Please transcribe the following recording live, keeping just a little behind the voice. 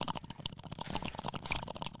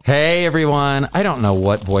Hey, everyone. I don't know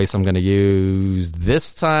what voice I'm going to use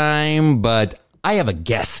this time, but I have a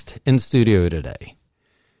guest in studio today.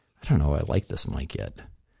 I don't know. I like this mic yet.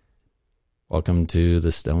 Welcome to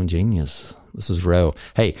the Stone Genius. This is Ro.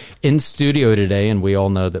 Hey, in studio today, and we all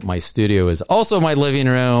know that my studio is also my living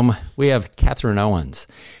room, we have Catherine Owens.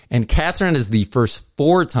 And Catherine is the first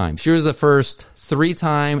 4-time. She was the first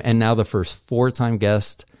 3-time and now the first 4-time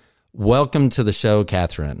guest. Welcome to the show,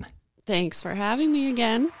 Catherine. Thanks for having me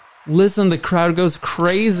again. Listen, the crowd goes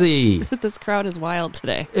crazy. This crowd is wild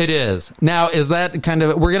today. It is. Now, is that kind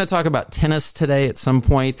of, we're going to talk about tennis today at some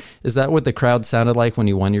point. Is that what the crowd sounded like when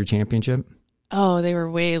you won your championship? Oh, they were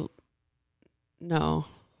no.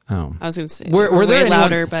 Oh. I was going to say were there way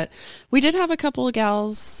louder, but we did have a couple of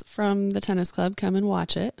gals from the tennis club come and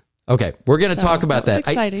watch it. Okay, we're going to talk about that.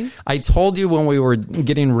 Exciting. I told you when we were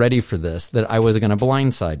getting ready for this that I was going to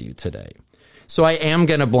blindside you today. So I am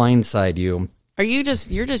going to blindside you. You're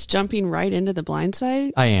just jumping right into the blind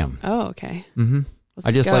side? I am. Oh, okay. Mm-hmm.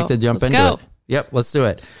 I just like to jump into go. it. Yep, let's do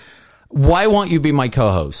it. Why won't you be my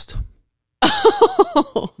co-host?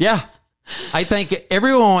 Yeah. I think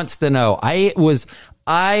everyone wants to know. I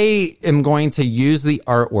am going to use the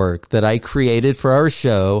artwork that I created for our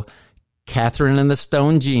show, Catherine and the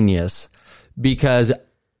Stone Genius, because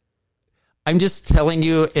I'm just telling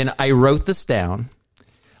you, and I wrote this down.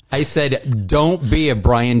 I said, don't be a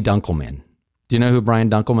Brian Dunkelman. Do you know who Brian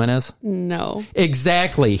Dunkelman is? No.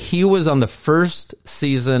 Exactly. He was on the first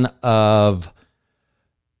season of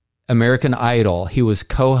American Idol. He was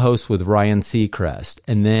co-host with Ryan Seacrest.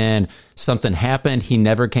 And then something happened. He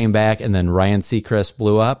never came back. And then Ryan Seacrest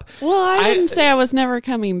blew up. Well, I didn't say I was never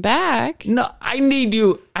coming back. No, I need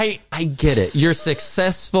you. I get it. You're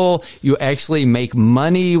successful. You actually make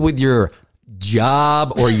money with your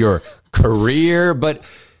job or your career. But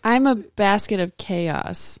I'm a basket of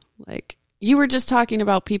chaos. Like, you were just talking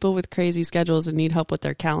about people with crazy schedules and need help with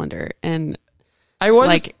their calendar. And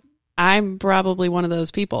I'm probably one of those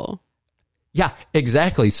people. Yeah,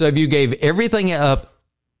 exactly. So if you gave everything up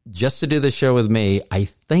just to do the show with me, I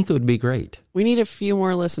think it would be great. We need a few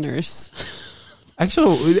more listeners.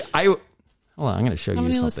 Actually, hold on, I'm going to show you something. How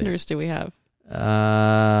many listeners do we have?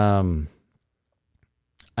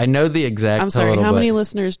 I know the exact I'm sorry, total, how many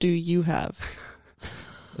listeners do you have?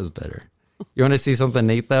 That's better. You want to see something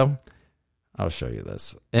neat, though? I'll show you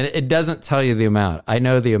this. And it doesn't tell you the amount. I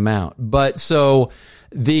know the amount. But so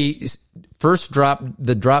the first drop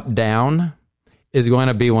down is going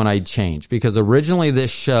to be when I change. Because originally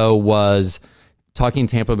this show was Talking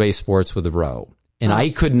Tampa Bay Sports with Ro. And I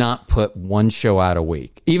could not put one show out a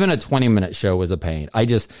week. Even a 20-minute show was a pain. I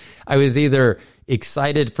was either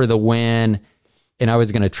excited for the win and I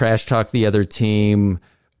was going to trash talk the other team,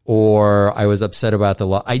 or I was upset about the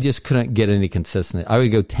law. I just couldn't get any consistent. I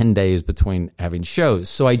would go 10 days between having shows.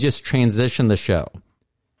 So I just transitioned the show.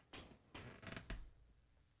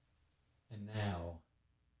 And now.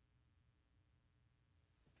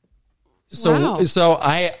 So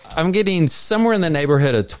I'm getting somewhere in the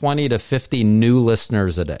neighborhood of 20 to 50 new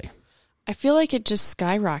listeners a day. I feel like it just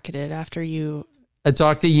skyrocketed after you... I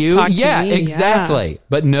talk to you? Talk to me, exactly. Yeah.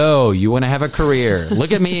 But no, you want to have a career.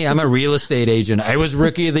 Look at me. I'm a real estate agent. I was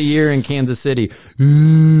Rookie of the Year in Kansas City.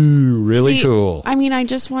 Ooh, really cool. I mean, I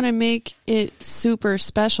just want to make it super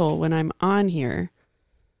special when I'm on here.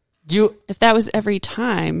 If that was every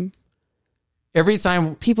time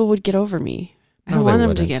people would get over me. I don't want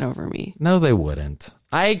them to get over me. No, they wouldn't.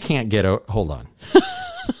 I can't get over... Hold on.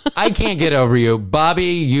 I can't get over you. Bobby,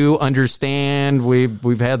 you understand.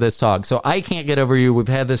 We've had this talk. So I can't get over you. We've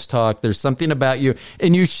had this talk. There's something about you.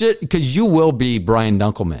 And you should, because you will be Brian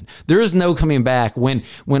Dunkelman. There is no coming back. When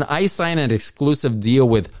I sign an exclusive deal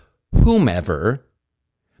with whomever,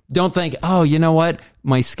 don't think, oh, you know what?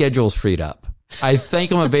 My schedule's freed up. I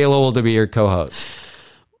think I'm available to be your co-host.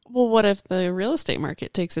 Well, what if the real estate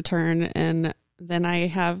market takes a turn and then I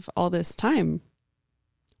have all this time?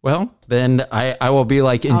 Well, then I will be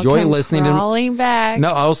like, enjoy listening crawling back. No,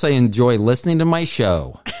 I'll say enjoy listening to my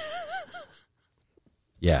show.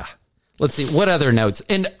 Yeah. Let's see. What other notes?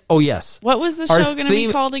 And, oh, yes. What was the show going to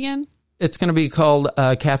be called again? It's going to be called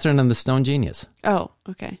Catherine and the Stone Genius. Oh,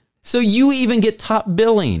 okay. So you even get top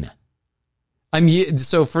billing.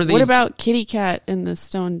 What about Kitty Cat and the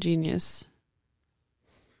Stone Genius?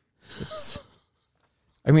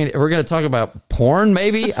 We're going to talk about porn,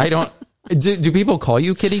 maybe? I don't... Do people call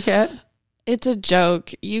you Kitty Cat? It's a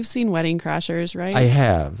joke. You've seen Wedding Crashers, right? I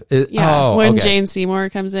have. When Jane Seymour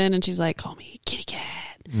comes in and she's like, call me Kitty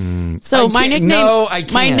Cat. So my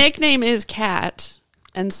nickname is Cat.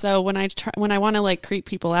 And so when I want to like creep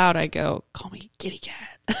people out, I go, call me Kitty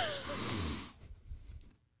Cat.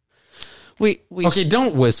 Okay,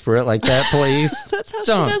 don't whisper it like that, please. That's how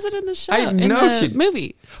she does it in the show. I know in the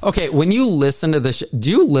movie. Okay, when you listen to the show, do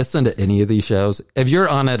you listen to any of these shows? If you're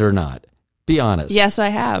on it or not? Be honest. Yes, I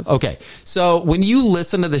have. Okay, so when you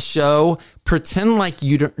listen to the show, pretend like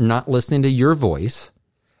you're not listening to your voice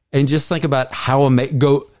and just think about how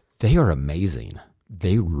they are amazing.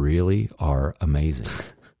 They really are amazing.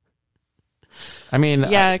 I mean...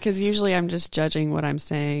 Yeah, because usually I'm just judging what I'm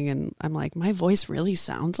saying, and I'm like, my voice really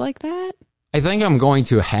sounds like that? I think I'm going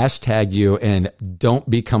to hashtag you and don't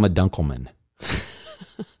become a Dunkelman.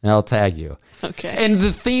 And I'll tag you. Okay. And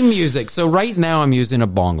the theme music. So right now I'm using a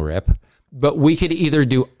bong rip, but we could either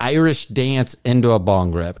do Irish dance into a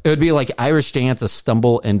bong rip. It would be like Irish dance, a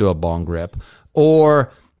stumble into a bong rip,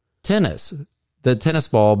 or tennis, the tennis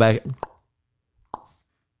ball back.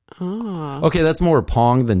 Oh. Okay, that's more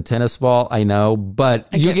pong than tennis ball, I know, but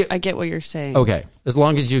I get what you're saying. Okay, as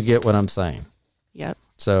long as you get what I'm saying. Yep.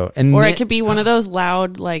 So, it could be one of those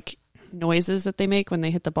loud like noises that they make when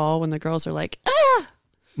they hit the ball when the girls are like, ah.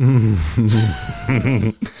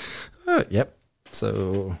 Yep.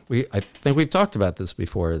 So I think we've talked about this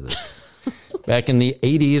before. That back in the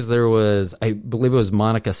 80s, there was, I believe it was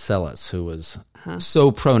Monica Seles who was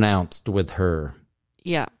so pronounced with her.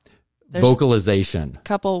 Yeah. There's vocalization. A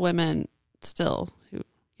couple women still who,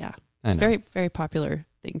 it's very, very popular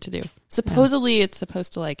thing to do. Supposedly it's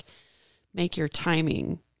supposed to like make your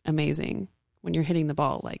timing amazing when you're hitting the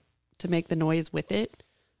ball, like to make the noise with it.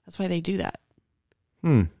 That's why they do that.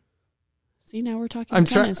 See, now we're talking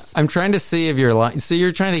tennis. I'm trying to see if you're lying. See,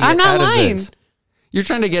 you're trying to get I'm not out lying. of this. You're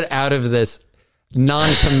trying to get out of this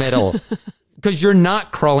non-committal because you're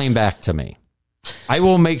not crawling back to me. I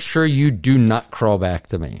will make sure you do not crawl back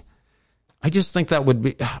to me. I just think that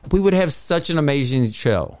we would have such an amazing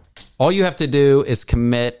show. All you have to do is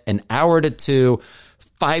commit an hour to 2,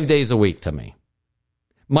 5 days a week to me.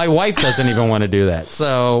 My wife doesn't even want to do that.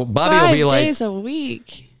 So Bobby will be like, 5 days a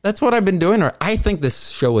week. That's what I've been doing. I think this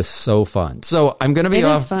show is so fun. So I'm going to be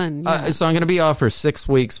off. It is fun. Yeah. So I'm going to be off for 6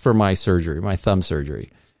 weeks for my surgery, my thumb surgery.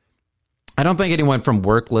 I don't think anyone from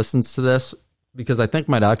work listens to this because I think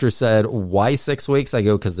my doctor said, why 6 weeks? I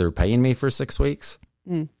go, because they're paying me for 6 weeks,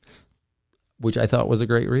 which I thought was a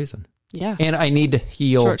great reason. Yeah. And I need to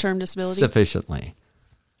heal short-term disability sufficiently.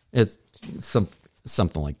 It's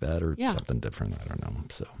something like that or something different. I don't know.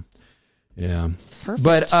 So, yeah. Perfect.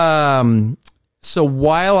 But, so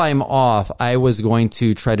while I'm off, I was going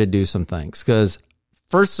to try to do some things because,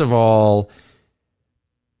 first of all,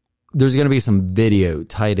 there's going to be some video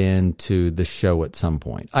tied into the show at some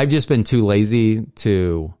point. I've just been too lazy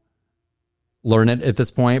to learn it at this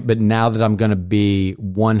point, but now that I'm going to be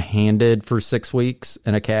one-handed for 6 weeks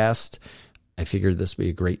in a cast, I figured this would be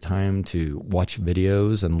a great time to watch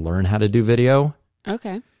videos and learn how to do video.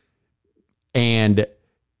 Okay. And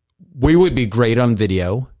we would be great on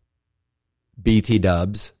video. BT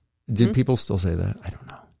dubs. Did people still say that? I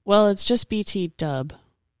don't know. Well, it's just BT dub.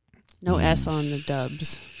 No S on the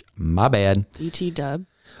dubs. My bad. BT dub.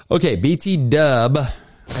 Okay, BT dub.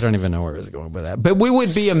 I don't even know where I was going with that. But we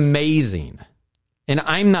would be amazing. And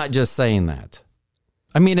I'm not just saying that.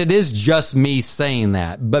 I mean, it is just me saying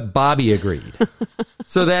that, but Bobby agreed.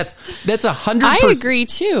 So that's 100%. I agree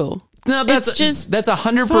too. No, that's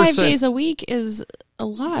 100%. 5 days a week is a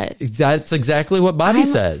lot. That's exactly what Bobby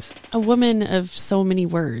says. A woman of so many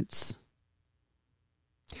words.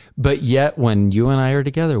 But yet, when you and I are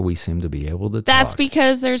together, we seem to be able to talk. That's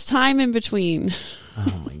because there's time in between.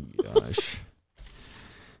 Oh, my gosh.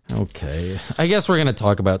 Okay. I guess we're going to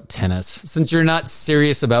talk about tennis. Since you're not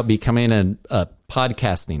serious about becoming a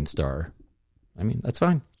podcasting star. I mean, that's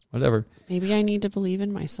fine. Whatever. Maybe I need to believe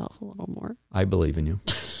in myself a little more. I believe in you.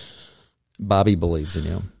 Bobby believes in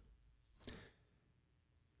you.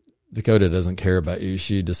 Dakota doesn't care about you.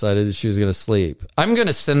 She decided she was going to sleep. I'm going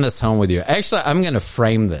to send this home with you. Actually, I'm going to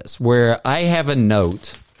frame this where I have a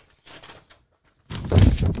note.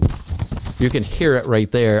 You can hear it right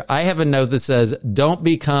there. I have a note that says, don't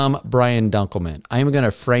become Brian Dunkelman. I'm going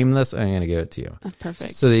to frame this and I'm going to give it to you. That's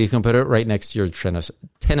perfect. So that you can put it right next to your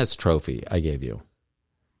tennis trophy I gave you.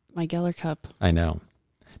 My Geller Cup. I know.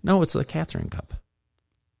 No, it's the Catherine Cup.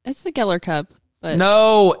 It's the Geller Cup. But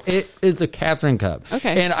no, it is the Catherine Cup.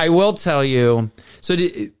 Okay. And I will tell you, so do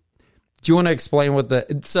you want to explain do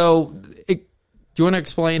you want to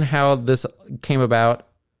explain how this came about?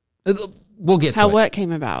 We'll get to it. How what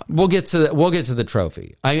came about? We'll get to the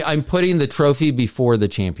trophy. I'm putting the trophy before the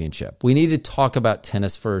championship. We need to talk about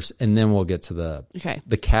tennis first, and then we'll get to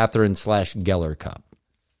the Catherine / Geller Cup.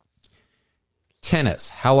 Tennis.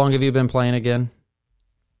 How long have you been playing again?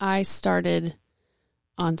 I started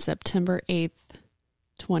on September 8th,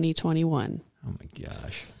 2021. Oh my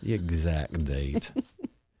gosh, the exact date.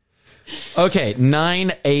 Okay,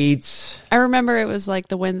 9/8. I remember it was like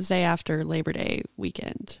the Wednesday after Labor Day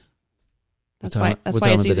weekend. That's why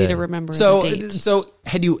it's easy to remember the date. So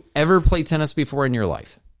had you ever played tennis before in your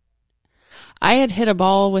life? I had hit a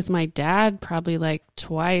ball with my dad probably like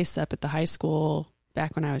twice up at the high school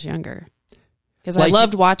back when I was younger. Because I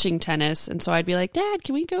loved watching tennis, and so I'd be like, Dad,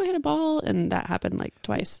 can we go hit a ball? And that happened like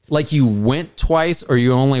twice. Like you went twice, or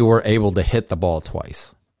you only were able to hit the ball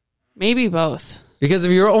twice? Maybe both. Because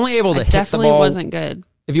if you were only able to hit the ball... definitely wasn't good.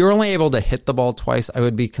 If you were only able to hit the ball twice, I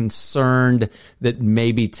would be concerned that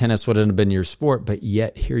maybe tennis wouldn't have been your sport, but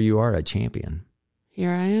yet here you are, a champion.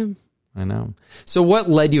 Here I am. I know. So what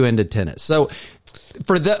led you into tennis? So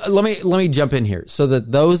let me jump in here so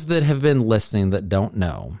that those that have been listening that don't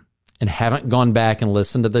know and haven't gone back and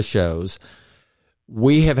listened to the shows,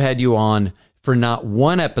 we have had you on for not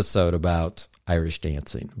one episode about Irish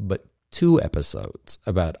dancing, but 2 episodes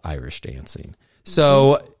about Irish dancing.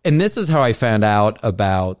 So, and this is how I found out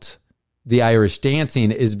about the Irish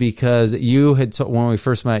dancing is because you had, when we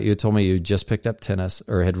first met, you had told me you just picked up tennis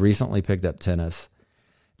or had recently picked up tennis.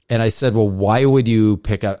 And I said, well, why would you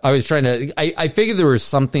pick up? I was trying to, I figured there was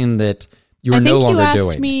something that you were no longer doing. I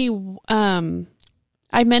think you asked me,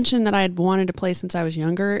 I mentioned that I had wanted to play since I was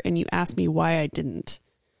younger, and you asked me why I didn't.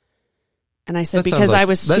 And I said, because I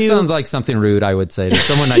was too... That sounds like something rude I would say to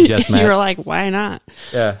someone I just met. You were like, why not?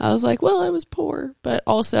 Yeah. I was like, well, I was poor, but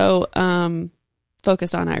also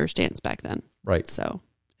focused on Irish dance back then. Right. So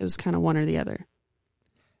it was kind of one or the other.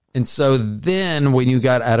 And so then when you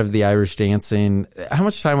got out of the Irish dancing, how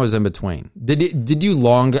much time was in between? Did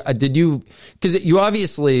you, because you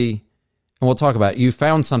obviously, and we'll talk about it, you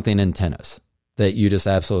found something in tennis that you just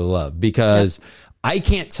absolutely love, because I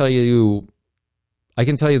can tell you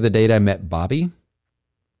the date I met Bobby,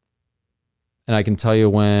 and I can tell you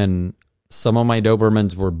when some of my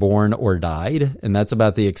Dobermans were born or died, and that's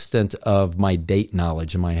about the extent of my date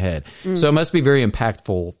knowledge in my head. So it must be very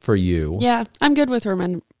impactful for you. Yeah, I'm good with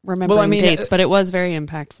remembering dates, but it was very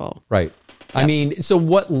impactful. Right. Yep. I mean, so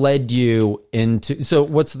what led you into, so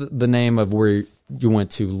what's the name of where you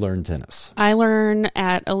went to learn tennis? I learn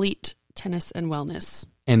at Elite Tennis and Wellness.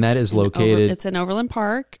 And that is located... It's in Overland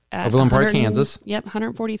Park. Overland Park, Kansas. Yep,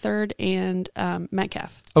 143rd and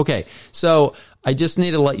Metcalf. Okay, so I just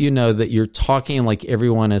need to let you know that you're talking like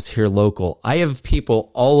everyone is here local. I have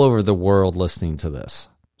people all over the world listening to this.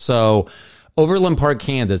 So Overland Park,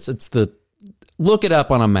 Kansas, look it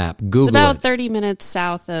up on a map. Google it. It's about 30 minutes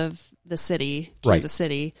south of the city, Kansas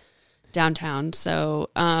City, downtown.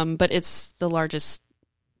 So, but it's the largest,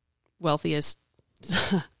 wealthiest...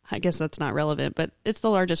 I guess that's not relevant, but it's the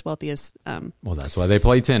largest, wealthiest well, that's why they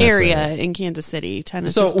play tennis area there. In Kansas City.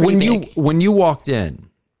 Tennis so is pretty big. when you walked in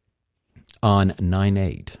on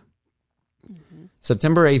 9/8,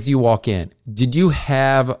 September 8th, you walk in. Did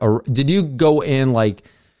you go in like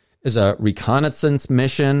as a reconnaissance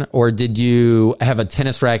mission, or did you have a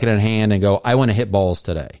tennis racket in hand and go, I want to hit balls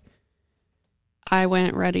today? I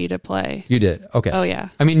went ready to play. You did? Okay. Oh, yeah.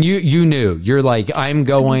 I mean, you knew. You're like, I'm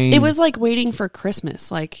going... It was like waiting for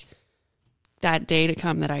Christmas, like that day to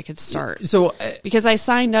come that I could start. So, because I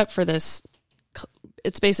signed up for this,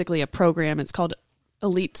 it's basically a program. It's called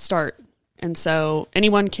Elite Start. And so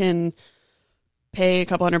anyone can pay a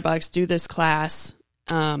couple $100, do this class.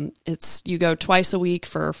 You go twice a week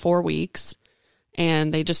for 4 weeks,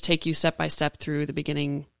 and they just take you step by step through the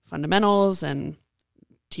beginning fundamentals and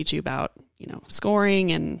teach you about,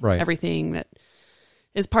 scoring and everything that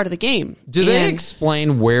is part of the game. Do they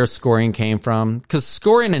explain where scoring came from? Because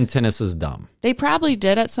scoring in tennis is dumb. They probably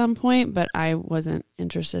did at some point, but I wasn't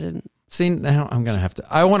interested in. See, now I'm going to have to,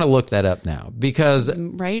 I want to look that up now, because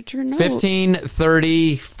write your note. 15,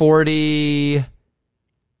 30, 40,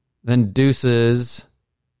 then deuces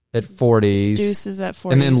at 40s. Deuces at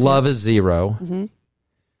 40s. And then love is 0. Mm-hmm.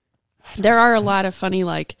 There are a lot of funny,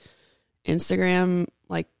 Instagram,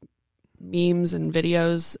 memes and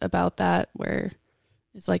videos about that, where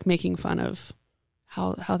it's making fun of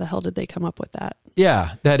how the hell did they come up with that?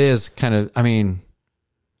 Yeah, that is kind of, I mean,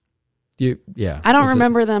 I don't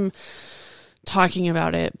remember them talking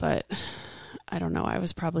about it, but I don't know. I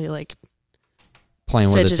was probably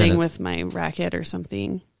playing fidgeting with my racket or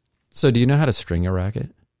something. So do you know how to string a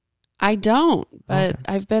racket? I don't, but okay.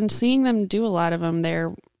 I've been seeing them do a lot of them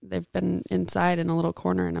there. They've been inside in a little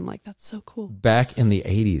corner, and I'm like, that's so cool. Back in the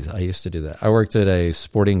 80s, I used to do that. I worked at a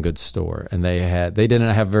sporting goods store, and they didn't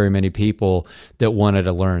have very many people that wanted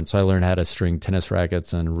to learn. So I learned how to string tennis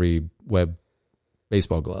rackets and web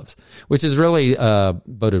baseball gloves, which has really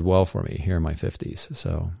boded well for me here in my 50s.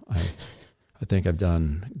 So I think I've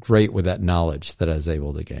done great with that knowledge that I was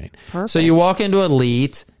able to gain. Perfect. So you walk into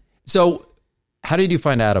Elite. So how did you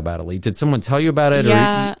find out about Elite? Did someone tell you about it?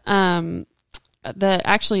 Yeah. The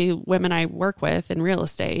actually women I work with in real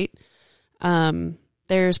estate,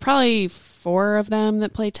 there's probably 4 of them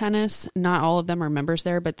that play tennis. Not all of them are members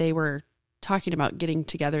there, but they were talking about getting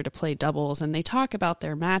together to play doubles, and they talk about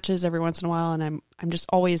their matches every once in a while. And I'm just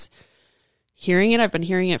always hearing it. I've been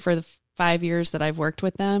hearing it for the 5 years that I've worked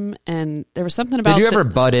with them. And there was something about... Did you ever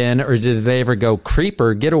butt in, or did they ever go,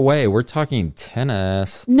 creeper, get away? We're talking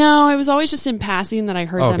tennis. No, it was always just in passing that I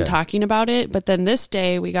heard them talking about it. But then this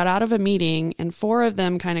day we got out of a meeting and 4 of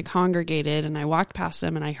them kind of congregated, and I walked past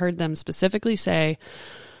them and I heard them specifically say,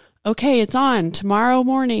 okay, it's on tomorrow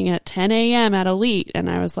morning at 10 a.m. at Elite.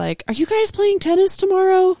 And I was like, are you guys playing tennis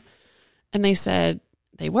tomorrow? And they said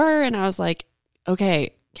they were. And I was like,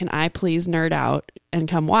 okay, can I please nerd out and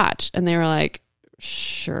come watch? And they were like,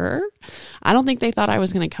 sure. I don't think they thought I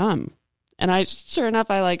was going to come. And sure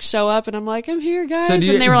enough, I like show up and I'm like, I'm here, guys. And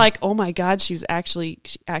they were like, oh my God, she actually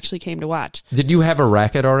came to watch. Did you have a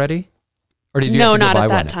racket already? Or did you No, have to not go buy at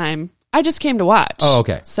that one? time. I just came to watch. Oh,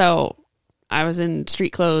 okay. So I was in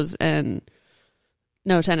street clothes and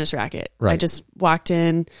no tennis racket. Right. I just walked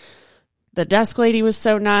in. The desk lady was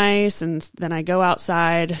so nice. And then I go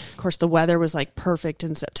outside. Of course, the weather was like perfect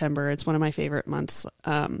in September. It's one of my favorite months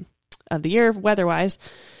of the year weather-wise.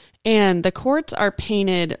 And the courts are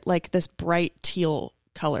painted like this bright teal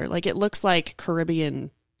color. Like it looks like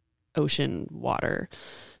Caribbean ocean water.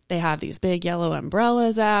 They have these big yellow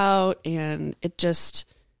umbrellas out. And it just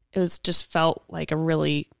felt like a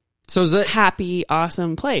really... So is it happy,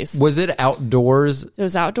 awesome place. Was it outdoors? It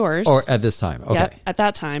was outdoors. Or at this time? Okay. Yep, at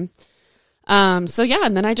that time. So yeah,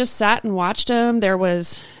 and then I just sat and watched them. There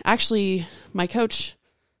was actually my coach,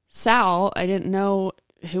 Sal. I didn't know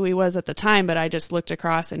who he was at the time, but I just looked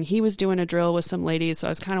across and he was doing a drill with some ladies. So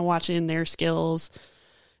I was kind of watching their skills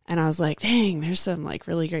and I was like, dang, there's some like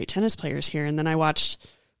really great tennis players here. And then I watched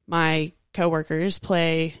my coworkers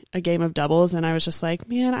play a game of doubles and I was just like,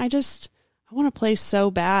 man, I want to play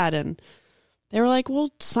so bad. And they were like,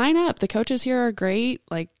 well, sign up. The coaches here are great.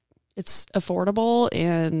 Like it's affordable.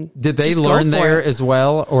 And did they learn there as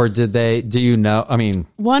well? Or do you know? I mean,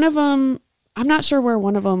 one of them, I'm not sure where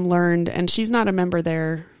one of them learned, and she's not a member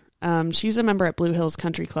there. She's a member at Blue Hills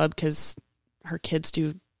Country Club because her kids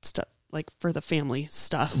do stuff like for the family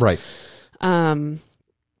stuff. Right. But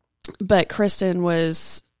Kristen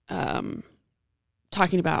was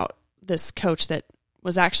talking about this coach that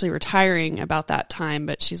was actually retiring about that time,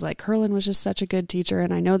 but she's like, Curlin was just such a good teacher.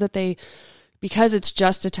 And I know that because it's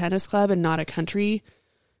just a tennis club and not a country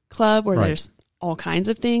club where there's all kinds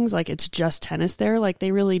of things, like it's just tennis there, like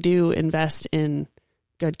they really do invest in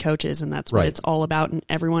good coaches, and that's what it's all about. And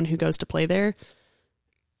everyone who goes to play there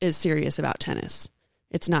is serious about tennis.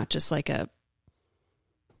 It's not just like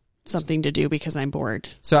something to do because I'm bored.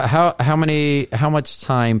 So how much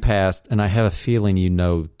time passed, and I have a feeling you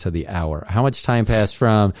know to the hour, how much time passed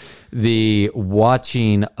from the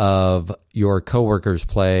watching of your coworkers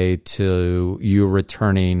play to you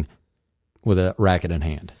returning with a racket in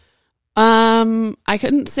hand? I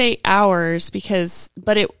couldn't say hours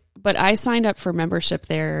but I signed up for membership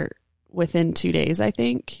there within 2 days, I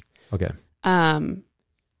think. Okay.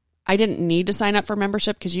 I didn't need to sign up for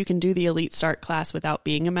membership because you can do the Elite Start class without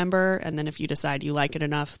being a member. And then if you decide you like it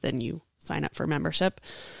enough, then you sign up for membership.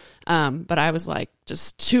 But I was like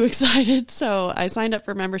just too excited. So I signed up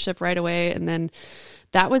for membership right away. And then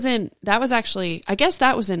that was in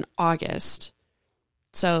August.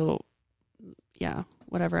 So yeah,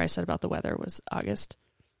 whatever I said about the weather was August.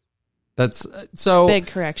 That's so big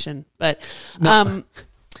correction. But,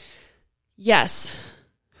 yes.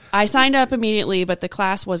 I signed up immediately, but the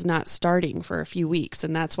class was not starting for a few weeks.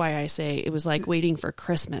 And that's why I say it was like waiting for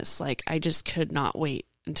Christmas. Like I just could not wait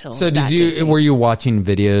until. So were you watching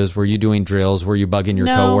videos? Were you doing drills? Were you bugging your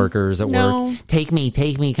coworkers at work? Take me.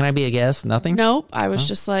 Can I be a guest? Nothing? Nope. I was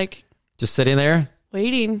just like. Just sitting there?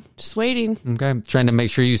 Waiting. Okay. Trying to make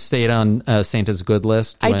sure you stayed on Santa's good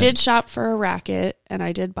list. I did shop for a racket and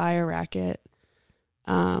I did buy a racket.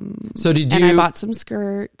 So did you? And I bought some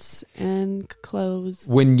skirts and clothes.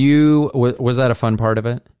 Was that a fun part of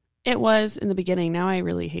it? It was in the beginning. Now I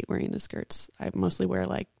really hate wearing the skirts. I mostly wear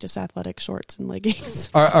like just athletic shorts and leggings.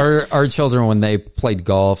 Our children, when they played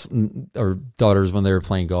golf, or daughters when they were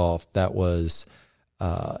playing golf, that was,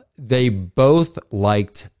 they both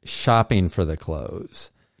liked shopping for the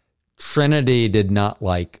clothes. Trinity did not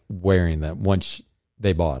like wearing them once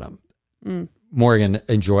they bought them. Morgan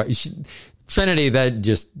enjoyed. Trinity, that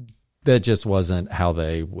just that just wasn't how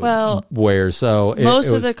they would wear. So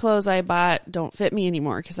most of the clothes I bought don't fit me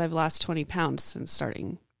anymore because I've lost 20 pounds since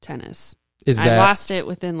starting tennis. I lost it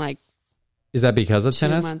within like. Is that because of 2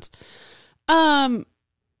 tennis? months.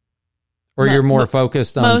 Or you're more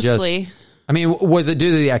focused on mostly. I mean, was it due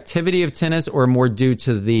to the activity of tennis or more due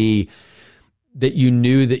to that you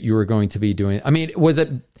knew that you were going to be doing? I mean, was it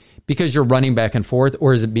because you're running back and forth,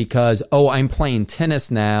 or is it because, I'm playing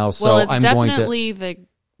tennis now, so I'm going to... definitely the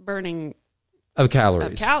burning of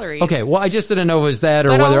calories. Okay, well, I just didn't know if it was that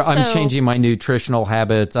or whether I'm changing my nutritional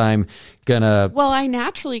habits. I'm going to... Well, I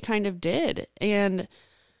naturally kind of did. And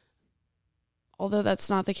although that's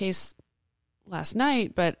not the case last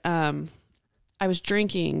night, but I was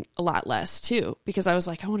drinking a lot less too because I was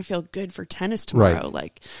like, I want to feel good for tennis tomorrow. Right.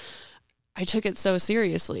 Like I took it so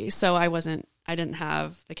seriously. So I didn't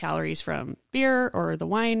have the calories from beer or the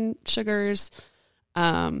wine sugars.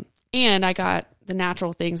 And I got the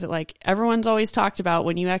natural things that like everyone's always talked about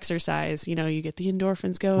when you exercise, you get the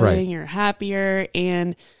endorphins going, right. You're happier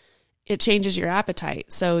and it changes your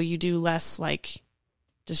appetite. So you do less like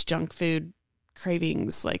just junk food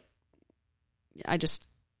cravings. Like it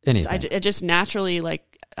just naturally,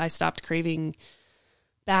 like I stopped craving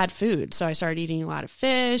bad food. So I started eating a lot of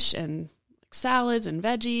fish and salads and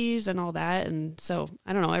veggies and all that. And so,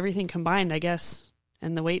 I don't know, everything combined, I guess.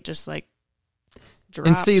 And the weight just like dropped.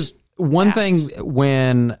 And see, one thing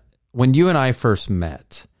when you and I first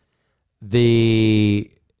met, and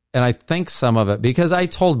I think some of it, because I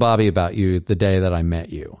told Bobby about you the day that I met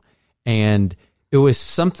you. And it was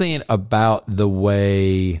something about the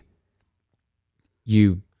way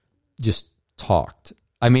you just talked.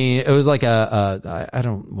 I mean, it was like I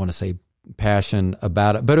don't want to say passion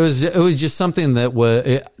about it, but it was just something that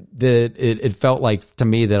it felt like to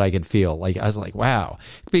me that I could feel. Like I was like, wow,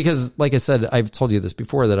 because like I said, I've told you this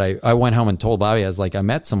before that I went home and told Bobby, I was like, I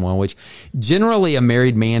met someone, which generally a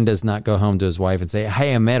married man does not go home to his wife and say,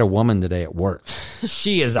 hey, I met a woman today at work.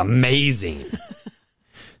 She is amazing.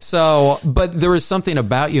 So, but there was something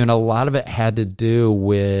about you, and a lot of it had to do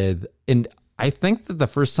with, and I think that the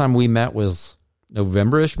first time we met was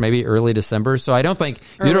November-ish, maybe early December. So I don't think...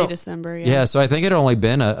 Early December, yeah. Yeah, so I think it had only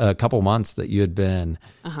been a couple months that you had been,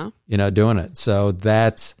 doing it. So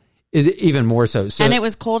that's even more so. And it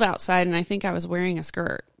was cold outside, and I think I was wearing a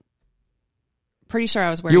skirt. Pretty sure I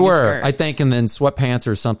was wearing a skirt. I think, and then sweatpants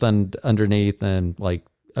or something underneath, and like,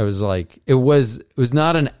 I was like, it was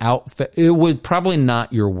not an outfit. It was probably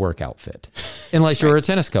not your work outfit. Unless you were a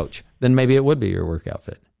tennis coach. Then maybe it would be your work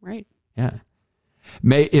outfit. Right. Yeah.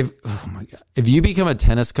 If you become a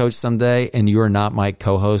tennis coach someday and you are not my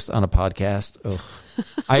co-host on a podcast,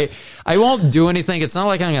 I won't do anything. It's not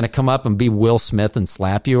like I'm going to come up and be Will Smith and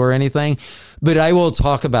slap you or anything, but I will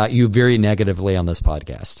talk about you very negatively on this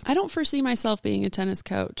podcast. I don't foresee myself being a tennis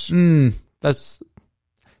coach. That's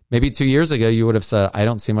maybe 2 years ago you would have said, I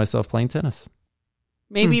don't see myself playing tennis.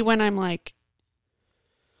 Maybe when I'm like...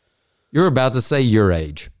 You're about to say your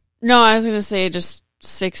age. No, I was going to say just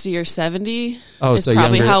 60 or 70. Oh, is so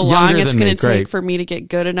probably younger, how long it's going to take Great. for me to get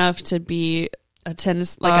good enough to be a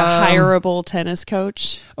tennis, like a hireable tennis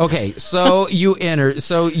coach. Okay, so you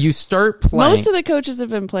start playing. Most of the coaches have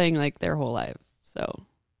been playing like their whole life, so.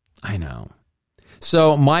 I know.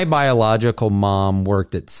 So my biological mom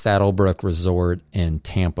worked at Saddlebrook Resort in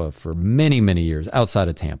Tampa for many, many years, outside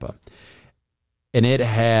of Tampa. And it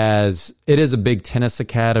is a big tennis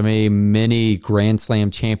academy. Many Grand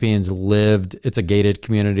Slam champions it's a gated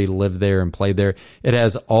community, lived there and played there. It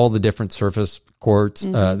has all the different surface courts,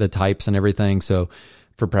 the types and everything. So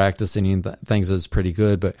for practicing things, it was pretty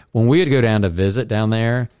good. But when we would go down to visit down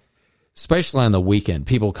there, especially on the weekend,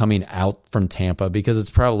 people coming out from Tampa, because it's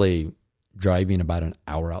probably driving about an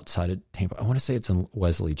hour outside of Tampa. I want to say it's in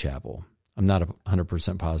Wesley Chapel. I'm not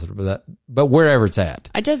 100% positive, but wherever it's at.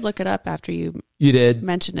 I did look it up after you did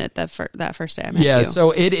mention it that first day I met you. Yeah,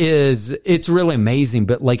 so it's really amazing.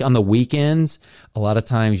 But like on the weekends, a lot of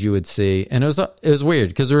times you would see, and it was weird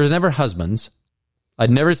because there was never husbands. I'd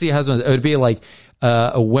never see husbands. It would be like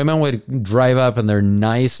women would drive up in their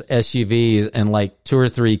nice SUVs, and like 2 or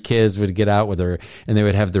 3 kids would get out with her, and they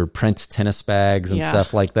would have their Prince tennis bags and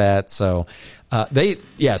stuff like that. So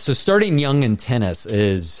so starting young in tennis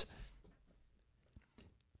is.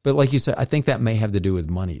 But like you said, I think that may have to do with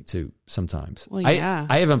money too sometimes. Well, yeah.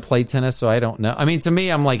 I haven't played tennis, so I don't know. I mean, to me,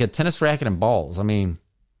 I'm like a tennis racket and balls. I mean,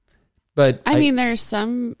 but... I mean, there's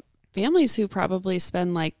some families who probably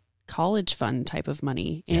spend like college fund type of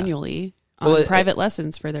money annually on private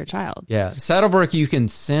lessons for their child. Yeah. Saddlebrook, you can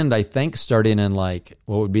send, I think, starting in like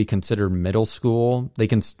what would be considered middle school. You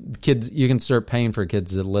can start paying for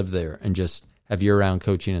kids to live there and just have year-round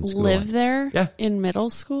coaching and schooling. Live there? Yeah. In middle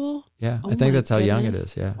school? Yeah, I think that's how young it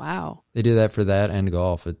is. Yeah. Wow. They do that for that and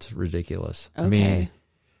golf. It's ridiculous. Okay. I mean,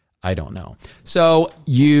 I don't know. So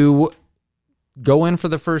you go in for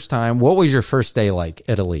the first time. What was your first day like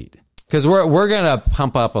at Elite? Because we're going to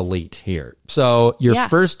pump up Elite here. So your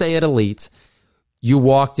first day at Elite, you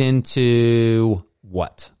walked into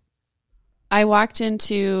what? I walked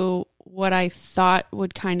into what I thought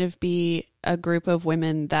would kind of be a group of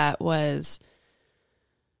women that was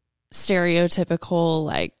stereotypical,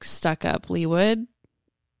 like stuck up Leawood.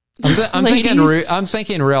 I'm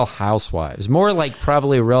thinking Real Housewives, more like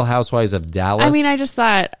probably Real Housewives of Dallas. I mean, I just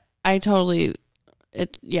thought I thought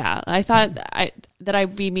that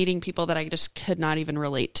I'd be meeting people that I just could not even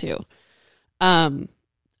relate to.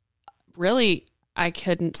 Really, I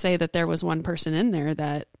couldn't say that there was one person in there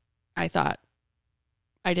that I thought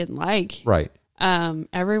I didn't like. Right.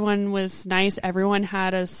 Everyone was nice. Everyone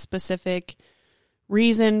had a specific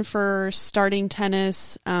reason for starting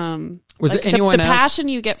tennis. Was it anyone else? The passion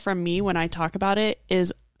you get from me when I talk about it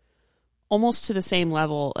is almost to the same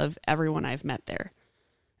level of everyone I've met there.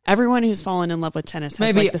 Everyone who's fallen in love with tennis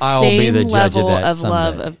has Maybe like the I'll same be the judge level of that of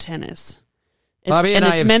love someday. of tennis.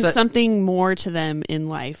 It's meant something more to them in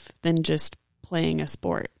life than just playing a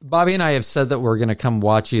sport. Bobby and I have said that we're going to come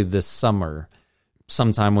watch you this summer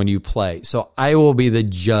sometime when you play. So I will be the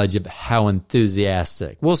judge of how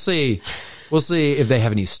enthusiastic. We'll see. We'll see if they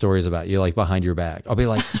have any stories about you, like behind your back. I'll be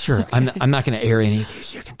like, sure, I'm not going to air any of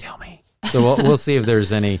these. You can tell me. So we'll see if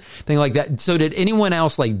there's anything like that. So did anyone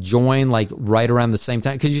else like join like right around the same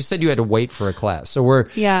time? Because you said you had to wait for a class. So were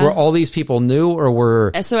all these people new or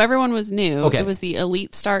were? So everyone was new. Okay. It was the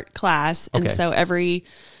Elite Start class, and so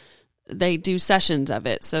they do sessions of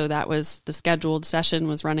it. So that was the scheduled session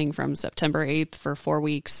was running from September 8th for 4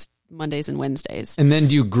 weeks, Mondays and Wednesdays. And then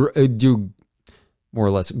do you more or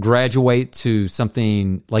less graduate to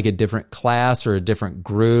something like a different class or a different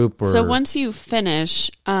group? Or? So once you finish,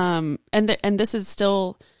 and this is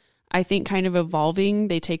still, I think, kind of evolving.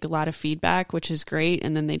 They take a lot of feedback, which is great,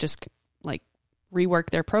 and then they just like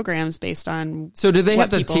rework their programs based on. So do they have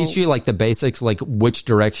to teach you like the basics, like which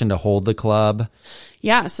direction to hold the club?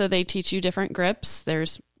 Yeah, so they teach you different grips.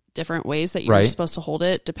 There's different ways that you're supposed to hold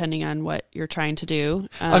it depending on what you're trying to do.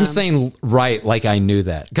 I'm saying like I knew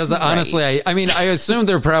that because honestly, I assume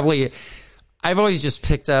they're probably. I've always just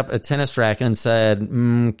picked up a tennis racket and said,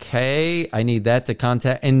 "Okay, I need that to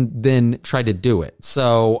contact," and then try to do it.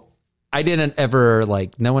 So I didn't ever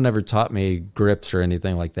no one ever taught me grips or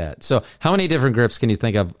anything like that. So how many different grips can you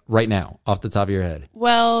think of right now off the top of your head?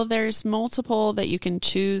 Well, there's multiple that you can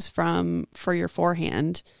choose from for your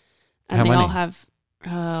forehand, and how they many? all have.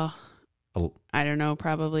 I don't know,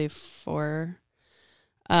 probably 4.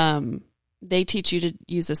 They teach you to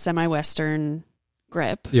use a semi-Western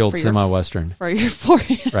grip. The old semi-Western. For your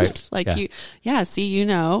forehand. Right. See, you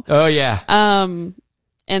know. Oh, yeah.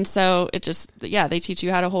 And so it just, they teach you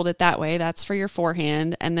how to hold it that way. That's for your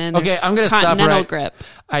forehand. And then I'm going to stop grip.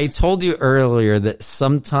 I told you earlier that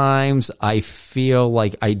sometimes I feel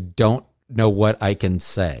like I don't know what I can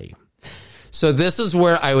say. So this is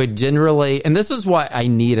where I would generally, and this is why I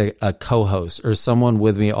need a co-host or someone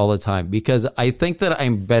with me all the time, because I think that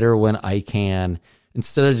I'm better when I can,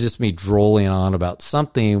 instead of just me drolling on about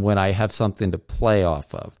something, when I have something to play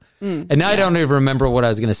off of. And now I don't even remember what I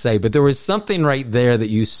was going to say, but there was something right there that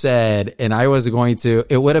you said, and I was going to,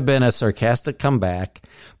 it would have been a sarcastic comeback,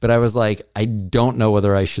 but I was like, I don't know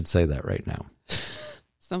whether I should say that right now.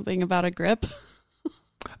 Something about a grip.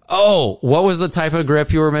 Oh, what was the type of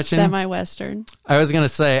grip you were mentioning? Semi-Western. I was going to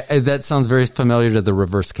say, that sounds very familiar to the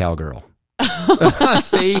reverse cowgirl.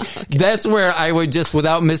 See, that's where I would just,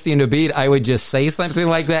 without missing a beat, I would just say something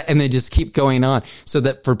like that and then just keep going on so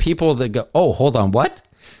that for people that go, oh, hold on, what?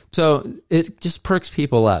 So it just perks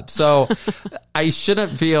people up. So I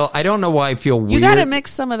don't know why I feel weird. You got to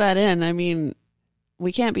mix some of that in. I mean,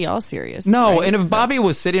 we can't be all serious. No, right? and if Bobby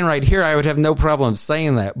was sitting right here, I would have no problem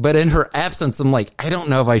saying that. But in her absence, I'm like, I don't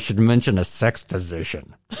know if I should mention a sex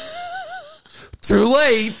position. Too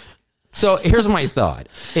late. So here's my thought.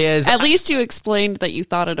 At least you explained that you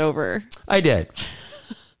thought it over. I did.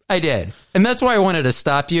 And that's why I wanted to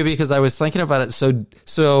stop you, because I was thinking about it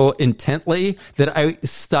so intently that I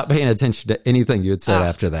stopped paying attention to anything you had said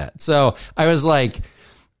after that. So I was like,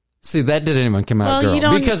 see, that didn't even come out, girl. You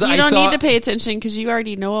don't need to pay attention because you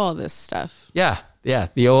already know all this stuff. Yeah.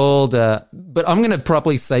 The old, but I'm going to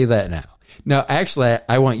probably say that now. No, actually,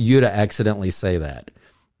 I want you to accidentally say that.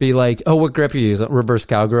 Be like, oh, what grip you use? Reverse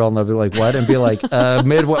cowgirl. And they'll be like, what? And be like,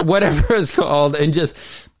 mid, whatever it's called. And just,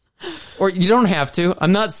 or you don't have to.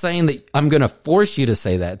 I'm not saying that I'm going to force you to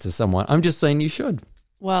say that to someone. I'm just saying you should.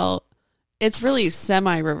 Well, it's really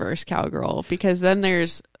semi-reverse cowgirl, because then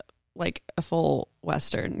there's like a full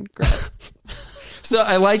Western grip. So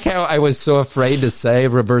I like how I was so afraid to say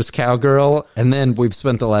reverse cowgirl, and then we've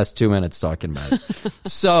spent the last 2 minutes talking about it.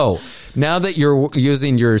 So now that you're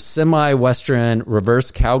using your semi-Western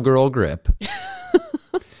reverse cowgirl grip,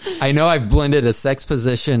 I know I've blended a sex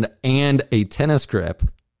position and a tennis grip.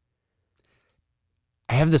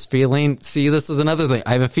 I have this feeling, see, this is another thing.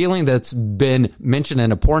 I have a feeling that's been mentioned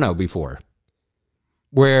in a porno before,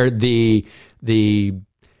 where I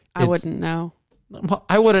wouldn't know. Well,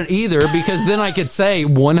 I wouldn't either, because then I could say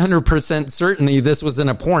 100% certainly this was in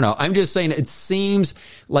a porno. I'm just saying it seems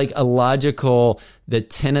like a logical, the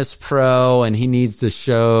tennis pro, and he needs to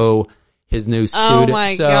show his new student. Oh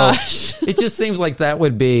my gosh. It just seems like that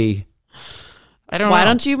would be, I don't know. Why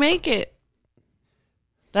don't you make it?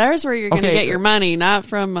 There's where you're going to get your money, not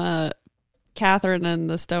from Catherine and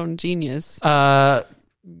the Stone Genius.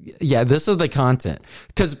 Yeah, this is the content.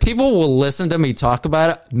 Because people will listen to me talk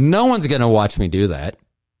about it. No one's going to watch me do that.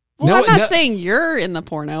 Well, I'm not saying you're in the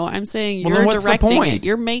porno. I'm saying you're directing it.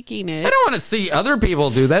 You're making it. I don't want to see other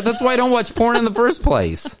people do that. That's why I don't watch porn in the first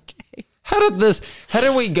place. Okay. How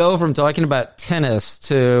did we go from talking about tennis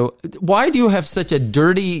to, why do you have such a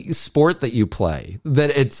dirty sport that you play?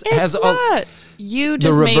 That it's not. You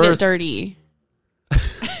just made it dirty.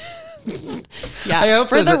 Yeah,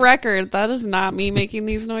 for the record, that is not me making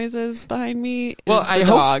these noises behind me. Well, I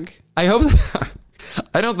hope.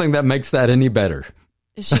 I don't think that makes that any better.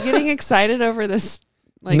 Is she getting excited over this?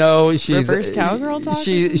 Like, no, she's reverse cowgirl talk.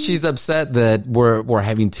 She's upset that we're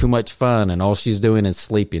having too much fun and all she's doing is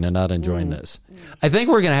sleeping and not enjoying this. I think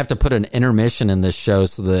we're gonna have to put an intermission in this show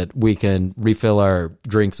so that we can refill our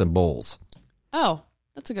drinks and bowls. Oh.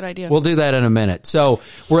 That's a good idea. We'll do that in a minute. So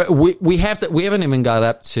we haven't even got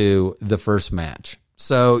up to the first match.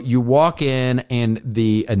 So you walk in and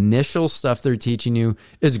the initial stuff they're teaching you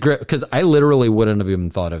is great, because I literally wouldn't have even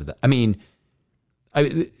thought of that. I mean,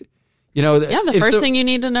 the first thing you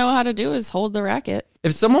need to know how to do is hold the racket.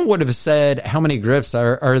 If someone would have said how many grips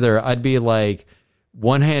are there, I'd be like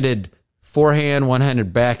one-handed forehand,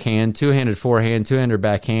 one-handed backhand, two-handed forehand, two-handed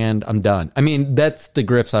backhand. I'm done. I mean, that's the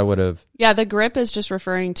grips I would have. Yeah, the grip is just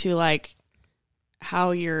referring to like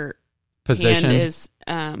how your position is.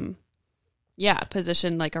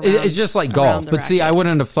 Positioned like around. It's just like golf. But see, I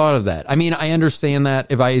wouldn't have thought of that. I mean, I understand that.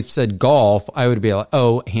 If I said golf, I would be like,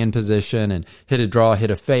 oh, hand position and hit a draw,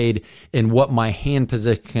 hit a fade, and what my hand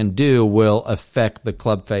position can do will affect the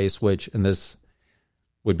club face, which in this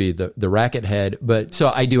would be the racket head. But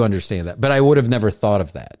so I do understand that, but I would have never thought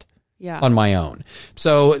of that on my own.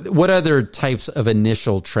 So what other types of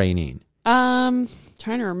initial training? Trying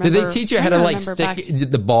to remember. Did they teach you how to like stick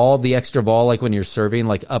the ball, the extra ball, like when you're serving,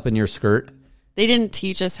 like up in your skirt? They didn't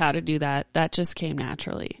teach us how to do that. That just came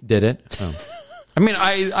naturally. Did it? Oh. I mean,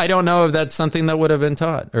 I don't know if that's something that would have been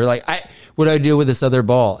taught. Or like, what do I do with this other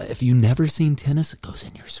ball? If you've never seen tennis, it goes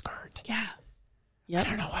in your skirt. Yeah. Yep. I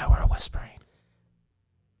don't know why we're whispering.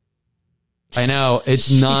 I know, it's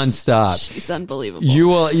nonstop. She's unbelievable.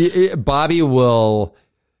 Bobby will.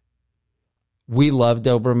 We love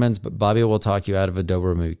Dobermans, but Bobby will talk you out of a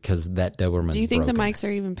Doberman because that Doberman's Do you think broken. the mics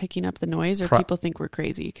are even picking up the noise, or people think we're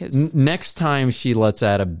crazy? Because next time she lets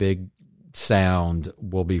out a big sound,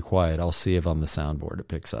 we'll be quiet. I'll see if on the soundboard it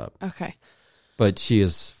picks up. Okay. But she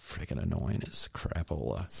is freaking annoying as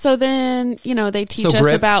crapola. So then, they teach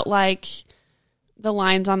us about like the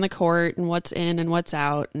lines on the court and what's in and what's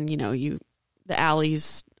out, and the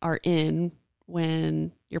alleys are in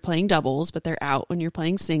when you're playing doubles, but they're out when you're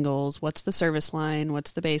playing singles. What's the service line?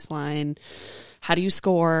 What's the baseline? How do you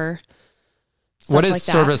score? What is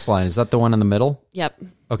service line? Is that the one in the middle? Yep.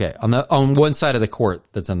 Okay, on one side of the court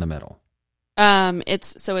that's in the middle.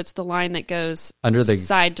 It's the line that goes under the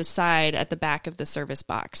side to side at the back of the service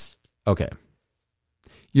box. Okay.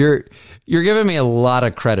 You're giving me a lot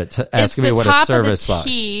of credit to asking me what a service box. It's the top of the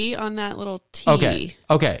T on that little T.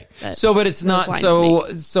 Okay. So, but it's not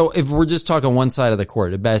so. If we're just talking one side of the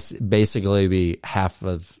court, it basically be half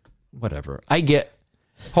of whatever. I get.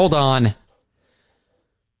 Hold on.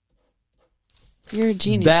 You're a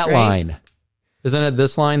genius. That right? line, isn't it?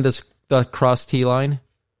 This line, the cross T line.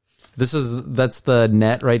 That's the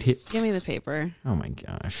net right here. Give me the paper. Oh my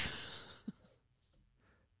gosh.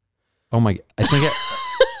 Oh my! I think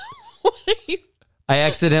What are you? I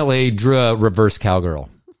accidentally drew a reverse cowgirl.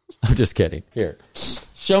 I'm just kidding. Here,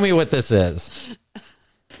 show me what this is.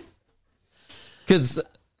 Because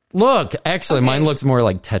look, actually, mine looks more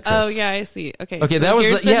like Tetris. Oh yeah, I see. Okay. Okay, so that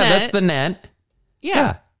was that's the net.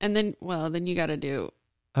 Yeah. And then, then you got to do.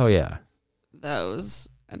 Oh yeah. Those,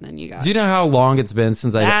 and then you got. Do you know how long it's been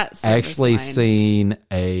since I've actually seen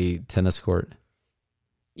a tennis court?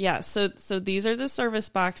 Yeah. So these are the service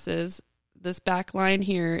boxes. This back line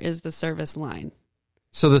here is the service line.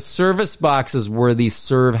 So the service box is where the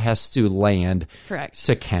serve has to land. Correct.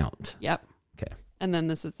 To count. Yep. Okay. And then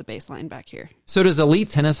this is the baseline back here. So does Elite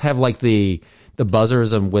Tennis have like the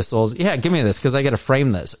buzzers and whistles? Yeah, give me this because I got to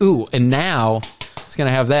frame this. Ooh, and now it's going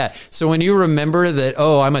to have that. So when you remember that,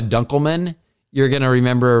 I'm a Dunkelman, you're going to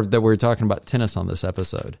remember that we're talking about tennis on this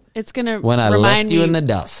episode. It's going to when I left you in the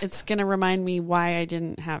dust. It's going to remind me why I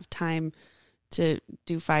didn't have time to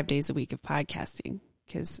do 5 days a week of podcasting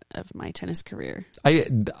because of my tennis career. I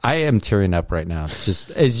am tearing up right now.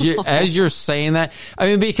 Just as you're saying that, I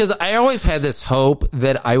mean, because I always had this hope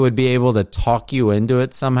that I would be able to talk you into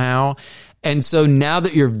it somehow. And so now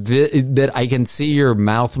that that I can see your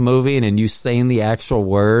mouth moving and you saying the actual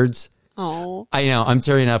words, I know I'm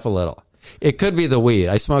tearing up a little. It could be the weed.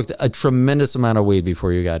 I smoked a tremendous amount of weed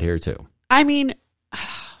before you got here too. I mean,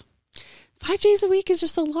 5 days a week is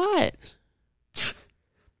just a lot.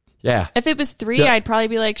 Yeah. If it was 3, I'd probably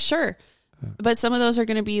be like, sure. But some of those are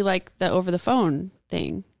going to be like the over the phone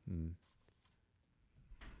thing.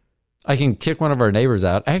 I can kick one of our neighbors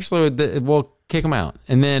out. Actually, we'll kick them out.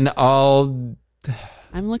 And then I'm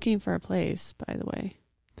looking for a place, by the way.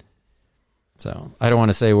 So I don't want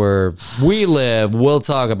to say where we live. We'll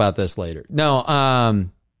talk about this later. No,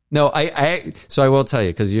 so I will tell you,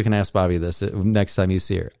 because you can ask Bobby this next time you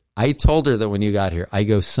see her. I told her that when you got here, I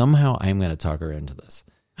go, somehow I'm going to talk her into this.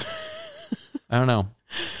 I don't know.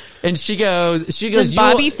 And she goes, does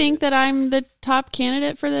Bobby think that I'm the top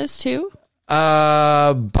candidate for this too?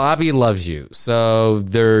 Bobby loves you. So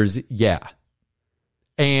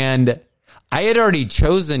and I had already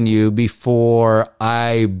chosen you before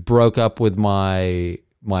I broke up with my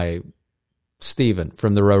Steven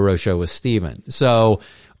from the Row Show with Steven. So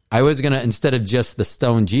I was going to, instead of just the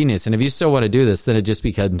Stone Genius, and if you still want to do this, then it just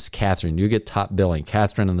becomes Catherine. You get top billing,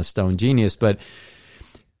 Catherine and the Stone Genius. But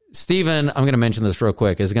Steven, I'm going to mention this real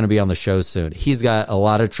quick, is going to be on the show soon. He's got a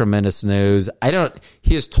lot of tremendous news.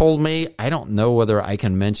 He has told me, I don't know whether I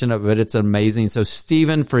can mention it, but it's amazing. So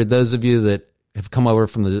Steven, for those of you that have come over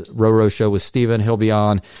from the Row Show with Steven, he'll be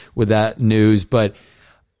on with that news. But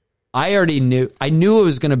I knew it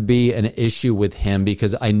was going to be an issue with him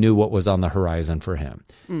because I knew what was on the horizon for him.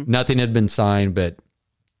 Nothing had been signed, but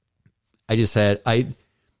I just had,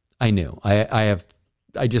 I knew.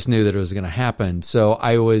 I just knew that it was going to happen. So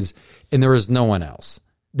and there was no one else.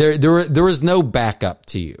 There was no backup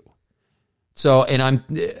to you. So, and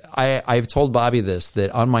I've told Bobby this,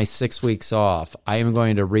 that on my 6 weeks off, I am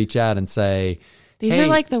going to reach out and say, these are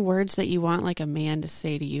like the words that you want like a man to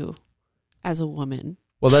say to you as a woman.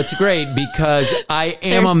 Well, that's great because I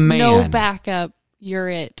am a man. There's no backup. You're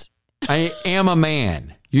it. I am a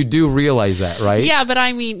man. You do realize that, right? Yeah, but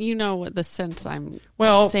I mean, you know what the sense I'm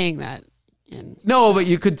saying that in. No, so. But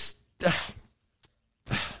you could.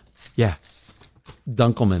 Yeah.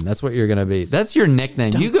 Dunkelman. That's what you're going to be. That's your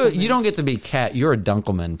nickname. Dunkelman. You don't get to be Cat. You're a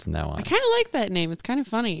Dunkelman from now on. I kind of like that name. It's kind of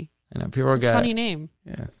funny. I know people got funny name.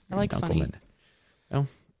 Yeah. I like Dunkelman. funny. Oh.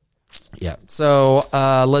 Yeah. So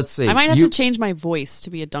let's see. I might have to change my voice to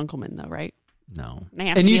be a Dunkelman, though, right? No.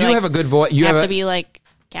 And you do have a good voice. You have to be like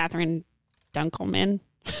Catherine Dunkelman.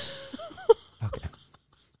 Okay.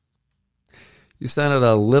 You sounded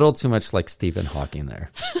a little too much like Stephen Hawking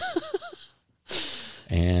there.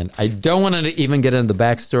 And I don't want to even get into the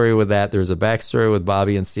backstory with that. There's a backstory with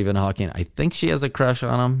Bobby and Stephen Hawking. I think she has a crush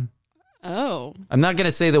on him. Oh. I'm not going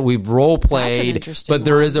to say that we've role played, but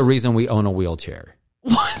there is a reason we own a wheelchair.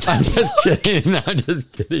 What? I'm just kidding. I'm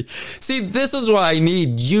just kidding. See, this is why I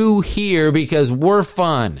need you here because we're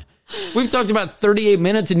fun. We've talked about 38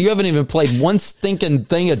 minutes and you haven't even played one stinking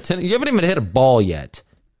thing. You haven't even hit a ball yet.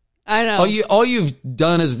 I know. All you've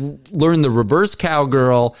done is learn the reverse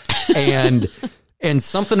cowgirl and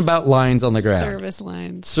something about lines on the ground. Service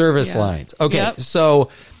lines. Okay, yep. So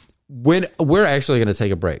when we're actually going to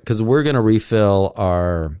take a break because we're going to refill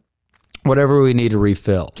our whatever we need to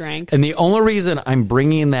refill. Drinks. And the only reason I'm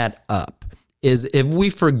bringing that up is if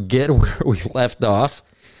we forget where we left off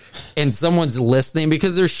and someone's listening,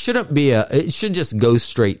 because there shouldn't be it should just go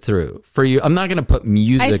straight through for you. I'm not going to put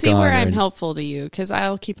music on. I see where I'm helpful to you because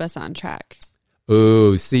I'll keep us on track.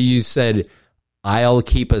 Oh, see, you said I'll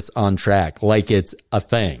keep us on track like it's a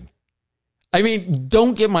thing. I mean,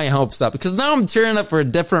 don't get my hopes up because now I'm cheering up for a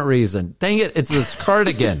different reason. Dang it, it's this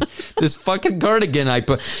cardigan. This fucking cardigan I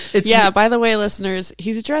put. By the way, listeners,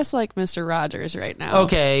 he's dressed like Mr. Rogers right now.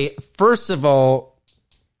 Okay, first of all,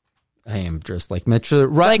 I am dressed like Mr.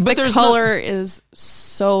 Rogers. Like but the color is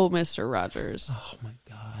so Mr. Rogers. Oh my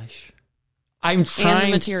gosh. I'm trying. And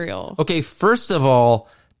the material. Okay, first of all,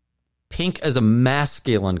 pink is a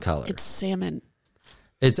masculine color. It's salmon.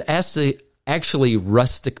 It's actually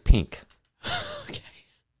rustic pink. Okay.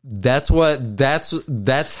 That's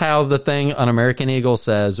how the thing on American Eagle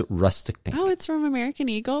says rustic pink. Oh, it's from American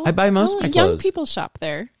Eagle? I buy most of my young clothes. people shop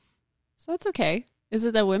there. So that's okay. Is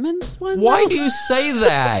it the women's one? Why do you say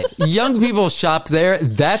that? Young people shop there.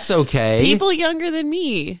 That's okay. People younger than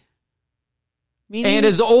me. And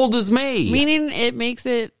as old as me. Meaning it makes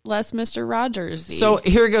it less Mr. Rogers-y. So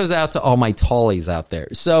here goes out to all my tallies out there.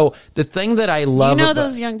 So the thing that I love...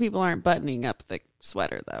 those young people aren't buttoning up the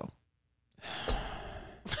sweater, though.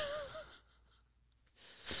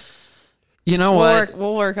 You know what?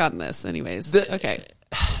 We'll work on this anyways. Okay.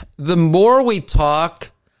 The more we talk,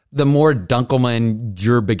 the more Dunkelman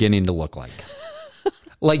you're beginning to look like.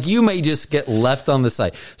 Like you may just get left on the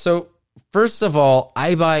side. So first of all,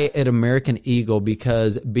 I buy at American Eagle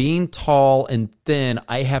because being tall and thin,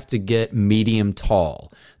 I have to get medium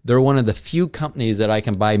tall. They're one of the few companies that I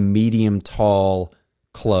can buy medium tall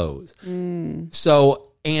clothes. So,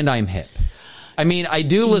 and I'm hip. I mean, I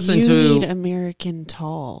do listen to... You need American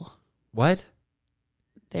Tall. What?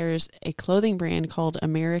 There's a clothing brand called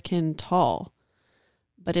American Tall,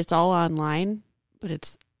 but it's all online, but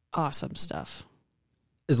it's awesome stuff.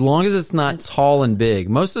 As long as it's not tall and big.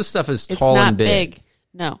 Most of the stuff is tall and big. It's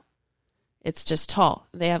not big. No. It's just tall.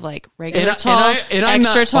 They have like regular tall,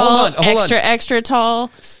 extra tall, hold on. extra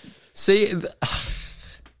tall. See,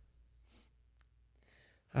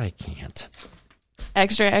 I can't.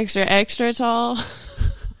 Extra tall.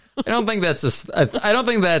 I don't think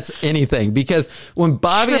that's anything because when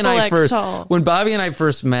Bobby and I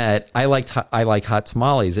first met, I like hot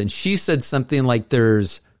tamales, and she said something like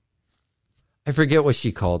I forget what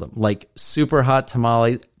she called them, like super hot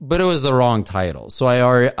tamales, but it was the wrong title. So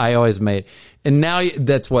I always made, and now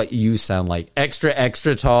that's what you sound like, extra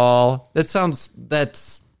tall. That's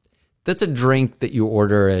a drink that you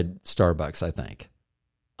order at Starbucks, I think.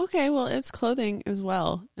 Okay, well, it's clothing as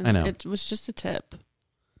well. And I know. It was just a tip.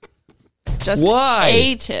 Just Why?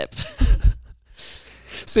 a tip.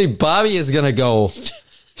 See, Bobby is going to go,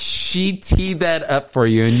 she teed that up for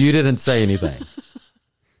you and you didn't say anything.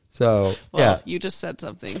 So, yeah. You just said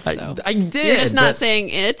something. So. I did. You're just not saying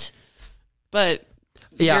it, but...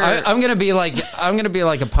 Yeah, I'm going to be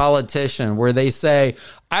like a politician where they say,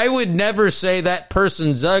 I would never say that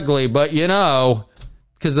person's ugly, but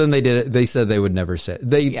because then they did it. They said they would never say it.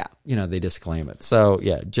 They disclaim it. So,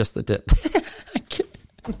 yeah, just the tip.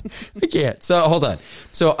 I can't. So hold on.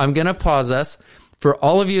 So I'm going to pause us. For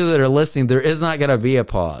all of you that are listening, there is not going to be a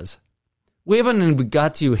pause. We haven't even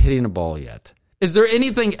got to you hitting a ball yet. Is there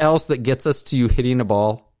anything else that gets us to you hitting a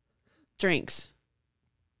ball? Drinks.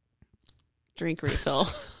 Drink refill.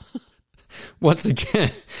 Once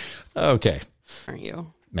again. Okay. Aren't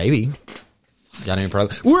you? Maybe. Got any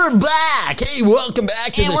problem? We're back. Hey, welcome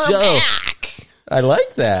back to the show. We're back. I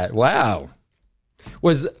like that. Wow.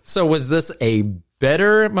 Was this a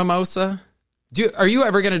better mimosa? Are you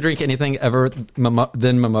ever going to drink anything ever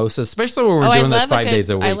than mimosa? Especially when we're doing this 5 days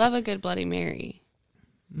a week. I love a good Bloody Mary.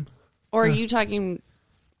 Or are you talking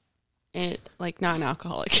like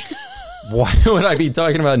non-alcoholic? Why would I be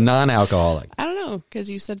talking about non-alcoholic? I don't know, because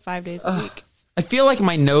you said 5 days a week. I feel like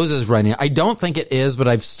my nose is running. I don't think it is, but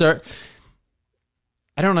I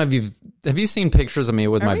don't know if have you seen pictures of me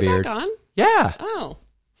with my beard? Back on? Yeah.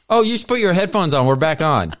 Oh, you should put your headphones on. We're back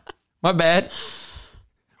on. My bad.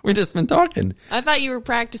 We've just been talking. I thought you were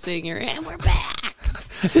practicing and we're back.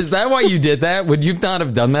 Is that why you did that? Would you not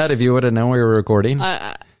have done that if you would have known we were recording?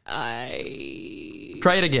 Try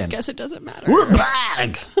it again. I guess it doesn't matter. We're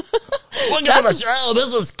back. Welcome to the show.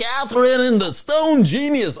 This is Catherine and the Stone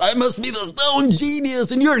Genius. I must be the Stone Genius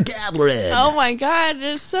and you're Catherine. Oh my God.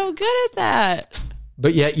 You're so good at that.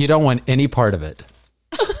 But yet you don't want any part of it.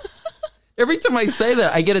 Every time I say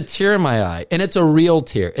that, I get a tear in my eye. And it's a real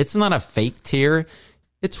tear. It's not a fake tear.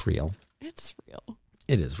 It's real. It's real.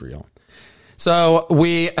 It is real. So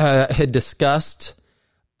we had discussed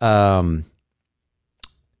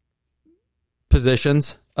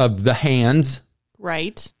positions of the hands.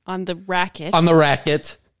 Right. On the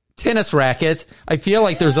racket. Tennis racket. I feel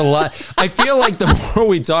like there's a lot. I feel like the more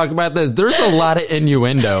we talk about this, there's a lot of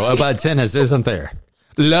innuendo about tennis, isn't there?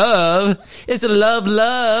 Love. It's a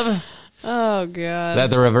love. Oh, God.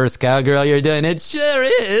 That the reverse cowgirl you're doing? It sure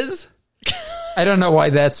is. I don't know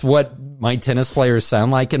why that's what my tennis players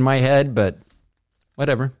sound like in my head, but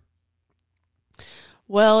whatever.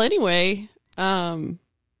 Well, anyway, I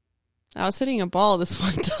was hitting a ball this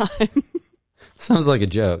one time. Sounds like a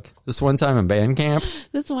joke. This one time in band camp?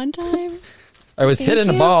 This one time? I was hitting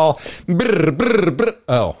a ball. Brr, brr, brr.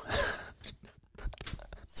 Oh.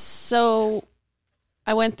 So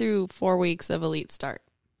I went through 4 weeks of Elite Start.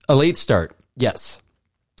 Elite Start, yes.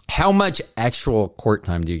 How much actual court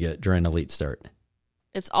time do you get during Elite Start?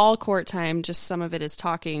 It's all court time. Just some of it is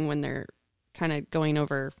talking when they're kind of going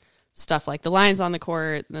over stuff like the lines on the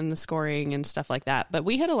court, then the scoring and stuff like that. But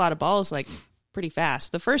we hit a lot of balls like pretty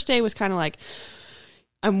fast. The first day was kind of like,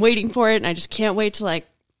 I'm waiting for it and I just can't wait to like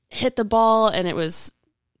hit the ball. And it was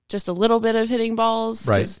just a little bit of hitting balls.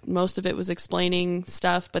 Right. Most of it was explaining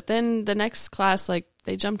stuff. But then the next class, like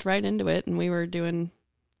they jumped right into it and we were doing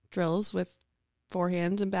drills with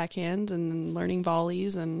forehands and backhands and learning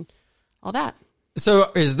volleys and all that.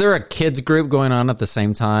 So is there a kids group going on at the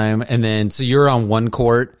same time? And then, so you're on one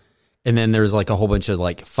court and then there's like a whole bunch of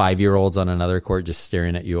like 5-year-olds on another court just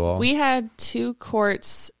staring at you all? We had 2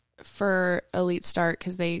 courts for Elite Start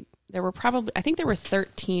because there were probably, I think there were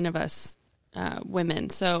 13 of us women.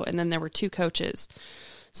 So, and then there were 2 coaches.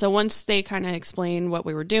 So once they kind of explained what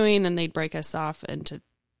we were doing, then they'd break us off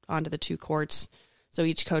onto the 2 courts. So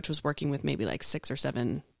each coach was working with maybe like 6 or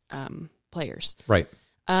 7 players. Right.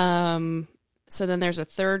 So then there's a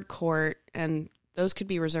 3rd court, and those could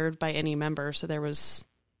be reserved by any member. So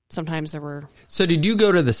sometimes there were. So did you go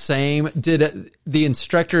to the same? Did the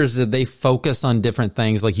instructors, did they focus on different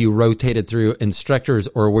things? Like you rotated through instructors,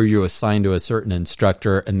 or were you assigned to a certain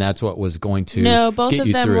instructor, and that's what was going to? No, both get of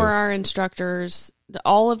you them through? were our instructors.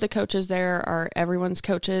 All of the coaches there are everyone's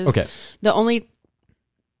coaches. Okay. The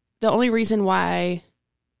only reason why,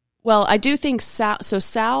 well, I do think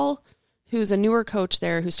Sal, who's a newer coach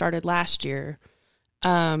there who started last year.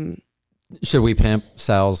 Should we pimp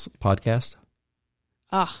Sal's podcast?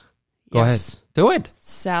 Go ahead. Do it.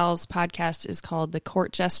 Sal's podcast is called The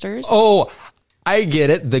Court Jesters. Oh, I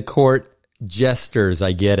get it. The Court Jesters.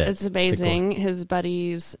 I get it. It's amazing. His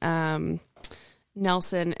buddies, Nelson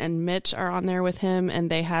and Mitch, are on there with him,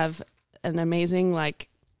 and they have an amazing like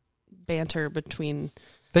banter between.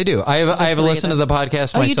 They do. I have listened to the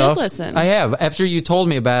podcast myself. You did listen? I have. After you told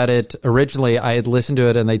me about it originally, I had listened to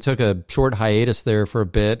it, and they took a short hiatus there for a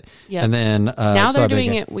bit. Yep. And then now they're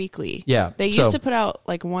doing it weekly. Yeah. They used to put out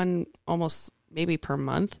like one almost maybe per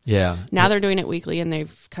month. Yeah. Now they're doing it weekly, and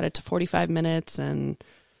they've cut it to 45 minutes and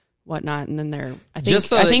whatnot. And then I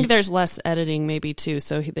think there's less editing maybe too.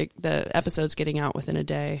 So the episode's getting out within a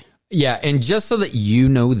day. Yeah. And just so that you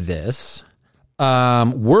know this,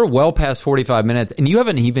 we're well past 45 minutes, and you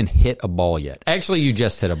haven't even hit a ball yet. Actually, you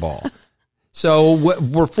just hit a ball. So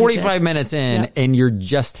we're 45 minutes in, and you're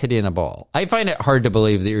just hitting a ball. I find it hard to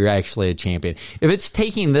believe that you're actually a champion. If it's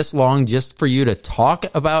taking this long just for you to talk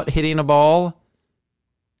about hitting a ball,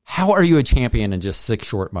 how are you a champion in just 6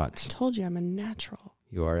 short months? I told you I'm a natural.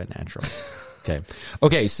 You are a natural.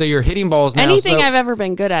 Okay, so you're hitting balls now. Anything I've ever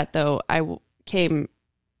been good at, though, I came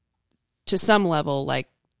to some level like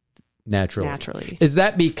naturally. Is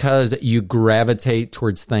that because you gravitate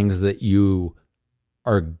towards things that you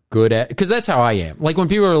are good at? Because that's how I am. Like when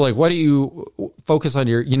people are like, why do you focus on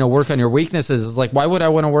your, work on your weaknesses? It's like, why would I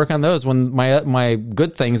want to work on those when my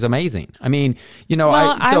good thing's amazing? I mean,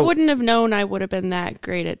 I wouldn't have known I would have been that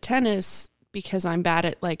great at tennis because I'm bad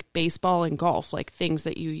at like baseball and golf, like things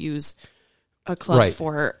that you use a club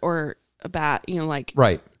for or a bat, like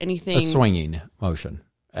anything. A swinging motion,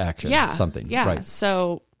 action, something. Yeah. Right.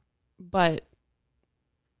 So, but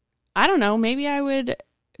I don't know, maybe I would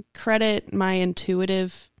credit my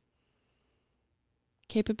intuitive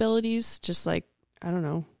capabilities, just like, I don't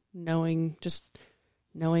know, knowing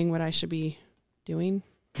what I should be doing.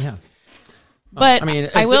 Yeah. But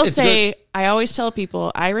I will say, I always tell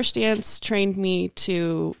people Irish dance trained me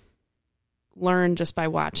to learn just by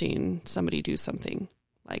watching somebody do something.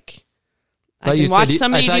 Like I can watch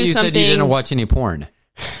somebody do something. I thought you said you didn't watch any porn.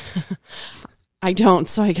 I don't,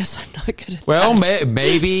 so I guess I'm not good at well, that.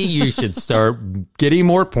 Maybe you should start getting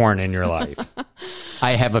more porn in your life.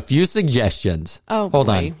 I have a few suggestions. Oh, hold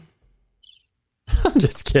on. I'm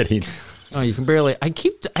just kidding. Oh, you can barely. I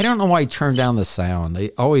don't know why I turned down the sound. I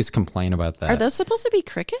always complain about that. Are those supposed to be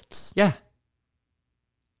crickets? Yeah.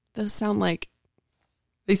 Those sound like.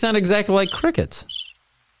 They sound exactly like crickets.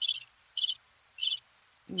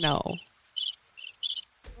 No.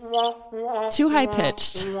 Too high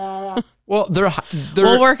pitched. Well, they're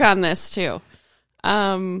we'll work on this too.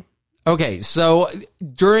 Okay, so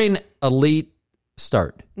during Elite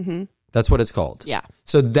Start, that's what it's called. Yeah.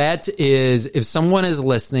 So that is if someone is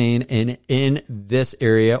listening in this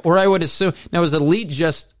area, or I would assume now is Elite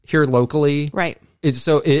just here locally, right?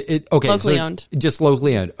 Okay, locally owned, just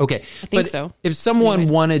locally owned. Okay, I think so. If someone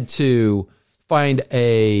wanted to find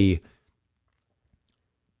a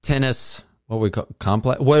tennis, what we call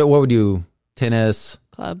complex, what would you tennis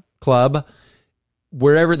club?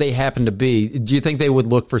 wherever they happen to be, do you think they would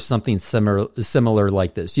look for something similar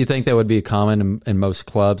like this? Do you think that would be common in most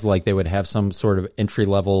clubs? Like they would have some sort of entry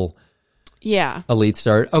level, elite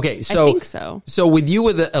start. Okay, so I think so. So with you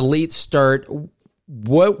with the elite start,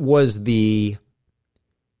 what was the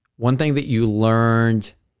one thing that you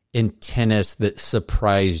learned in tennis that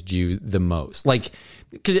surprised you the most? Like,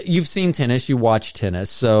 because you've seen tennis, you watch tennis,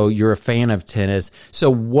 so you're a fan of tennis. So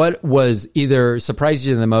what was either surprised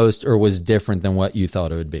you the most or was different than what you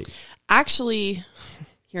thought it would be? Actually,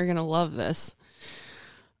 you're going to love this.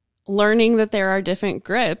 Learning that there are different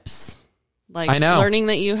grips. Like, I know. Learning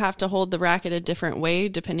that you have to hold the racket a different way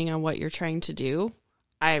depending on what you're trying to do.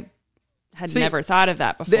 I had never thought of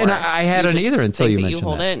that before. And I hadn't either until you mentioned that. You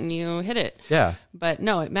hold it and you hit it. Yeah. But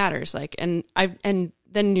no, it matters. Like, and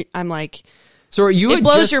then I'm like, so are you? It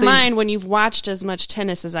blows your mind when you've watched as much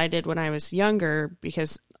tennis as I did when I was younger,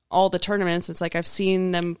 because all the tournaments, it's like I've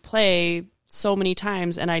seen them play so many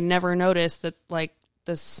times, and I never noticed that, like,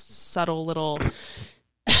 this subtle little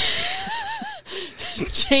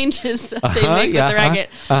changes that they make with the racket.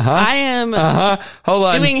 I am Hold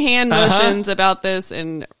on. doing hand motions about this,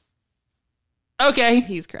 and okay,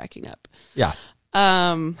 he's cracking up. Yeah.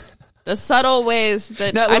 The subtle ways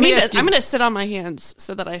that now, I'm going to sit on my hands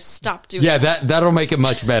so that I stop doing. Yeah, that'll make it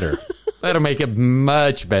much better. That'll make it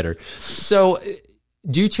much better. So,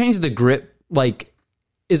 do you change the grip? Like,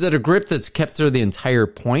 is it a grip that's kept through the entire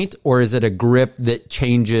point, or is it a grip that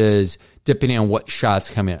changes depending on what shots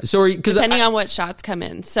come in? So, depending on what shots come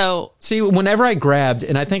in. So, see, whenever I grabbed,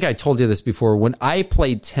 and I think I told you this before, when I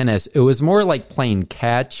played tennis, it was more like playing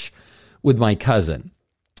catch with my cousin.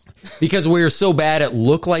 Because we were so bad, it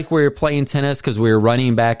looked like we were playing tennis because we were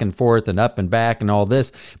running back and forth and up and back and all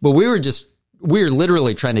this. But we were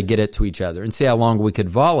literally trying to get it to each other and see how long we could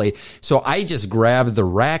volley. So I just grabbed the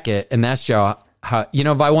racket, and that's how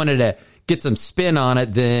if I wanted to get some spin on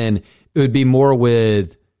it, then it would be more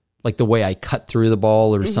with like the way I cut through the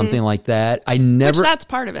ball or something like that. Which that's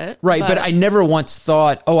part of it. Right, but I never once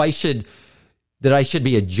thought, I should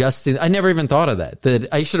be adjusting. I never even thought of that. That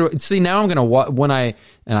I should see. Now I'm going to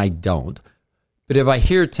and I don't. But if I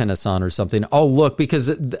hear tennis on or something, I'll look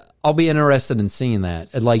because I'll be interested in seeing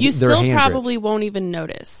that. Like, you their still hand probably grips. won't even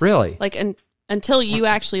notice. Really? Like, until you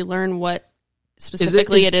actually learn what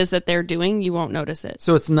specifically it is that they're doing, you won't notice it.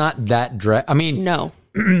 So it's not that I mean, no.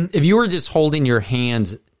 If you were just holding your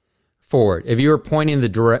hands forward, if you were pointing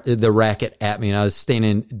the racket at me and I was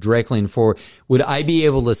standing directly in forward, would I be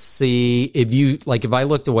able to see if I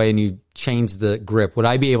looked away and you changed the grip, would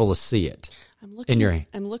I be able to see it in your hand?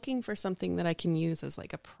 I'm looking for something that I can use as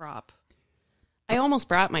like a prop. I almost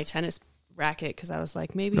brought my tennis racket because I was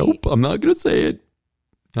like, maybe. Nope, I'm not going to say it.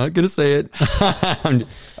 Not going to say it.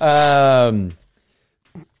 I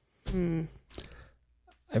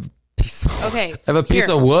have a piece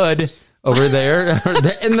of wood over there,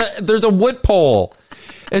 and there's a wood pole.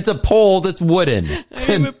 It's a pole that's wooden. I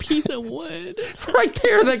have a piece of wood. Right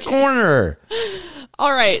there in the corner.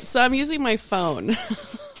 All right, so I'm using my phone.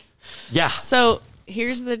 Yeah. So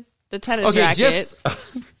here's the tennis racket.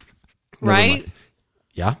 Right?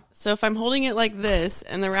 Yeah. So if I'm holding it like this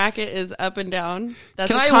and the racket is up and down,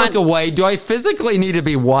 that's Can I look away? Do I physically need to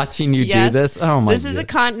be watching you do this? Oh my God. This is a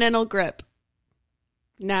continental grip.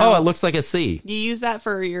 Now, it looks like a C. You use that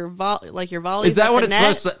for your volleys. Is that what it's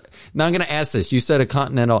supposed to? Now I'm going to ask this. You said a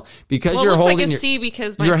continental because you're it looks holding like a C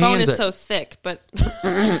because my phone is so thick, but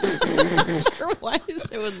otherwise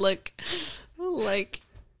it would look like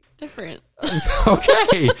different.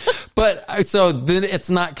 Okay, but so then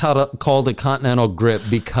it's not called a continental grip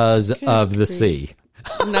because of the C.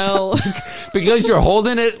 No, because you're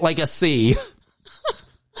holding it like a C.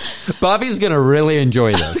 Bobby's going to really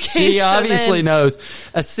enjoy this. Okay, she obviously knows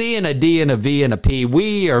a C and a D and a V and a P.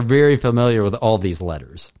 We are very familiar with all these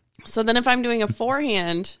letters. So then if I'm doing a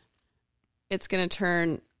forehand, it's going to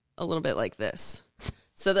turn a little bit like this.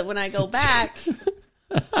 So that when I go back...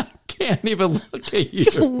 I can't even look at you.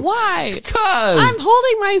 Why? Because I'm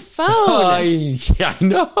holding my phone. I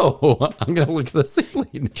know. I'm going to look at the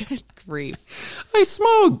ceiling. Good grief. I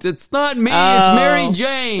smoked. It's not me. It's Mary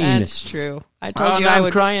Jane. That's true. I told you I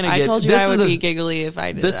would. Crying again. I told you I would be giggly if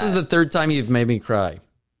I did This is the third time you've made me cry.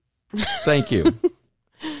 Thank you.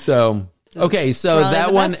 So, okay. So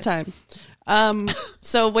that one. Best time.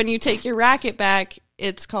 So when you take your racket back,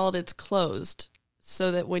 it's closed.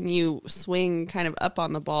 So that when you swing kind of up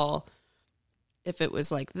on the ball, if it was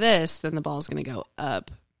like this, then the ball's going to go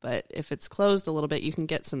up. But if it's closed a little bit, you can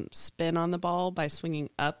get some spin on the ball by swinging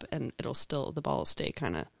up, and the ball will stay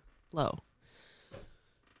kind of low.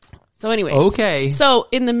 So anyways. Okay. So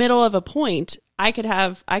in the middle of a point, I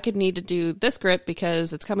could need to do this grip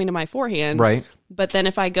because it's coming to my forehand. Right. But then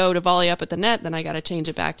if I go to volley up at the net, then I got to change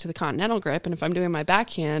it back to the continental grip. And if I'm doing my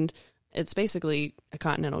backhand, it's basically a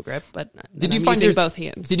continental grip, but I'm using both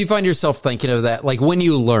hands. Did you find yourself thinking of that? Like when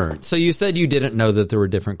you learned, so you said you didn't know that there were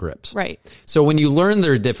different grips. Right. So when you learned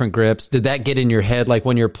there are different grips, did that get in your head? Like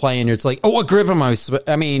when you're playing, it's like, oh, what grip am I?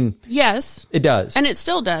 I mean, yes, it does. And it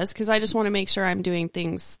still does, because I just want to make sure I'm doing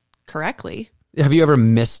things correctly. Have you ever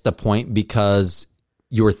missed a point because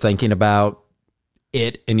you were thinking about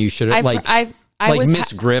it and you should have I was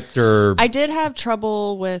misgripped or... I did have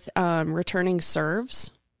trouble with returning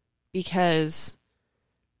serves, because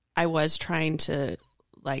I was trying to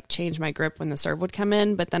like change my grip when the serve would come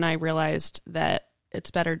in, but then I realized that it's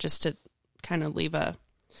better just to kind of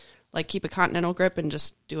keep a continental grip and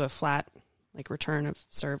just do a flat like return of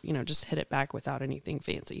serve, just hit it back without anything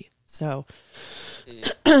fancy. So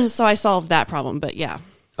so I solved that problem, but yeah.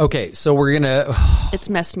 Okay, so we're going to... It's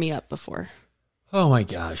messed me up before. Oh my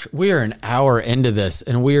gosh, we are an hour into this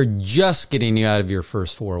and we are just getting you out of your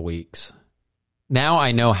first 4 weeks. Now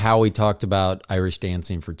I know how we talked about Irish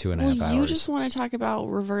dancing for 2.5 hours. You just want to talk about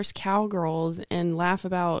reverse cowgirls and laugh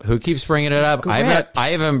about... Who keeps bringing it up? I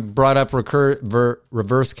haven't brought up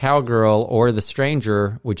reverse cowgirl or the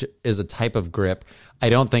stranger, which is a type of grip. I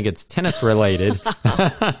don't think it's tennis related.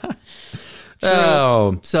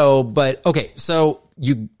 Oh, so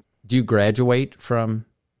do you graduate from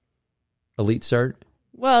Elite Cert?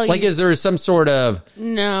 Well, is there some sort of...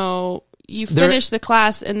 No, you finish the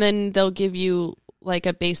class and then they'll give you like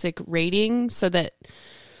a basic rating so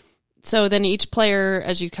then each player,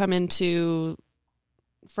 as you come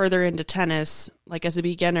further into tennis, like as a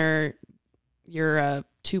beginner, you're a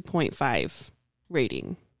 2.5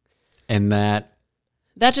 rating. And that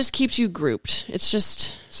just keeps you grouped. It's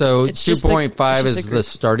just... So 2.5 is the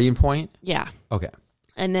starting point? Yeah. Okay.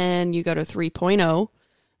 And then you go to 3.0,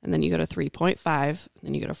 and then you go to 3.5, and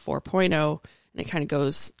then you go to 4.0, and it kind of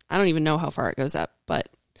goes... I don't even know how far it goes up, but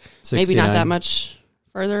 69. Maybe not that much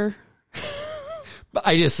further.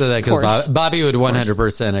 I just said that because Bobby would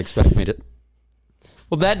 100% expect me to...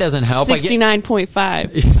 Well, that doesn't help.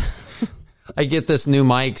 69.5. I get this new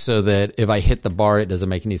mic so that if I hit the bar, it doesn't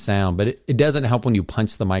make any sound, but it doesn't help when you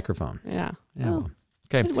punch the microphone. Yeah. Well,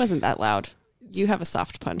 okay. It wasn't that loud. You have a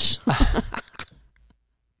soft punch.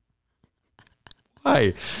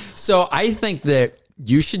 Why? So I think that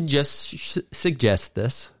you should just suggest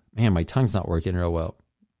this. Man, my tongue's not working real well.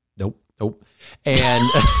 Nope. And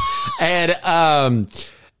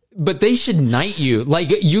but they should knight you. Like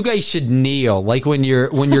you guys should kneel. Like when you're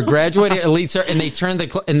graduating Elite Cert and they turn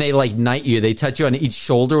and they like knight you. They touch you on each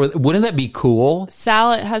shoulder. Wouldn't that be cool?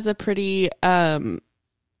 Sal has a pretty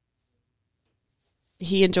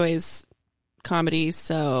he enjoys comedy,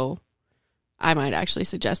 so I might actually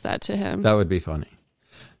suggest that to him. That would be funny.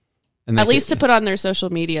 And at least to put on their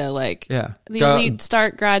social media, like the Elite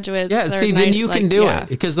Start graduates. Yeah, see, then you can do it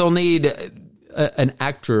because they'll need an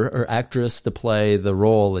actor or actress to play the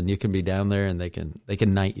role, and you can be down there, and they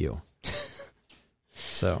can knight you.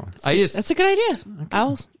 So that's a good idea.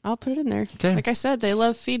 Okay. I'll put it in there. Okay. Like I said, they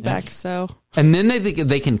love feedback. Yeah. So and then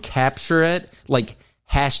they can capture it like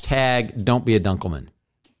hashtag Don't be a Dunkelman.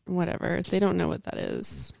 Whatever, they don't know what that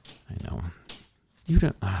is. I know. You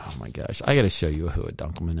don't. Oh my gosh! I got to show you who a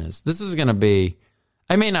Dunkelman is. This is going to be.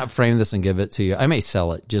 I may not frame this and give it to you. I may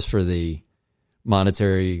sell it just for the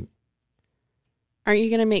monetary. Aren't you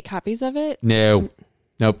going to make copies of it? Nope.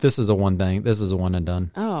 This is a one thing. This is a one and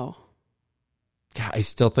done. Oh. God, I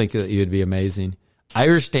still think that you'd be amazing.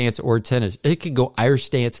 Irish dance or tennis. It could go Irish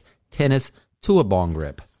dance, tennis to a bong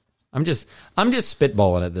grip. I'm just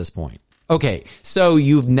spitballing at this point. Okay, so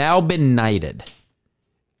you've now been knighted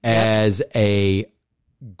as a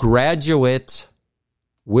graduate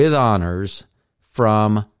with honors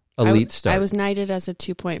from Elite Start. I was knighted as a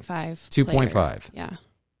 2.5. 2.5. Yeah.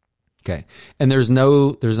 Okay. And there's not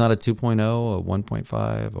a 2.0, a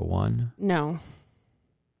 1.5, a 1? No.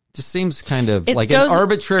 Just seems kind of an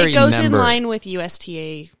arbitrary number. It goes in line with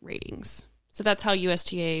USTA ratings. So that's how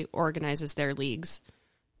USTA organizes their leagues.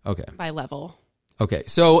 Okay. By level. Okay.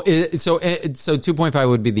 So 2.5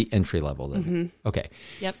 would be the entry level then. Mm-hmm. Okay.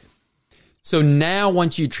 Yep. So now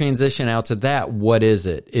once you transition out to that, what is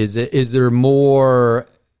it? Is there more?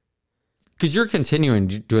 Because you're continuing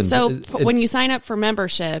doing. So when you sign up for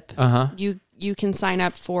membership, you can sign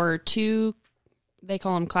up for 2. They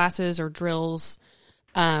call them classes or drills.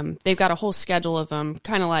 They've got a whole schedule of them,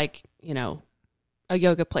 kind of like a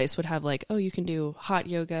yoga place would have like, you can do hot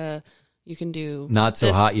yoga, you can do not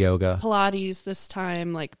so hot yoga, Pilates this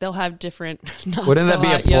time. Like they'll have different. Wouldn't that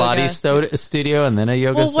be a Pilates studio and then a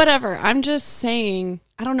yoga? Well, whatever. I'm just saying.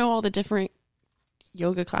 I don't know all the different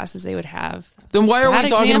yoga classes they would have. Then why are we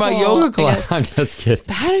talking about yoga class? I'm just kidding.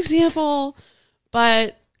 Bad example.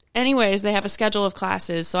 But anyways, they have a schedule of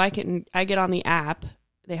classes, so I get on the app.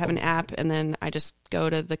 They have an app, and then I just go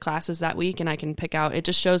to the classes that week, and I can pick out. It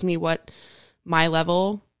just shows me what my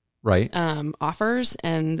level offers,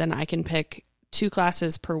 and then I can pick 2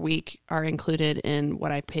 classes per week are included in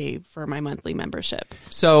what I pay for my monthly membership.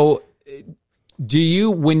 So do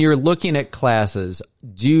you, when you're looking at classes,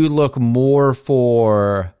 do you look more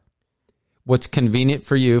for what's convenient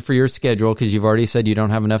for you, for your schedule, because you've already said you don't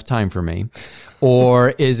have enough time for me? Or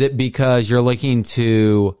is it because you're looking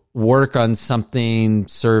to work on something,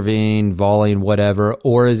 serving, volleying, whatever?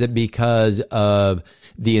 Or is it because of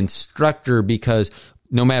the instructor? Because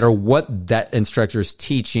no matter what that instructor's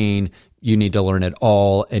teaching, you need to learn it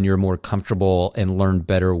all, and you're more comfortable and learn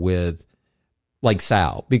better with, like,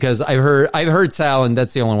 Sal. Because I've heard Sal, and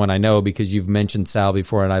that's the only one I know because you've mentioned Sal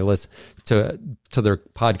before, and I listen to their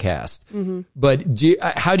podcast. Mm-hmm. But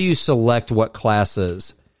how do you select what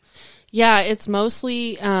classes? Yeah, it's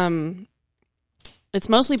mostly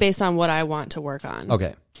based on what I want to work on.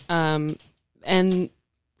 Okay. And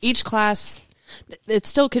each class, it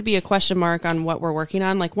still could be a question mark on what we're working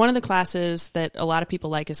on. Like, one of the classes that a lot of people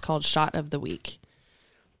like is called Shot of the Week.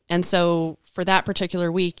 And so for that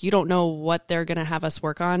particular week, you don't know what they're going to have us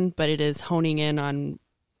work on, but it is honing in on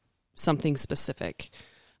something specific.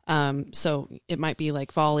 So it might be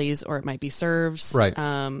like volleys, or it might be serves. Right.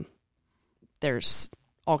 There's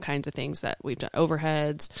all kinds of things that we've done,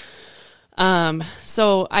 overheads.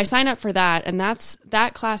 So I sign up for that, and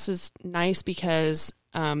that class is nice because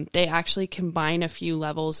they actually combine a few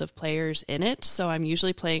levels of players in it. So I'm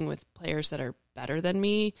usually playing with players that are better than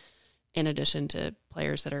me, in addition to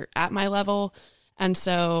players that are at my level. And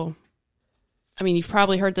so, I mean, you've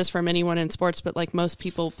probably heard this from anyone in sports, but like, most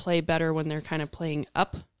people play better when they're kind of playing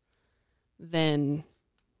up than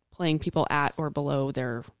playing people at or below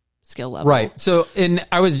their skill level. Right. So, and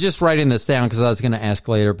I was just writing this down because I was going to ask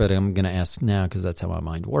later, but I'm going to ask now because that's how my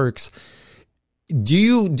mind works. Do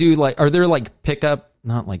you do, like, are there like pickup,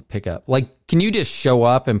 not like pickup, like, can you just show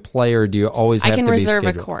up and play, or do you always have to be scheduled? I can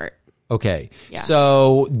reserve a court. Okay. Yeah.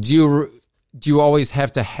 So do you always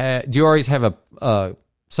have to have a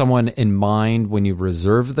someone in mind when you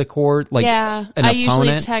reserve the court? Like, yeah, an opponent?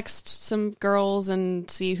 Usually text some girls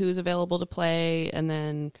and see who's available to play, and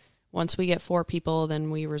then once we get 4 people,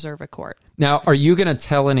 then we reserve a court. Now, are you going to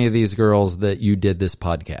tell any of these girls that you did this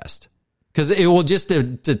podcast? Because it will just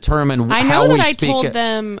determine how we speak. I know that I told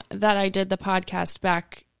them that I did the podcast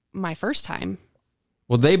back my first time.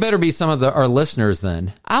 Well, they better be some of our listeners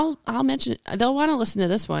then. I'll mention it. They'll want to listen to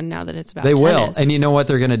this one now that it's about tennis. They will. And you know what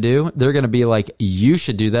they're going to do? They're going to be like, you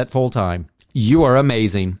should do that full time. You are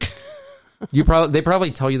amazing. They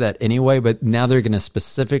probably tell you that anyway, but now they're going to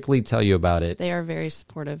specifically tell you about it. They are very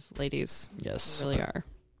supportive ladies. Yes. They really are.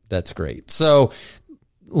 That's great. So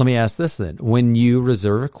let me ask this then. When you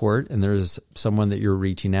reserve a court and there's someone that you're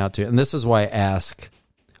reaching out to, and this is why I ask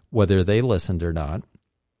whether they listened or not,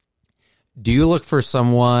 do you look for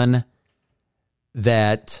someone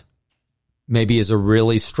that maybe is a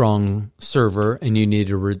really strong server and you need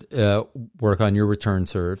to work on your return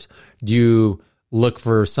serves? Do you look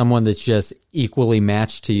for someone that's just equally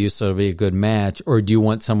matched to you so it'll be a good match? Or do you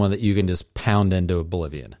want someone that you can just pound into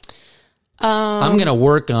oblivion? I'm going to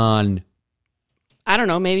work on... I don't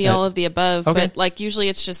know, maybe all of the above. Okay. But like, usually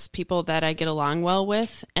it's just people that I get along well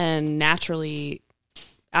with, and naturally...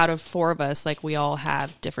 out of 4 of us, like, we all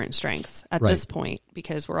have different strengths at this point,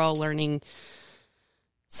 because we're all learning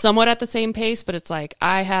somewhat at the same pace, but it's like,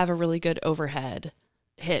 I have a really good overhead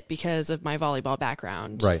hit because of my volleyball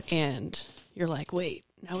background. Right. And you're like, wait,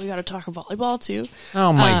 now we got to talk volleyball too.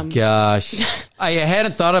 Oh my gosh. I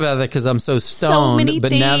hadn't thought about that because I'm so stoned. So many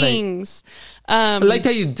things. I like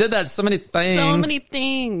how you did that. So many things. So many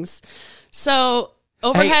things. So...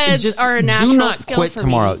 overheads are a natural do not skill quit for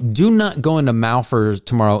tomorrow. me. Do not go into Malford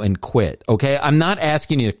tomorrow and quit, okay? I'm not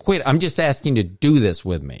asking you to quit. I'm just asking you to do this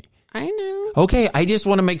with me. I know. Okay, I just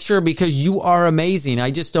want to make sure, because you are amazing. I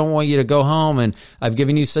just don't want you to go home, and I've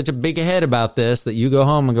given you such a big head about this that you go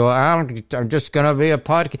home and go, I'm just going to be a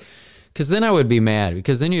podcast. Because then I would be mad,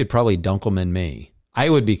 because then you'd probably Dunkelman me. I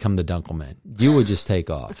would become the Dunkelman. You would just take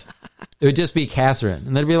off. It would just be Catherine.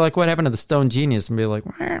 And they'd be like, what happened to the Stone Genius? And be like,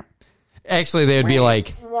 wah. Actually, they would be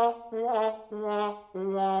like...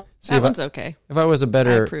 That one's okay. If I was a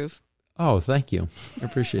better... I approve. Oh, thank you. I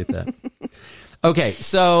appreciate that. Okay,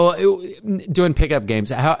 so doing pickup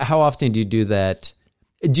games, how often do you do that?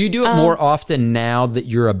 Do you do it more often now that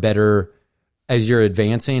you're a better as you're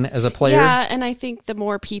advancing as a player. Yeah, and I think the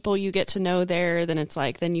more people you get to know there, then it's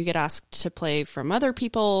like, then you get asked to play from other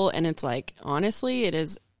people, and it's like, honestly,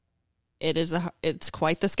 it's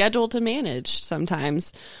quite the schedule to manage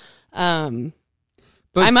sometimes. But I'm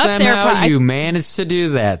somehow up there, you managed to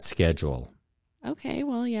do that schedule. Okay,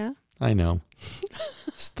 well, yeah. I know.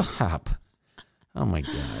 Stop. Oh my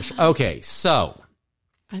gosh. Okay, so.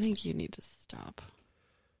 I think you need to stop.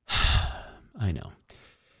 I know.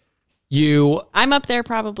 I'm up there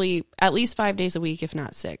probably at least 5 days a week, if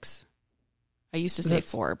not 6. I used to say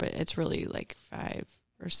 4, but it's really like 5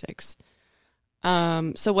 or 6.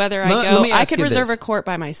 So whether I go, I could reserve a court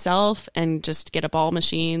by myself and just get a ball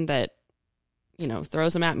machine that,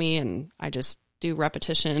 throws them at me, and I just do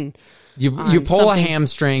repetition. You pull a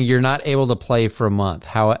hamstring, you're not able to play for a month.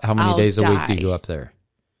 How many days a week do you go up there?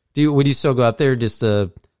 Would you still go up there just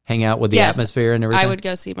to hang out with the atmosphere and everything? I would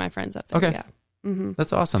go see my friends up there. Okay. Yeah. Mm-hmm.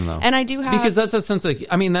 That's awesome, though. And I do have... Because that's a sense of...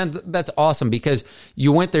 that's awesome, because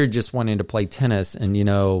you went there just wanting to play tennis, and,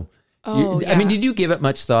 I mean, did you give it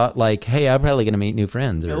much thought? Like, hey, I'm probably going to meet new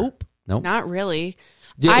friends. Nope. Not really.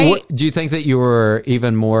 Do you think that you were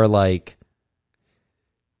even more like...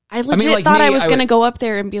 I legit thought I was going to go up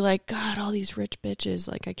there and be like, God, all these rich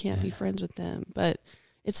bitches, like, I can't be friends with them. But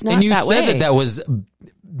it's not that way. And you said that was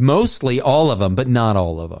mostly all of them, but not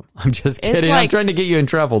all of them. I'm just kidding. Like, I'm trying to get you in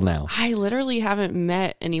trouble now. I literally haven't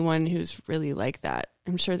met anyone who's really like that.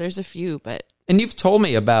 I'm sure there's a few, but... And you've told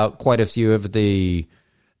me about quite a few of the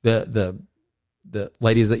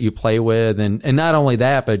ladies that you play with, and not only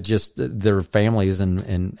that, but just their families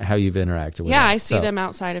and how you've interacted with them. Yeah, I see them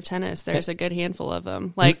outside of tennis. There's a good handful of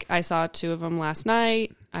them. Like, I saw 2 of them last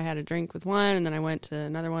night. I had a drink with one, and then I went to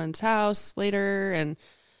another one's house later, and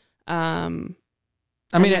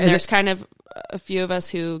there's kind of a few of us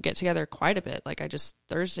who get together quite a bit. Like,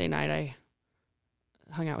 Thursday night, I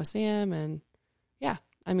hung out with Sam, and yeah,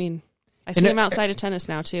 I see him outside of tennis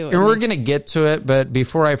now, too. And we're going to get to it, but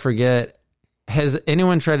before I forget, has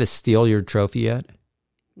anyone tried to steal your trophy yet?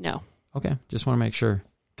 No. Okay, just want to make sure.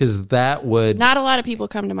 Because that would... Not a lot of people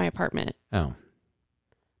come to my apartment. Oh.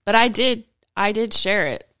 But I did share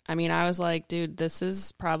it. I was like, dude, this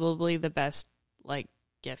is probably the best,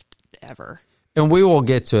 gift ever. And we will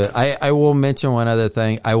get to it. I will mention one other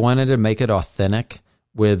thing. I wanted to make it authentic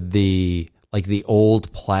with the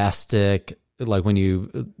old plastic, label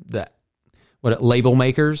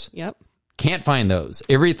makers. Yep. Can't find those.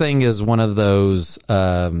 Everything is one of those,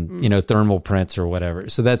 thermal prints or whatever.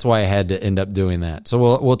 So that's why I had to end up doing that.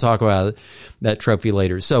 So we'll talk about that trophy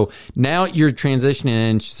later. So now you're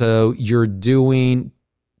transitioning. So you're doing.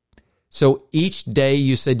 So each day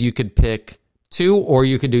you said you could pick 2, or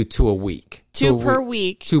you could do 2 a week. 2 per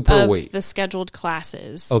week. 2 per week. The scheduled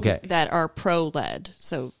classes. Okay. That are pro led.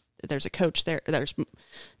 So there's a coach there. There's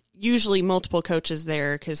usually multiple coaches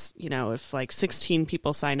there, because, if 16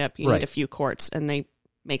 people sign up, you need a few courts, and they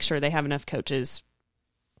make sure they have enough coaches.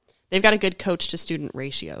 They've got a good coach to student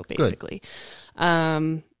ratio, basically.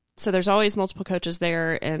 So there's always multiple coaches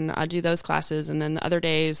there, and I do those classes. And then the other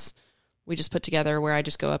days we just put together where I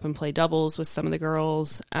just go up and play doubles with some of the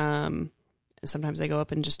girls. And sometimes I go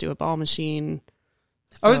up and just do a ball machine.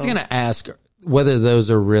 So, I was going to ask whether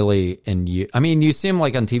those are really in you. You see them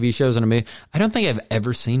on TV shows and I don't think I've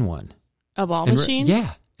ever seen one. A ball machine?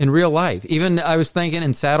 Yeah, in real life. Even I was thinking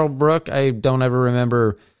in Saddlebrook, I don't ever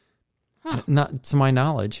remember, not to my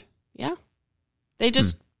knowledge. Yeah. They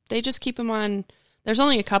just keep them on. There's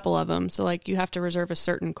only a couple of them, so you have to reserve a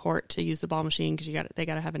certain court to use the ball machine, because they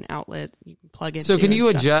got to have an outlet you can plug into. So can you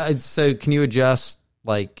adjust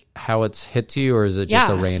how it's hit to you, or is it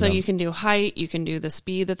just a random? So you can do height, you can do the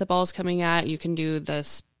speed that the ball's coming at, you can do the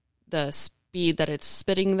speed that it's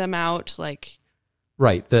spitting them out,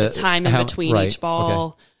 right, the time in between each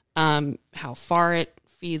ball, how far it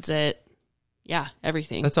feeds it,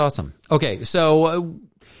 everything. That's awesome. Okay, so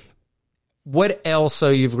what else? So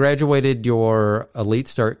you've graduated your Elite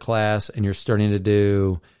Start class, and you're starting to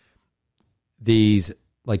do these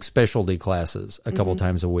specialty classes a couple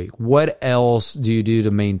times a week. What else do you do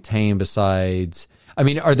to maintain besides,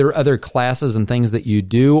 are there other classes and things that you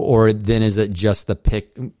do, or then is it just the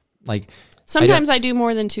pick? Sometimes I do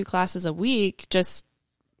more than 2 classes a week. Just,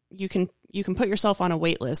 you can put yourself on a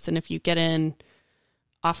wait list, and if you get in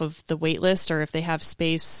off of the wait list, or if they have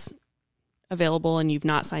space available and you've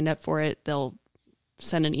not signed up for it, they'll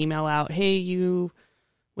send an email out. Hey,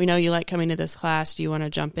 we know you like coming to this class. Do you want to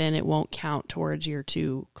jump in? It won't count towards your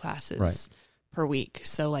 2 classes per week.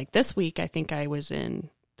 So this week, I think I was in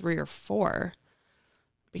 3 or 4.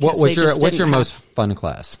 What's your most fun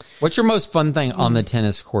class? What's your most fun thing on the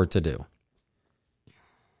tennis court to do?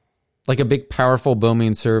 Like a big, powerful,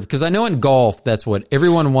 booming serve? Because I know in golf, that's what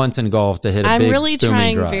everyone wants in golf, to hit a big, I'm really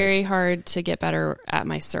trying drive. very hard to get better at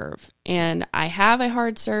my serve. And I have a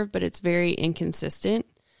hard serve, but it's very inconsistent.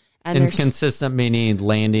 And inconsistent meaning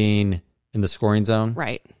landing in the scoring zone?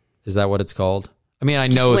 Right. Is that what it's called? I mean, I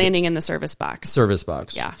know. Just landing in the service box. Service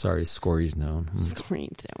box. Yeah. Sorry, scoring zone.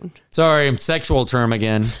 Scoring zone. Sorry, sexual term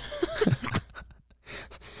again.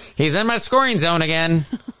 He's in my scoring zone again.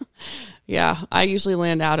 Yeah, I usually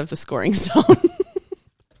land out of the scoring zone.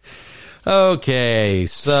 Okay,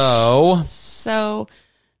 so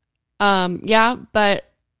yeah, but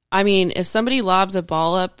I mean, if somebody lobs a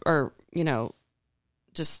ball up, or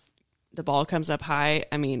just the ball comes up high,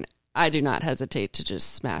 I mean, I do not hesitate to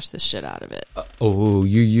just smash the shit out of it. Oh,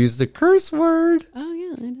 you used the curse word. Oh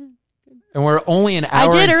yeah, I did. And we're only an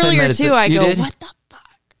hour. I did and 10 earlier minutes. too. I go, did? what the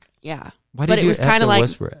fuck? Yeah, Why did you was kind of like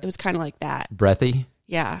whisper it? It was kind of like that. Breathy.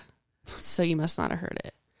 Yeah. So you must not have heard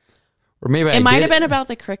it. Or maybe it might have been about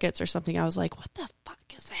the crickets or something. I was like, what the fuck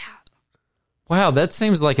is that? Wow, that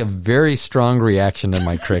seems like a very strong reaction to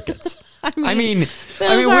my crickets. I mean,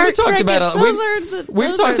 we've talked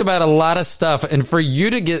about a lot of stuff, and for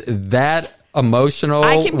you to get that emotional,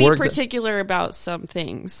 I can be particular about some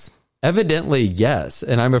things. Evidently, yes,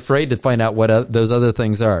 and I'm afraid to find out what those other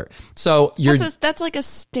things are. So that's like a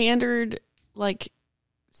standard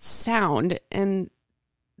sound, and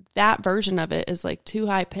that version of it is like too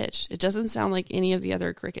high pitched. It doesn't sound like any of the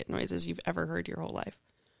other cricket noises you've ever heard your whole life.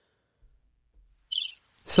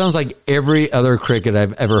 Sounds like every other cricket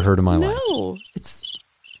I've ever heard in my life. No, it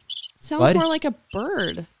sounds more like a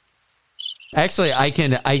bird. Actually, I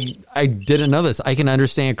didn't know this. I can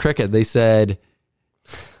understand cricket. They said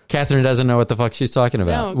Catherine doesn't know what the fuck she's talking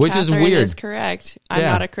about, which Catherine is weird. Is correct. I'm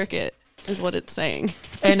not a cricket, is what it's saying.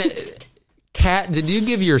 And Kat, did you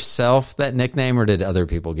give yourself that nickname, or did other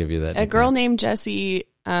people give you that nickname? A girl named Jessie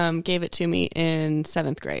gave it to me in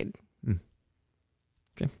 7th grade.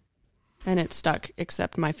 Okay. And it stuck,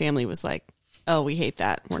 except my family was like, oh, we hate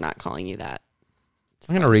that. We're not calling you that.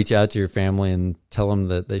 So. I'm going to reach out to your family and tell them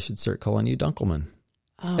that they should start calling you Dunkelman.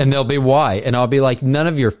 Oh. And they'll be, why? And I'll be like, none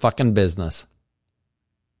of your fucking business.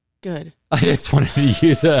 Good. I just wanted to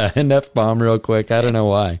use an F-bomb real quick. I don't know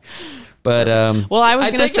why. But well, I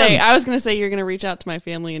was gonna say you're gonna reach out to my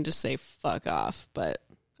family and just say fuck off, but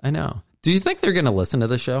I know. Do you think they're gonna listen to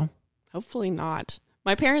the show? Hopefully not.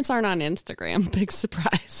 My parents aren't on Instagram. Big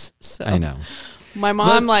surprise. So I know. My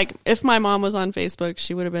mom, if my mom was on Facebook,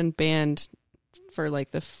 she would have been banned for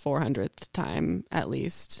like the 400th time at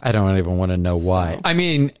least. I don't even want to know why. I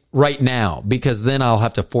mean, right now, because then I'll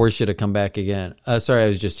have to force you to come back again. Sorry, I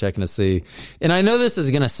was just checking to see. And I know this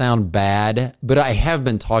is going to sound bad, but I have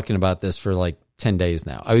been talking about this for like 10 days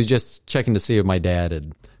now. I was just checking to see if my dad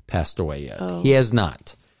had passed away yet. Oh. He has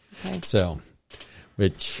not. Okay. So,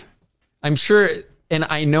 which I'm sure, and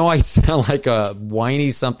I know I sound like a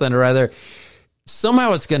whiny something or other.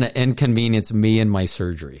 Somehow it's going to inconvenience me and my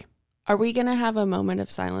surgery. Are we going to have a moment of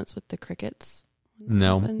silence with the crickets?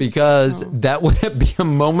 No, because that wouldn't be a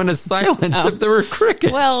moment of silence if there were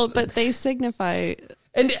crickets. Well, but they signify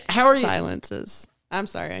and how are silences. I'm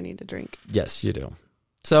sorry, I need to drink. Yes, you do.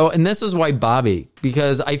 So, and this is why Bobby,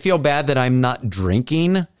 because I feel bad that I'm not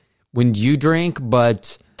drinking when you drink,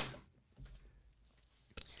 but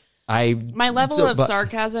my level of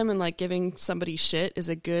sarcasm and like giving somebody shit is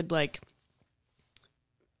a good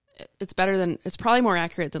it's probably more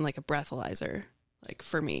accurate than like a breathalyzer. Like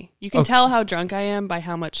for me, you can tell how drunk I am by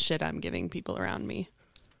how much shit I'm giving people around me.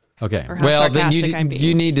 Okay. Well, then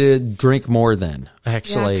you need to drink more then.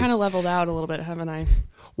 Actually, yeah, I've kind of leveled out a little bit, haven't I?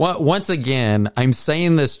 Well, once again, I'm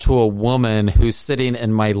saying this to a woman who's sitting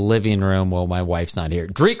in my living room while my wife's not here.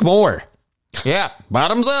 Drink more. Yeah.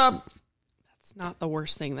 Bottoms up. That's not the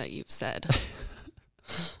worst thing that you've said.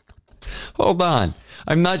 Hold on.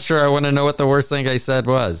 I'm not sure I want to know what the worst thing I said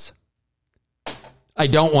was. I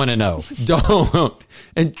don't want to know. Don't.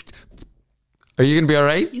 And are you going to be all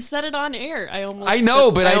right? You said it on air. I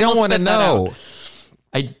know, but I don't want to know.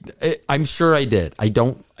 I'm sure I did. I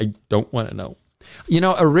don't want to know. You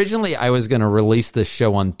know, originally I was going to release this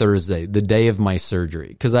show on Thursday, the day of my surgery,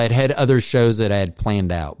 because I had other shows that I had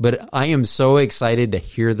planned out. But I am so excited to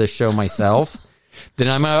hear the show myself that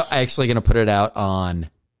I'm actually going to put it out on...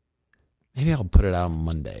 Maybe I'll put it out on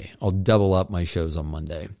Monday. I'll double up my shows on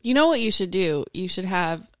Monday. You know what you should do? You should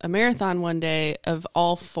have a marathon one day of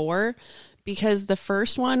all 4, because the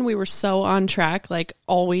first one we were so on track. Like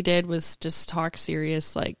all we did was just talk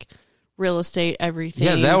serious, like real estate, everything.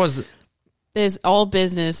 Yeah, that was all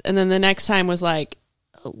business. And then the next time was like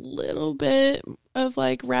a little bit of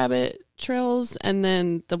like rabbit trails. And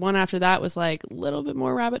then the one after that was like a little bit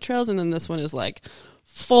more rabbit trails. And then this one is like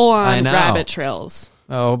full on rabbit trails.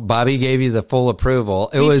 Oh, Bobby gave you the full approval.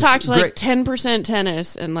 We've talked like 10%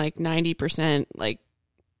 tennis and like 90% like.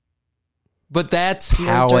 But that's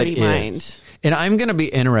how it is. And I'm going to be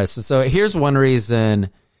interested. So here's one reason.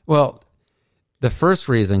 Well, the first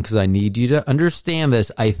reason, because I need you to understand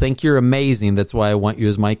this. I think you're amazing. That's why I want you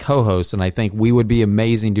as my co-host. And I think we would be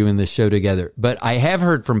amazing doing this show together. But I have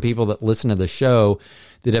heard from people that listen to the show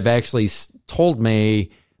that have actually told me,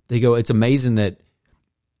 they go, it's amazing that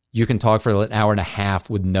you can talk for an hour and a half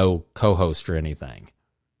with no co-host or anything.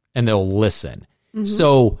 And they'll listen. Mm-hmm.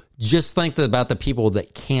 So just think about the people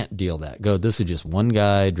that can't deal that. Go, this is just one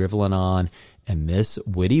guy dribbling on. And this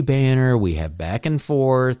witty banner, we have back and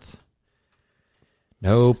forth.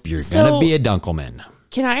 Nope, you're going to be a Dunkelman.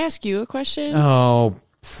 Can I ask you a question? Oh,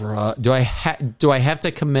 do I have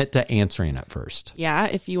to commit to answering it first? Yeah,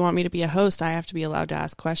 if you want me to be a host, I have to be allowed to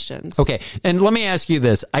ask questions. Okay, and let me ask you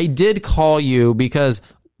this. I did call you because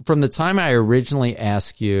from the time I originally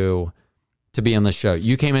asked you to be on the show,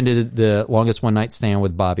 you came into the longest one night stand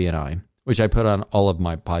with Bobby and I, which I put on all of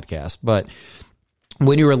my podcasts. But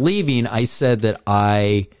when you were leaving, I said that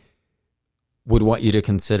I would want you to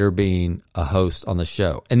consider being a host on the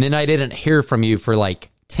show. And then I didn't hear from you for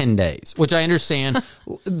like 10 days, which I understand.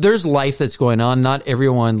 There's life that's going on. Not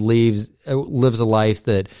everyone lives a life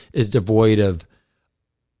that is devoid of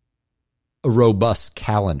a robust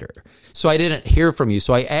calendar. So I didn't hear from you.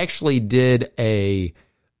 So I actually did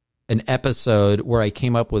an episode where I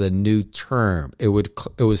came up with a new term. It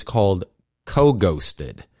was called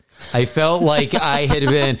co-ghosted. I felt like I'd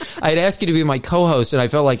asked you to be my co-host, and I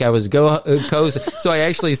felt like I was co-host. So I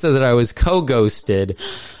actually said that I was co-ghosted.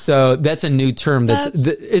 So that's a new term.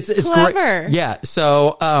 It's clever. Great. Yeah.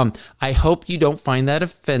 So I hope you don't find that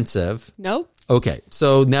offensive. Nope. Okay.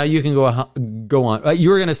 So now you can go on.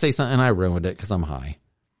 You were going to say something, and I ruined it because I'm high.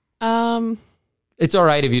 It's all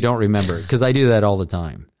right if you don't remember, because I do that all the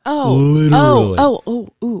time. Literally.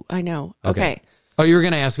 I know. Okay. Oh, you were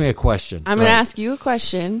going to ask me a question. I'm going to ask you a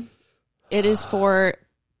question. It is for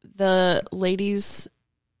the ladies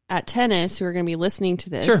at tennis who are going to be listening to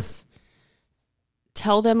this. Sure.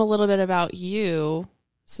 Tell them a little bit about you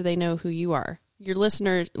so they know who you are. Your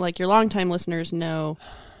listeners, like your longtime listeners, know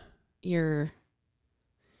you're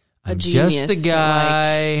a genius. Just a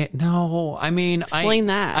guy. No, I mean, explain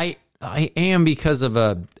that. I am because of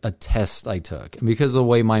a test I took and because of the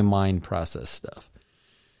way my mind processes stuff.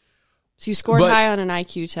 So you scored high on an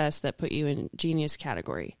IQ test that put you in genius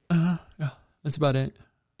category. Yeah, that's about it.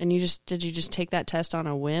 And did you just take that test on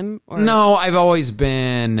a whim? Or? No, I've always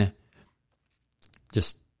been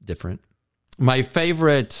just different. My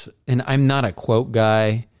favorite, and I'm not a quote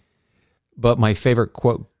guy, but my favorite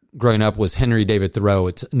quote growing up was Henry David Thoreau.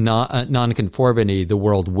 It's nonconformity, the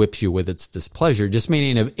world whips you with its displeasure, just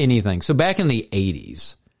meaning of anything. So back in the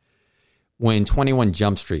 80s, when 21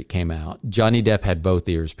 Jump Street came out, Johnny Depp had both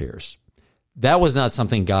ears pierced. That was not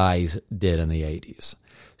something guys did in the 80s.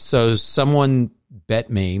 So someone bet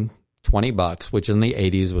me $20, which in the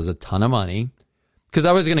 80s was a ton of money, because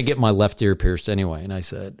I was going to get my left ear pierced anyway. And I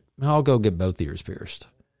said, I'll go get both ears pierced.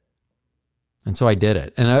 And so I did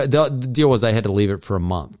it. And the deal was I had to leave it for a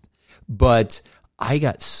month. But I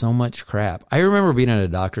got so much crap. I remember being in a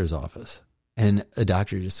doctor's office and a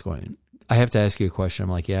doctor just going, I have to ask you a question.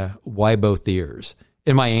 I'm like, yeah, why both ears?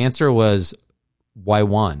 And my answer was, why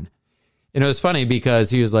one? And it was funny because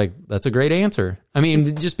he was like, that's a great answer. I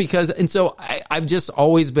mean, just because. And so I've just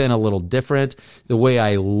always been a little different. The way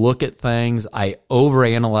I look at things, I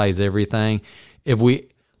overanalyze everything.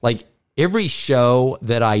 Every show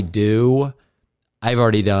that I do, I've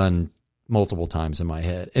already done multiple times in my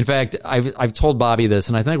head. In fact, I've told Bobby this,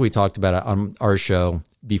 and I think we talked about it on our show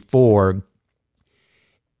before,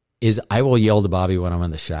 is I will yell to Bobby when I'm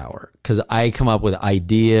in the shower because I come up with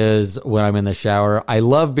ideas when I'm in the shower. I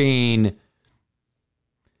love being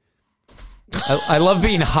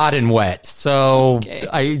hot and wet. So okay.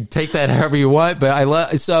 I take that however you want,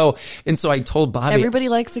 but so I told Bobby. Everybody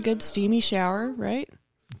likes a good steamy shower, right?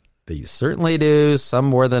 They certainly do. Some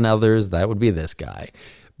more than others. That would be this guy.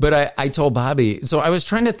 But I told Bobby, so I was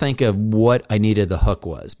trying to think of what I needed the hook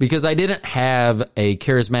was because I didn't have a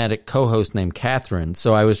charismatic co-host named Catherine.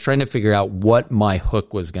 So I was trying to figure out what my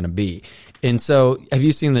hook was going to be. And so have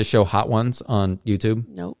you seen the show Hot Ones on YouTube?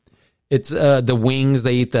 Nope. It's the wings.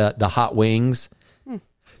 They eat the hot wings.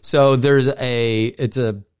 So it's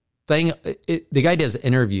a thing. The guy does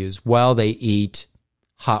interviews while they eat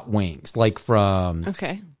hot wings, like from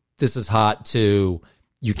this is hot to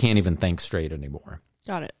you can't even think straight anymore.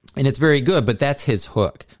 Got it. And it's very good, but that's his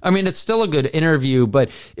hook. I mean, it's still a good interview, but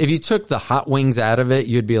if you took the hot wings out of it,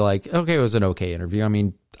 you'd be like, okay, it was an okay interview. I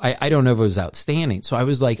mean, I don't know if it was outstanding. So I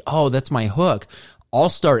was like, oh, that's my hook. I'll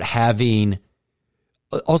start doing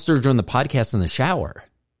the podcast in the shower.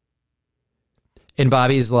 And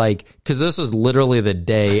Bobby's like, because this was literally the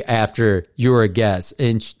day after you were a guest.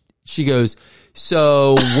 And she goes,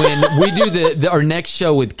 so when we do our next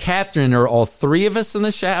show with Catherine, are all three of us in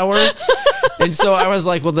the shower? And so I was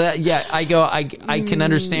like, well, I can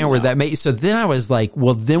understand where that may. So then I was like,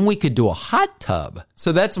 well, then we could do a hot tub.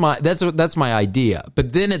 So that's my idea.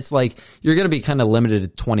 But then it's like, you're going to be kind of limited to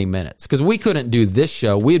 20 minutes because we couldn't do this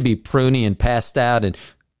show. We'd be pruny and passed out and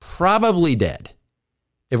probably dead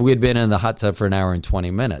if we had been in the hot tub for an hour and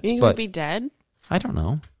 20 minutes. You would be dead? I don't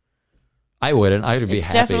know. I wouldn't. I would be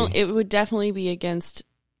happy. It would definitely be against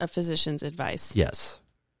a physician's advice. Yes.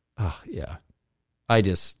 Oh, yeah.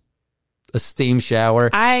 A steam shower.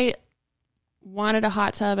 I wanted a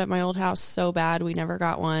hot tub at my old house so bad. We never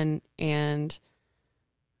got one. And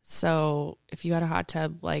so if you had a hot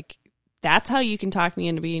tub, like, that's how you can talk me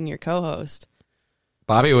into being your co-host.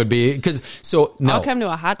 Bobby would be, I'll come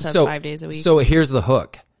to a hot tub 5 days a week. So here's the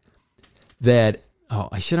hook that,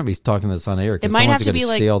 I shouldn't be talking this on air because someone's going to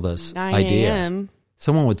steal this 9 idea.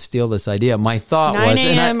 Someone would steal this idea. My thought 9 was 9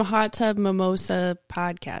 a.m. hot tub mimosa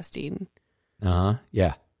podcasting.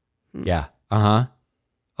 Yeah. Yeah.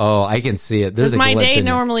 Oh, I can see it. There's my day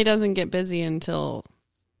normally doesn't get busy until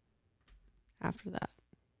after that.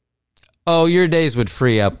 Oh, your days would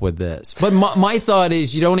free up with this. But my thought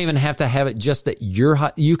is you don't even have to have it just at your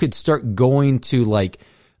hot. You could start going to like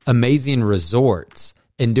amazing resorts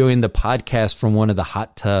and doing the podcast from one of the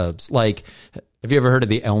hot tubs. Like, have you ever heard of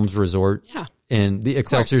the Elms Resort? Yeah. In the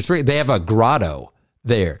Excelsior Spring? They have a grotto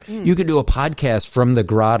there. You could do a podcast from the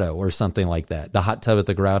grotto or something like that. The hot tub at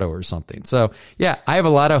the grotto or something. So, yeah, I have a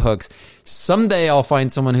lot of hooks. Someday I'll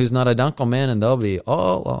find someone who's not a Dunkelman and they'll be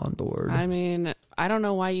all on board. I mean, I don't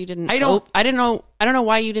know why you didn't. I don't know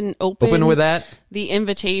why you didn't open with that the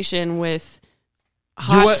invitation with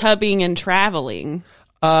hot tubbing and traveling.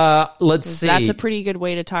 Let's see. That's a pretty good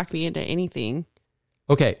way to talk me into anything.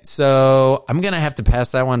 Okay, so I'm going to have to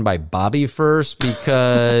pass that one by Bobby first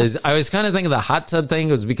because I was kind of thinking the hot tub thing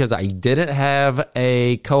was because I didn't have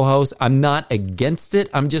a co-host. I'm not against it.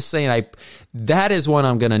 I'm just saying that is one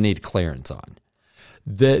I'm going to need clearance on.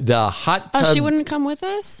 The hot tub. Oh, she wouldn't come with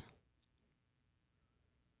us?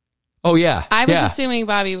 Oh, yeah. I was assuming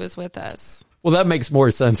Bobby was with us. Well, that makes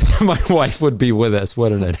more sense. My wife would be with us,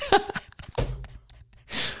 wouldn't it?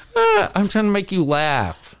 I'm trying to make you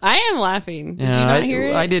laugh. I am laughing. Did you not hear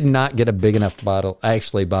it? I did not get a big enough bottle.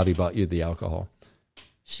 Actually, Bobby bought you the alcohol.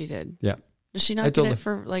 She did. Yeah. Does she not get it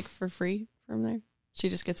for free from there? She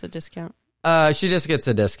just gets a discount. She just gets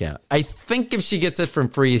a discount. I think if she gets it from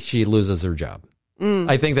free, she loses her job.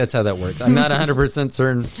 I think that's how that works. I'm not 100%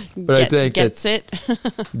 certain, but I think gets it.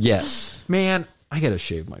 Yes, man, I gotta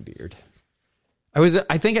shave my beard.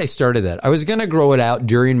 I think I started that. I was gonna grow it out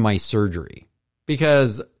during my surgery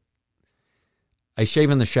because I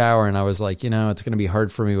shave in the shower and I was like, it's going to be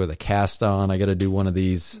hard for me with a cast on. I got to do one of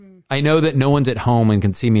these. I know that no one's at home and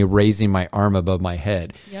can see me raising my arm above my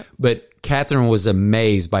head. Yep. But Catherine was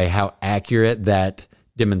amazed by how accurate that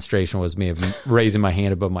demonstration was me of raising my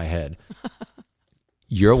hand above my head.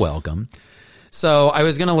 You're welcome. So I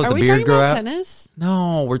was going to let the beard grow out. Are we talking about tennis?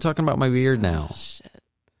 No, we're talking about my beard now. Oh, shit.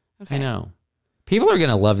 Okay. I know. People are going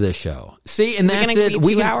to love this show. See, and that's it. Is it going to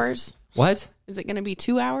be 2 hours? What? Is it going to be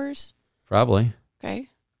 2 hours? Probably. Okay.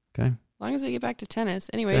 As long as we get back to tennis.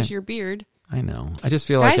 Anyways, your beard. I know. I just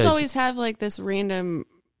feel guys always have like this random,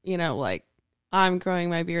 like I'm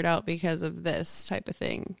growing my beard out because of this type of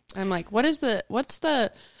thing. I'm like, what's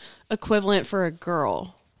the equivalent for a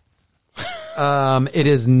girl? It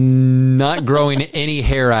is not growing any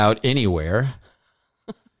hair out anywhere.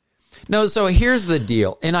 No, so here's the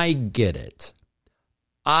deal, and I get it.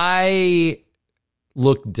 I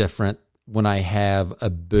look different when I have a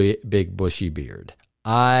big bushy beard.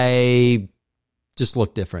 I just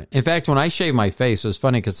look different. In fact, when I shave my face, it was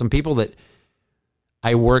funny because some people that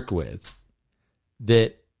I worked with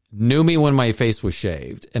that knew me when my face was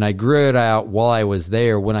shaved, and I grew it out while I was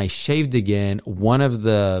there. When I shaved again, one of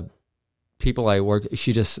the people I worked,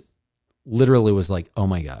 she just literally was like, "Oh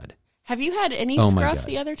my God." Have you had any scruff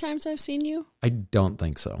the other times I've seen you? I don't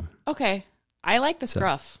think so. Okay. I like the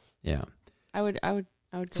scruff. Yeah. I would go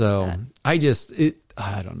so with that.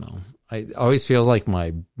 I don't know. I always feels like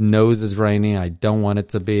my nose is raining. I don't want it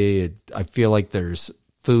to be. I feel like there's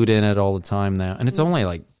food in it all the time now. And it's only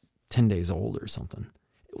like 10 days old or something.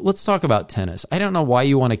 Let's talk about tennis. I don't know why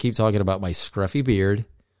you want to keep talking about my scruffy beard.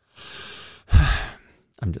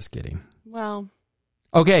 I'm just kidding. Well.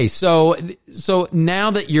 Okay, so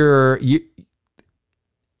now that you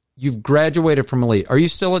you've graduated from elite. Are you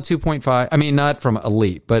still a 2.5? I mean, not from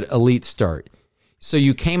elite, but elite start. So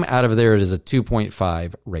you came out of there as a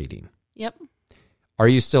 2.5 rating. Yep. Are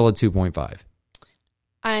you still a 2.5?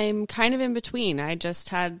 I'm kind of in between. I just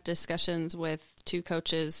had discussions with 2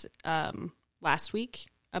 coaches last week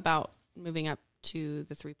about moving up to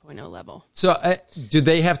the 3.0 level. So do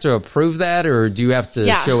they have to approve that, or do you have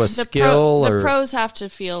to show a skill? The pros have to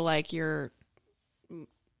feel like your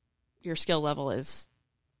skill level is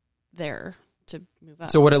there to move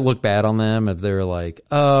up. So would it look bad on them if they're like,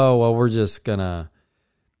 oh, well, we're just gonna,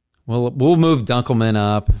 we'll move Dunkelman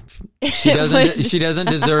up. She doesn't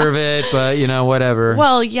deserve it, but whatever.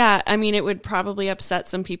 Well, yeah, I mean, it would probably upset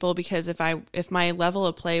some people because if my level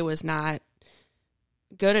of play was not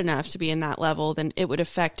good enough to be in that level, then it would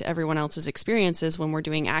affect everyone else's experiences when we're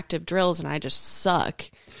doing active drills and I just suck.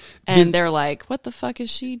 And they're like, what the fuck is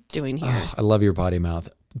she doing here? Oh, I love your potty mouth.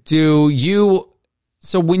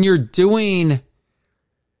 So when you're doing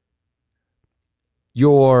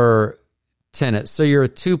your tennis, so you're a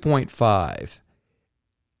 2.5,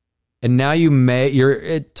 and now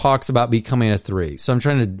it talks about becoming a 3. So I'm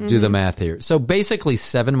trying to do the math here. So basically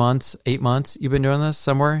 7 months, 8 months, you've been doing this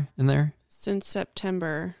somewhere in there? Since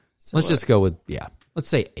September. So let's just go with, let's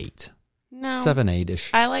say 8. No. 7, 8-ish.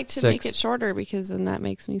 I like to make it shorter because then that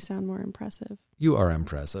makes me sound more impressive. You are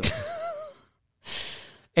impressive.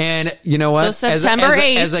 And you know what? So September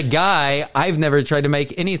 8th. As a guy, I've never tried to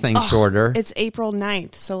make anything shorter. It's April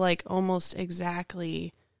 9th, so like almost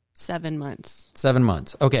exactly 7 months. 7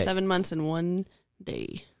 months. Okay. 7 months and 1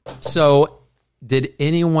 day. So did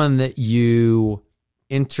anyone that you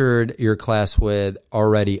entered your class with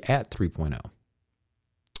already at 3.0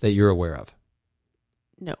 that you're aware of?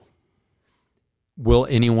 No. Will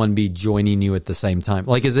anyone be joining you at the same time?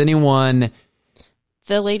 Like, is anyone...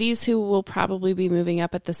 The ladies who will probably be moving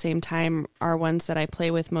up at the same time are ones that I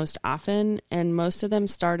play with most often, and most of them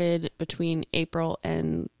started between April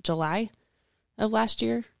and July of last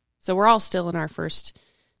year. So we're all still in our first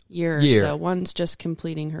year. So one's just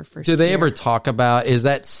completing her first year. Do they ever talk about, is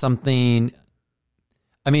that something...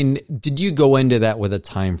 I mean, did you go into that with a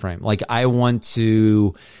time frame? Like, I want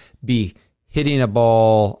to be hitting a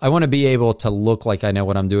ball. I want to be able to look like I know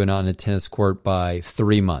what I'm doing on a tennis court by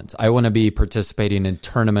 3 months. I want to be participating in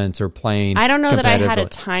tournaments or playing. I don't know that I had a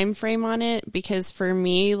time frame on it, because for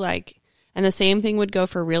me, like, and the same thing would go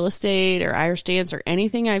for real estate or Irish dance or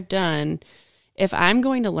anything I've done. If I'm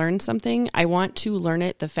going to learn something, I want to learn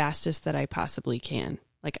it the fastest that I possibly can.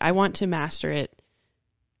 Like, I want to master it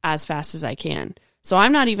as fast as I can. So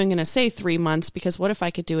I'm not even going to say 3 months, because what if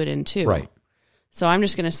I could do it in 2? Right. So I'm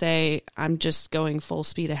just going to say I'm just going full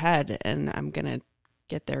speed ahead, and I'm going to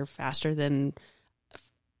get there faster than,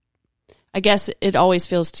 I guess it always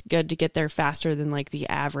feels good to get there faster than like the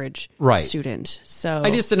average student. So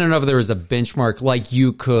I just didn't know if there was a benchmark like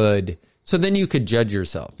you could, so then you could judge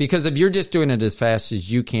yourself. Because if you're just doing it as fast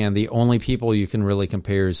as you can, the only people you can really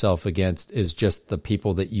compare yourself against is just the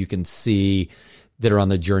people that you can see that are on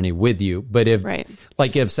the journey with you. But if,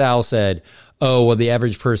 like if Sal said, oh, well, the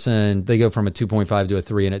average person, they go from a 2.5 to a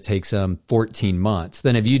 3 and it takes them 14 months.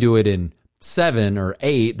 Then if you do it in 7 or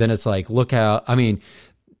 8, then it's like, look how, I mean,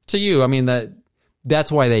 to you, I mean,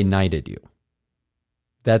 that's why they knighted you.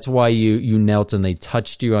 That's why you knelt and they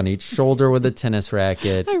touched you on each shoulder with a tennis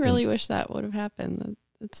racket. I really wish that would have happened.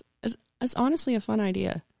 It's honestly a fun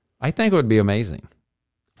idea. I think it would be amazing.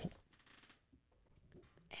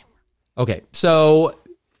 Okay, so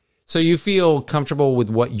you feel comfortable with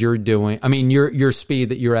what you're doing. I mean, your speed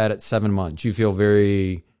that you're at 7 months, you feel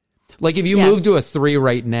very... Like if you move to a 3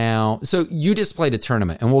 right now, so you just played a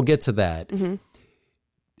tournament, and we'll get to that. Mm-hmm.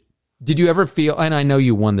 Did you ever feel, and I know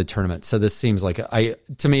you won the tournament, so this seems like,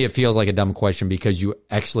 to me it feels like a dumb question because you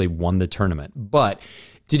actually won the tournament, but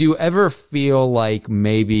did you ever feel like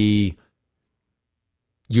maybe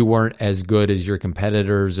you weren't as good as your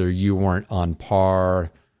competitors, or you weren't on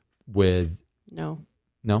par with... No.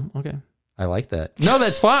 Okay. I like that. No,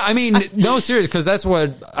 that's fine. I mean, no, seriously, because that's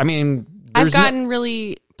what, I mean... I've gotten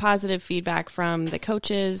really positive feedback from the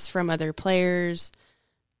coaches, from other players.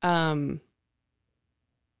 How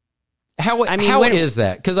is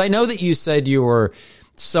that? Because I know that you said you were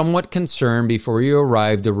somewhat concerned before you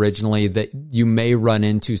arrived originally that you may run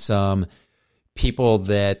into some people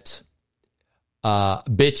that...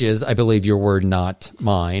 bitches, I believe your word, not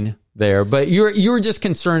mine there, but you were just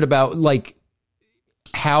concerned about like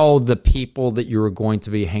how the people that you were going to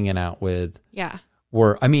be hanging out with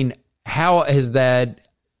were. I mean, how has that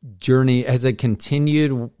journey, has it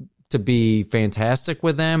continued to be fantastic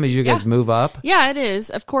with them as you guys move up? Yeah, it is.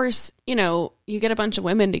 Of course, you get a bunch of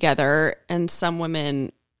women together, and some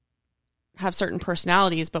women have certain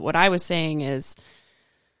personalities. But what I was saying is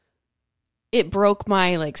it broke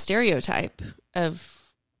my like stereotype of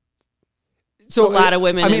a lot of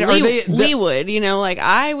women. I mean, Leewood, you know, like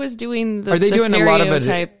I was doing the. Are they doing a lot of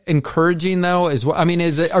it encouraging though? As well, I mean, are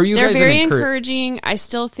you? They're guys very encouraging. I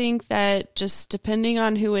still think that just depending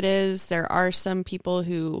on who it is, there are some people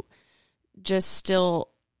who just still,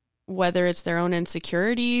 whether it's their own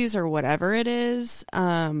insecurities or whatever it is,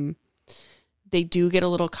 they do get a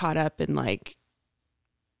little caught up in like,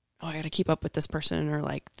 oh, I got to keep up with this person, or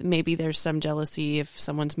like maybe there's some jealousy if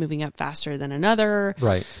someone's moving up faster than another,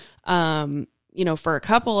 right? You know, for a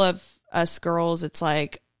couple of us girls, it's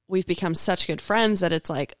like we've become such good friends that it's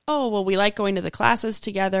like, oh, well, we like going to the classes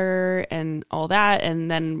together and all that. And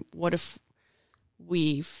then what if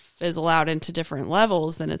we fizzle out into different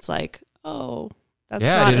levels? Then it's like, oh, I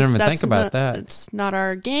didn't even think about that. It's not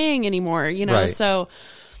our gang anymore, you know? Right. So,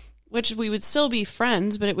 which we would still be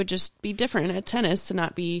friends, but it would just be different at tennis to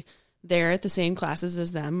not be there at the same classes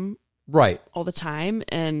as them. Right. All the time.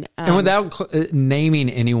 And without naming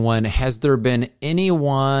anyone, has there been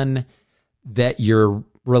anyone that your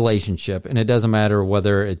relationship, and it doesn't matter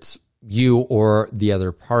whether it's you or the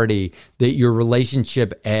other party, that your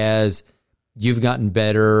relationship as you've gotten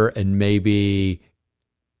better and maybe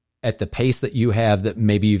at the pace that you have, that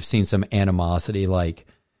maybe you've seen some animosity, like,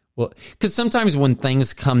 well, because sometimes when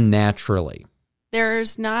things come naturally.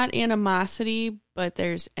 There's not animosity, but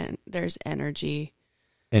there's energy.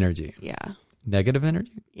 Energy. Yeah. Negative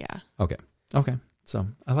energy? Yeah. Okay. So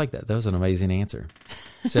I like that. That was an amazing answer.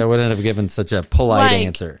 See, I wouldn't have given such a polite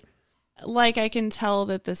answer. Like I can tell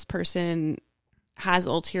that this person has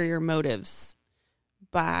ulterior motives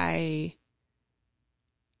by,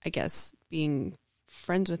 I guess, being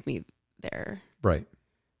friends with me there. Right.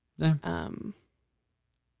 Yeah.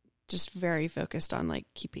 Just very focused on like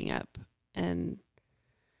keeping up,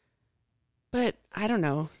 but I don't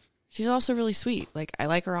know. She's also really sweet. Like, I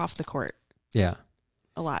like her off the court. Yeah.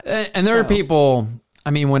 A lot. And there are people,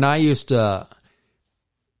 I mean, when I used to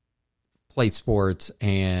play sports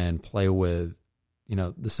and play with, you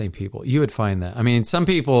know, the same people, you would find that. I mean, some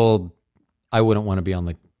people I wouldn't want to be on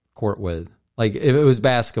the court with. Like, if it was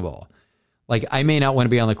basketball, like, I may not want to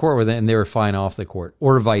be on the court with it, and they were fine off the court,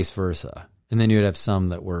 or vice versa. And then you'd have some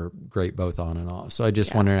that were great both on and off. So I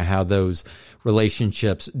just wonder how those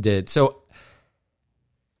relationships did. So,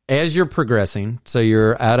 as you're progressing, so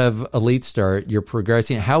you're out of elite start, you're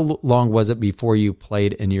progressing. How long was it before you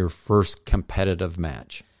played in your first competitive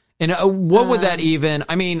match? And what would that even,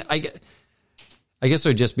 I mean, I guess it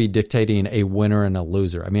would just be dictating a winner and a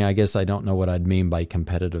loser. I mean, I guess I don't know what I'd mean by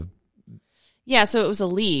competitive. Yeah, so it was a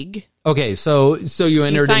league. Okay, so you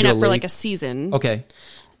entered sign into up for like a season. Okay.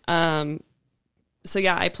 So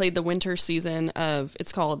yeah, I played the winter season of,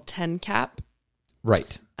 it's called TENCAP.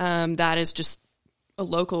 Right. That is just a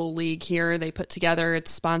local league here they put together. It's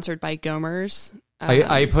sponsored by Gomers.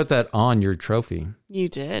 I put that on your trophy. You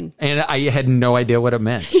did. And I had no idea what it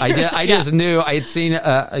meant. I just knew I had seen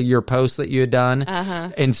your post that you had done.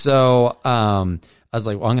 And so I was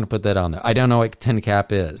like, well, I'm going to put that on there. I don't know what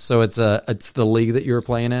TENCAP is. So it's the league that you were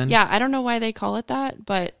playing in? Yeah, I don't know why they call it that,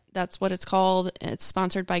 but that's what it's called. It's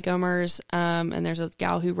sponsored by Gomers, and there's a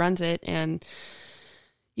gal who runs it, and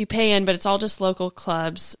you pay in, but it's all just local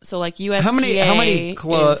clubs. So like USGA how many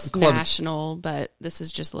is national, but this is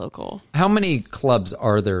just local. How many clubs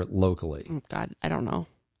are there locally? Oh, God, I don't know.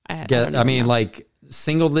 I mean, like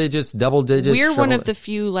single digits, double digits? We're one of the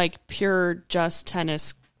few like pure just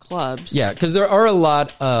tennis clubs. Yeah, because there are a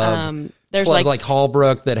lot of there's clubs like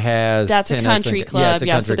Hallbrook that has that's tennis a country club.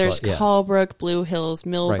 Yeah, so there's Hallbrook, Blue Hills,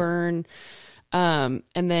 Millburn, and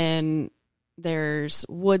then there's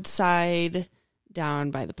Woodside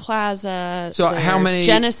down by the plaza. So there's how many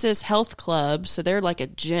Genesis Health Club? So they're like a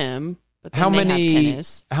gym, but then they have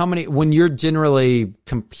tennis. How many when you're generally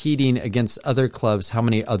competing against other clubs? How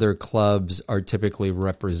many other clubs are typically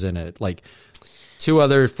represented? Like 2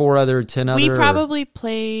 other, 4 other, 10 other? We probably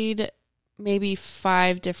played maybe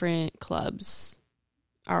 5 different clubs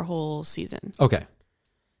our whole season. Okay.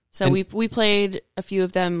 So we played a few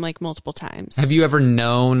of them like multiple times. Have you ever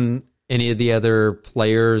known any of the other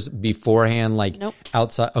players beforehand, like Nope.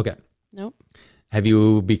 outside? Okay. Nope. Have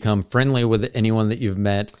you become friendly with anyone that you've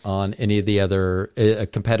met on any of the other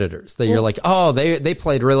competitors that you're like, oh, they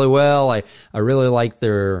played really well. I really like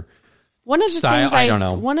their style. I don't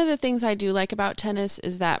know. One of the things I do like about tennis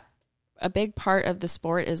is that a big part of the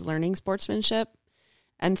sport is learning sportsmanship.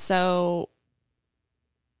 And so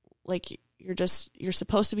like you're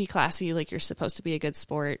supposed to be classy, like you're supposed to be a good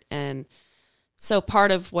sport. And so part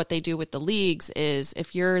of what they do with the leagues is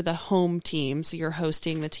if you're the home team, so you're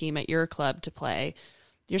hosting the team at your club to play,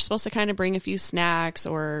 you're supposed to kind of bring a few snacks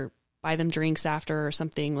or buy them drinks after or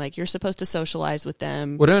something. Like, you're supposed to socialize with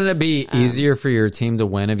them. Wouldn't it be easier for your team to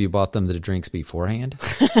win if you bought them the drinks beforehand?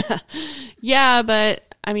 Yeah,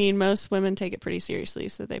 but I mean, most women take it pretty seriously,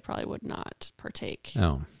 so they probably would not partake.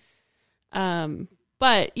 Oh.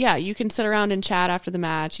 But yeah, you can sit around and chat after the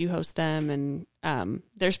match. You host them, and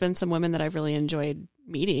there's been some women that I've really enjoyed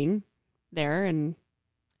meeting there, and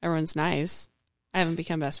everyone's nice. I haven't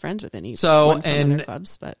become best friends with any from other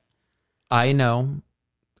clubs, but I know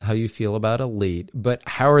how you feel about Elite, but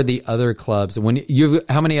how are the other clubs?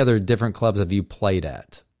 How many other different clubs have you played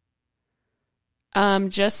at?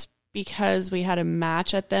 Just because we had a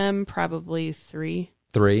match at them, probably 3.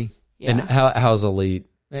 3? Yeah. And how's Elite?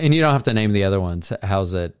 And you don't have to name the other ones.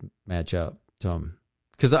 How's that match up to them?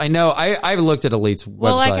 Because I know I've looked at Elite's website.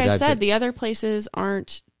 Well, like I said, the other places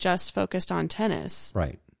aren't just focused on tennis.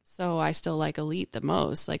 Right. So I still like Elite the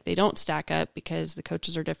most. Like, they don't stack up because the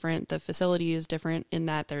coaches are different. The facility is different in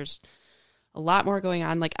that there's a lot more going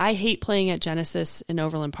on. Like, I hate playing at Genesis in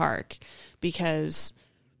Overland Park because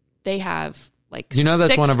they have like that's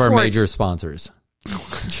 6 one of our courts. Major sponsors.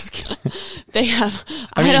 Just kidding. They have.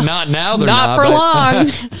 I mean, not now. They're not for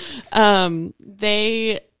but. long.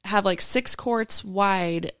 They have like 6 courts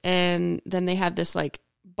wide, and then they have this like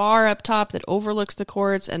bar up top that overlooks the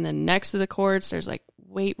courts, and then next to the courts, there's like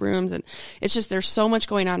weight rooms, and it's just there's so much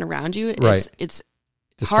going on around you. Right. It's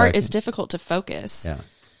hard. It's difficult to focus. Yeah.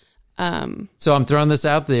 So I'm throwing this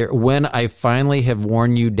out there. When I finally have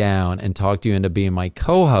worn you down and talked you into being my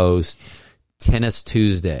co-host, Tennis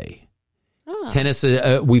Tuesday. Tennis,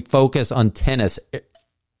 we focus on tennis.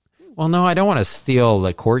 Well, no, I don't want to steal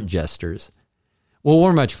the court jesters. Well,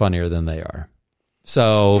 we're much funnier than they are.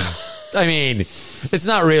 So, I mean, it's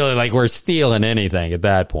not really like we're stealing anything at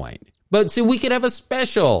that point. But see, we could have a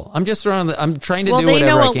special. I'm just trying to do whatever I can. Well, they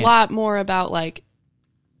know a lot more about like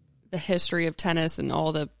the history of tennis and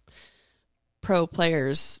all the pro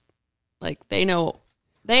players. Like, they know,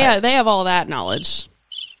 they have all that knowledge.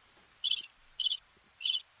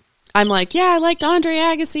 I'm like, yeah, I liked Andre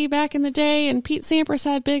Agassi back in the day, and Pete Sampras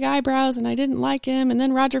had big eyebrows, and I didn't like him. And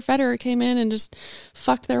then Roger Federer came in and just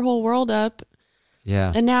fucked their whole world up.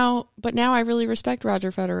 Yeah. And now I really respect Roger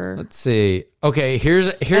Federer. Let's see. Okay, here's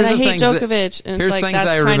and the I hate things Djokovic, and here's it's like things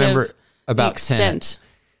that's I kind remember of about the extent. tennis.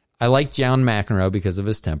 I like John McEnroe because of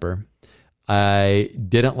his temper. I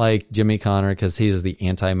didn't like Jimmy Connor because he's the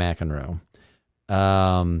anti-McEnroe.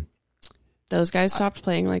 Those guys stopped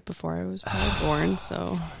playing like before I was probably born,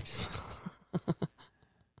 so.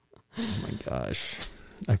 Oh my gosh.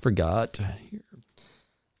 I forgot.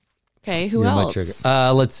 Okay, who else?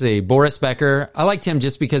 Let's see. Boris Becker. I liked him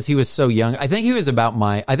just because he was so young. I think he was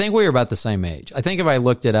I think we were about the same age. I think if I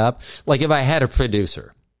looked it up, like if I had a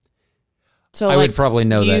producer, so I would probably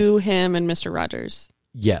know that. You, him, and Mr. Rogers.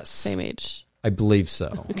 Yes. Same age. I believe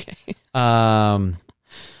so. Okay. I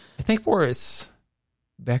think Boris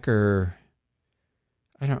Becker,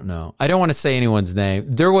 I don't know. I don't want to say anyone's name.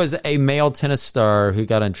 There was a male tennis star who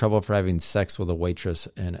got in trouble for having sex with a waitress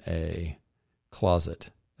in a closet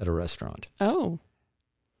at a restaurant. Oh.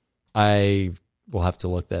 I will have to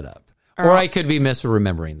look that up. Or I could be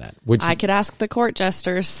misremembering that. I could ask the court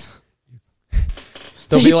jesters.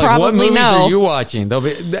 They'll be like, what movies are you watching? They'll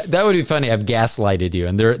be that would be funny. I've gaslighted you.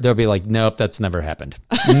 And they'll be like, nope, that's never happened.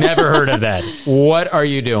 Never heard of that. What are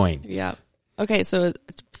you doing? Yeah. Okay, so a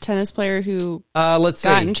tennis player who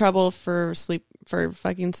got in trouble for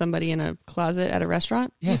fucking somebody in a closet at a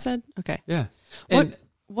restaurant, you said? Okay. Yeah. And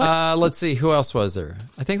let's see, who else was there?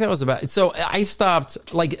 I think that was about it. So I stopped,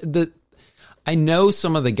 I know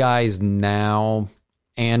some of the guys now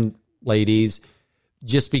and ladies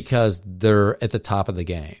just because they're at the top of the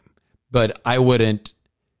game. But I wouldn't,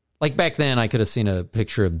 like back then I could have seen a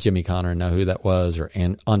picture of Jimmy Connor and know who that was, or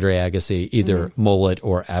Andre Agassi, either mullet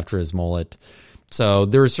or after his mullet. So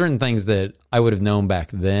there were certain things that I would have known back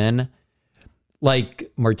then.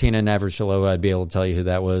 Like Martina Navratilova, I'd be able to tell you who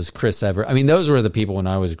that was. Chris Evert. I mean, those were the people when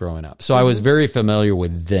I was growing up. So I was very familiar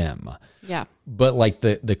with them. Yeah. But like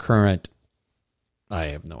the current, I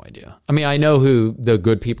have no idea. I mean, I know who the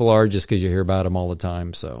good people are just because you hear about them all the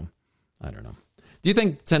time. So I don't know. Do you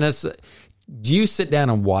think tennis, do you sit down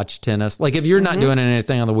and watch tennis? Like if you're not doing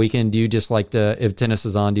anything on the weekend, do you just like to, if tennis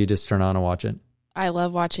is on, do you just turn on and watch it? I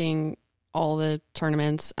love watching all the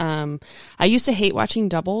tournaments. I used to hate watching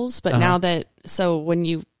doubles, but now that, so when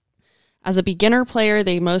you, as a beginner player,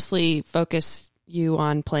 they mostly focus you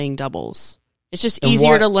on playing doubles. It's just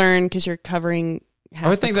easier to learn because you're covering half the court. I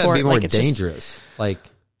would think that'd be more dangerous. Have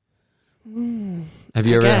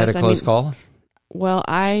you ever had a close call? Well,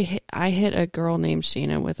 I hit a girl named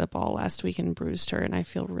Sheena with a ball last week and bruised her, and I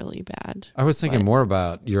feel really bad. I was thinking more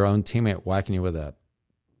about your own teammate whacking you with a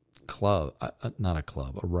club. Not a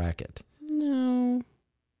club, a racket. No,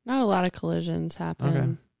 not a lot of collisions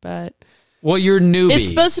happen, but... Well, you're newbies. It's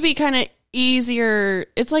supposed to be kind of easier.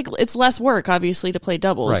 It's like it's less work, obviously, to play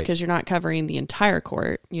doubles because you're not covering the entire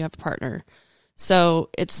court. You have a partner. So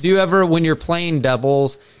it's... Do you ever, when you're playing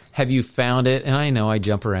doubles, have you found it? And I know I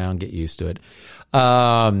jump around, get used to it.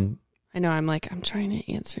 I know. I'm trying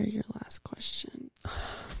to answer your last question.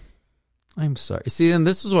 I'm sorry. See, and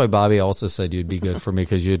this is why Bobby also said you'd be good for me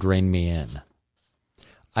because you'd rein me in.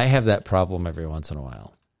 I have that problem every once in a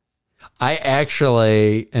while. I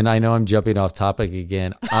actually, and I know I'm jumping off topic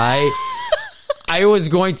again. I was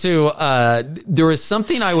going to, there was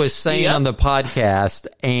something I was saying on the podcast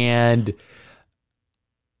and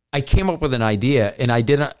I came up with an idea and I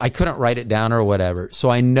couldn't write it down or whatever. So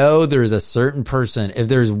I know there's a certain person. If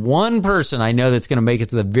there's one person I know that's going to make it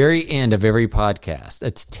to the very end of every podcast,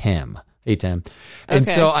 it's Tim. Hey, Tim. And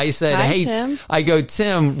so I said, hey, Tim. I go,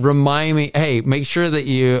 Tim, remind me, hey, make sure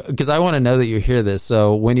that because I want to know that you hear this.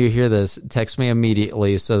 So when you hear this, text me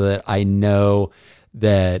immediately so that I know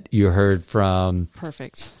that you heard from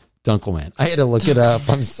Perfect. Dunkelman. I had to look it up.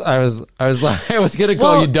 I was going to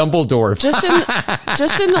call you Dumbledore.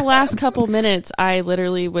 Just in the last couple minutes, I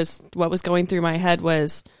literally what was going through my head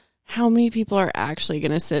was how many people are actually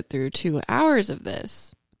going to sit through 2 hours of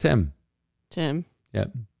this? Tim.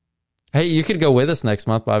 Yep. Hey, you could go with us next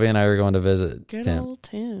month. Bobby and I are going to visit Good Tim. Old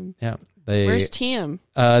Tim. Yeah. Where's Tim?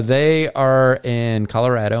 They are in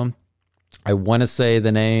Colorado. I want to say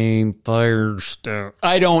the name Firestone.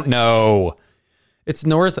 I don't know. It's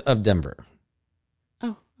north of Denver. Oh,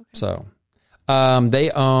 okay. So,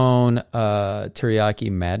 they own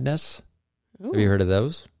Teriyaki Madness. Ooh. Have you heard of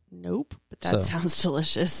those? Nope, but that sounds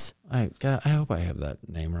delicious. I hope I have that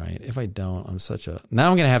name right. If I don't, now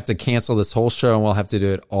I'm going to have to cancel this whole show and we'll have to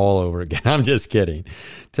do it all over again. I'm just kidding.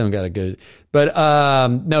 Tim got a good, but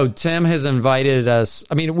no, Tim has invited us.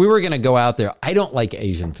 I mean, we were going to go out there. I don't like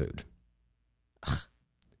Asian food.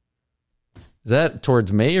 Is that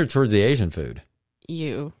towards me or towards the Asian food?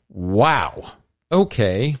 You. Wow.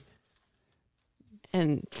 Okay.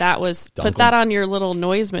 And that was, put that on your little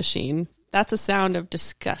noise machine. That's a sound of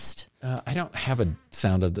disgust. I don't have a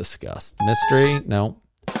sound of disgust. Mystery? No.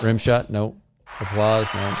 Rim shot? No. Applause?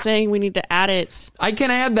 No. I'm saying we need to add it. I can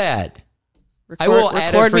add that. I will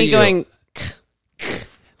add it for me you. Going.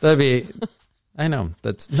 That'd be. I know.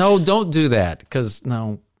 Don't do that because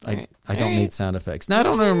I don't need sound effects. Now I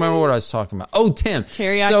don't remember what I was talking about. Oh, Tim.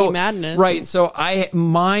 Teriyaki madness. Right. So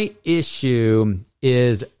my issue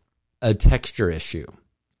is a texture issue.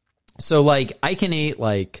 So I can eat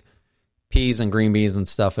peas and green beans and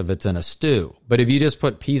stuff if it's in a stew. But if you just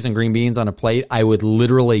put peas and green beans on a plate, I would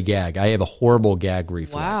literally gag. I have a horrible gag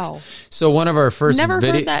reflex. Wow. So one of our first Never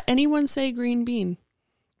heard that anyone say green bean.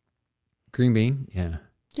 Green bean? Yeah.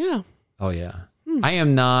 Yeah. Oh, yeah. I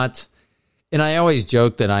am not... And I always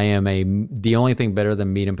joke that I am the only thing better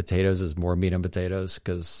than meat and potatoes is more meat and potatoes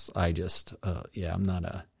because I just, I'm not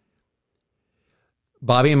a...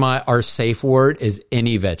 Bobby and our safe word is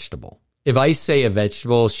any vegetable. If I say a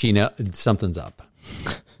vegetable, she knows something's up.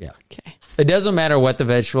 Yeah. Okay. It doesn't matter what the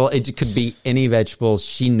vegetable. It could be any vegetable.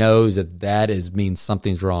 She knows that means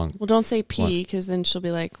something's wrong. Well, don't say pea because then she'll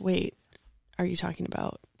be like, "Wait, are you talking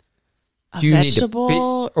about a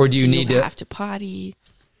vegetable, or do you have to potty?"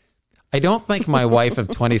 I don't think my wife of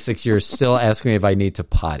 26 years still asks me if I need to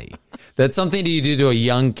potty. That's something you do to a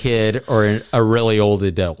young kid or a really old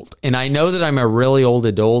adult. And I know that I'm a really old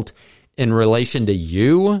adult in relation to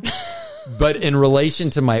you. But in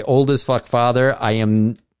relation to my old as fuck father,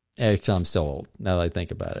 I'm still old now that I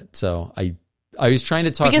think about it. So I was trying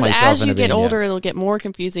to talk myself into because as you get older, it'll get more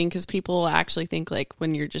confusing because people actually think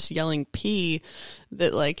when you're just yelling pee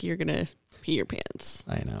that you're gonna pee your pants.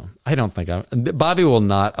 I know. I don't think Bobby will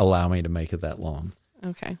not allow me to make it that long.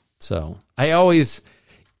 Okay. So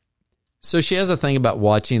So she has a thing about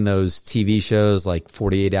watching those TV shows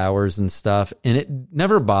 48 Hours and stuff. And it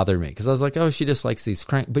never bothered me because I was like, oh, she just likes these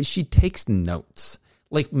crank. But she takes notes,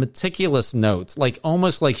 meticulous notes,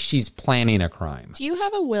 almost like she's planning a crime. Do you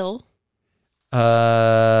have a will?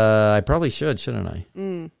 I probably shouldn't I?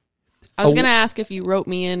 I was going to ask if you wrote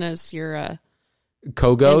me in as your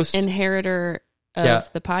co-ghost inheritor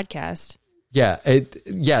of the podcast. Yeah.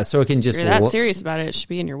 So it can just... If you're that serious about it, it should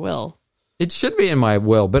be in your will. It should be in my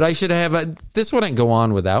will, but I should have this wouldn't go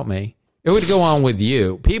on without me. It would go on with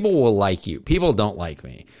you. People will like you. People don't like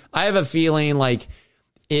me. I have a feeling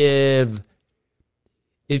if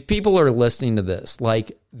if people are listening to this,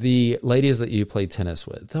 like the ladies that you play tennis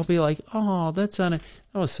with, they'll be like, oh, that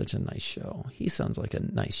was such a nice show. He sounds like a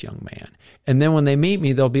nice young man. And then when they meet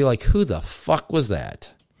me, they'll be like, who the fuck was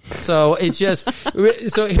that? So it's just,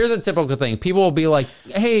 so here's a typical thing. People will be like,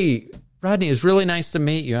 hey, Rodney, it's really nice to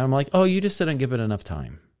meet you. I'm like, oh, you just didn't give it enough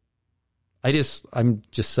time. I'm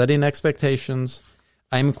just setting expectations.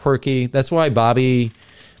 I'm quirky. That's why she's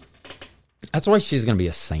going to be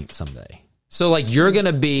a saint someday. So like you're going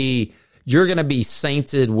to be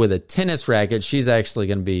sainted with a tennis racket. She's actually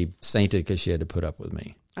going to be sainted because she had to put up with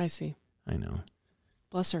me. I see. I know.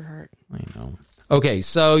 Bless her heart. I know. Okay,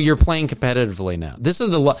 so you're playing competitively now. This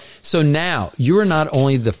is so now you are not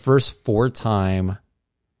only the first 4-time.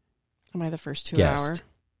 Am I the first 2 guest.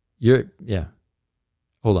 hour? Yeah.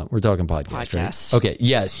 Hold on, we're talking podcast. Right? Okay,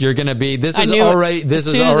 yes, you're going to be. This is already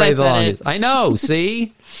the longest. I know.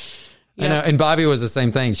 See. Yep. I know, and Bobby was the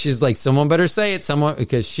same thing. She's like, someone better say it,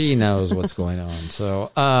 because she knows what's going on.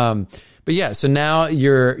 So, but yeah, so now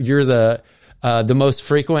you're the most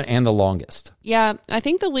frequent and the longest. Yeah, I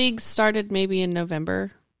think the league started maybe in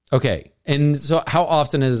November. Okay, and so how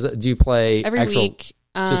often do you play? Every week,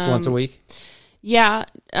 just once a week. Yeah,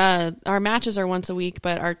 our matches are once a week,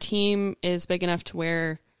 but our team is big enough to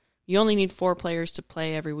where you only need 4 players to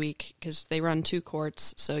play every week because they run 2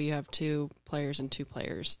 courts, so you have 2 players and 2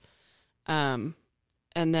 players. And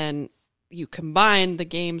then you combine the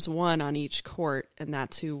games won on each court, and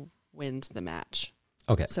that's who wins the match.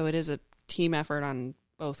 Okay. So it is a team effort on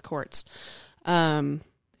both courts. Now,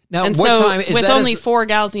 and what so time is with that? only 4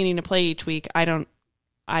 gals needing to play each week, I'm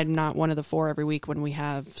not one of the 4 every week when we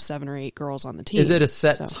have 7 or 8 girls on the team. Is it a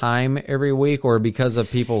set time every week, or because of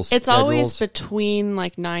people's schedules? It's always between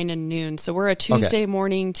like 9 and noon. So we're a Tuesday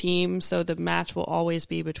morning team, so the match will always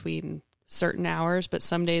be between certain hours, but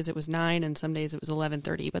some days it was 9 and some days it was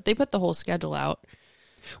 11:30. But they put the whole schedule out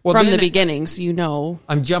from the beginning, so you know.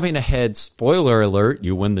 I'm jumping ahead. Spoiler alert,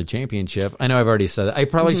 you win the championship. I know I've already said that. I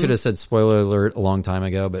probably should have said spoiler alert a long time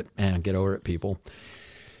ago, but get over it, people.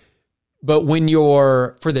 But when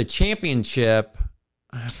you're for the championship,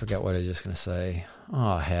 I forgot what I was just going to say.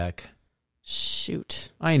 Oh, heck.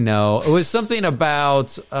 Shoot. I know. It was something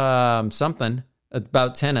about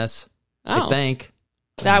tennis, I think.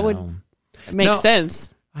 That would make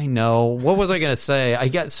sense. I know. What was I going to say? I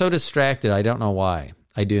got so distracted. I don't know why.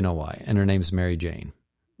 I do know why. And her name's Mary Jane.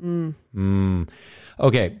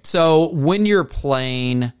 Okay. So when you're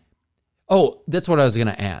playing, that's what I was going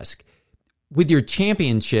to ask. With your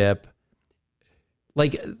championship,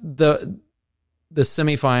 like the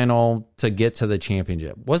semifinal to get to the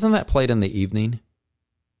championship, wasn't that played in the evening?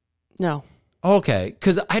 No. Okay,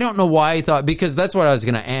 because I don't know why I thought, because that's what I was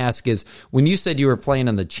going to ask is when you said you were playing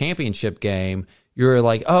in the championship game, you were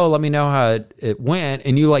like, oh, let me know how it went.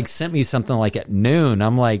 And you like sent me something like at noon.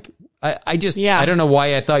 I'm like, I don't know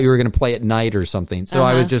why I thought you were going to play at night or something. So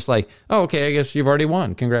I was just like, oh, okay, I guess you've already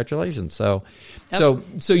won. Congratulations. So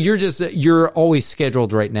you're always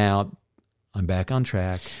scheduled right now. I'm back on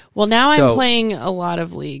track. Well, now I'm playing a lot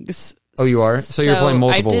of leagues. Oh, you are? So you're playing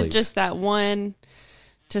multiple leagues. I did just that one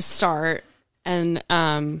to start. And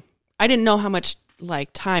I didn't know how much like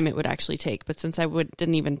time it would actually take, but since I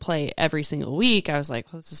didn't even play every single week, I was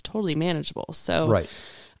like, well, this is totally manageable. So right.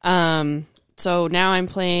 So now I'm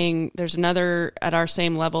playing. There's another at our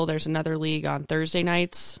same level. There's another league on Thursday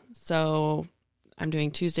nights. So I'm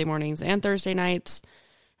doing Tuesday mornings and Thursday nights,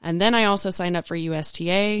 and then I also signed up for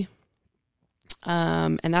USTA.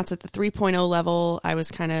 And that's at the 3.0 level. I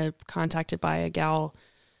was kind of contacted by a gal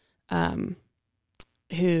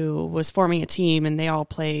who was forming a team, and they all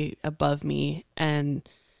play above me, and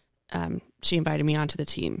she invited me onto the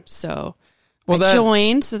team. So I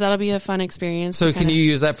joined, so that'll be a fun experience. So can you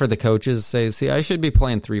use that for the coaches? Say, see, I should be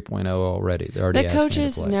playing 3.0 already. They're already the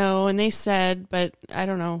coaches know, and they said, but I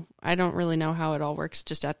don't know. I don't really know how it all works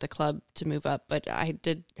just at the club to move up, but I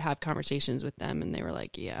did have conversations with them, and they were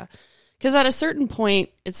like, yeah. Because at a certain point,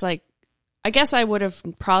 it's like, I guess I would have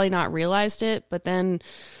probably not realized it, but then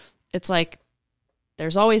it's like,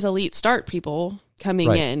 there's always elite start people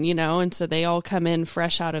coming in, you know, and so they all come in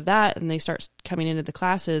fresh out of that, and they start coming into the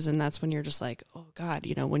classes, and that's when you're just like, oh God,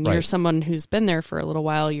 you know, when you're someone who's been there for a little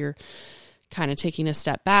while, you're kind of taking a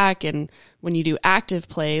step back, and when you do active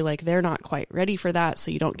play, like they're not quite ready for that, so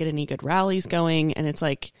you don't get any good rallies going, and it's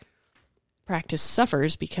like practice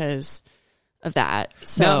suffers because of that.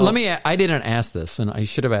 So now, I didn't ask this, and I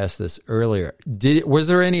should have asked this earlier. Was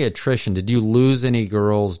there any attrition? Did you lose any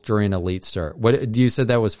girls during Elite Start? What you said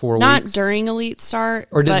that was 4 weeks? Not during Elite Start,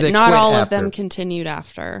 or did they not quit all after? Of them continued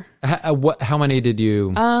after. How many did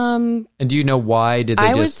you? And do you know why? Did they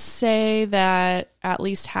I would say that at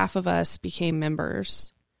least half of us became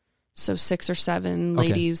members. So 6 or 7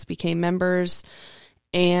 ladies became members.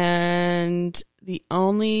 And the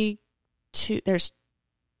only there's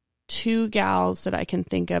 2 gals that I can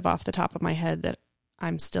think of off the top of my head that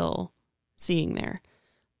I'm still seeing there.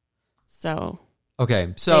 So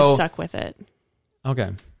they stuck with it. Okay.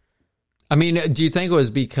 I mean, do you think it was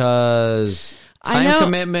because time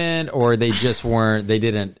commitment, or they just weren't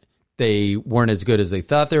as good as they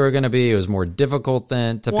thought they were going to be? It was more difficult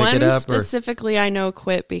then to pick it up? One specifically I know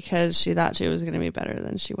quit because she thought she was going to be better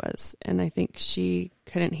than she was. And I think she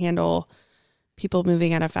couldn't handle people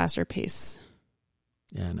moving at a faster pace.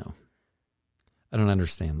 Yeah, I know. I don't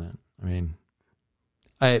understand that. I mean,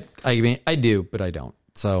 I do, but I don't.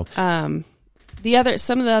 So, some of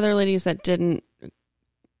the other ladies that didn't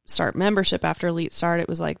start membership after Elite Start, it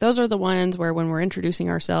was like, those are the ones where when we're introducing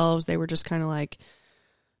ourselves, they were just kind of like,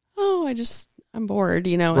 oh, I'm bored,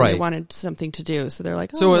 and they wanted something to do. So they're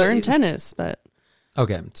like, learn tennis. But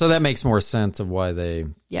okay. So that makes more sense of why they,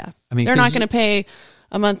 I mean, they're not going to pay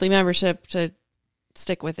a monthly membership to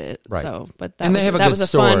stick with it. Right. So, but that was a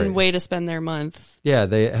fun way to spend their month. Yeah.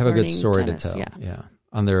 They have a good story tennis, to tell. Yeah.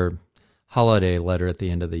 On their holiday letter at the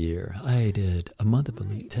end of the year, I did a month of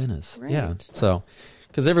Elite tennis. Right. Yeah. So,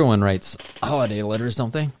 because everyone writes holiday letters,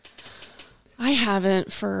 don't they? I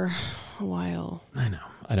haven't for a while. I know.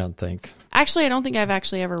 I don't think I've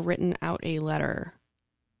actually ever written out a letter.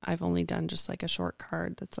 I've only done just like a short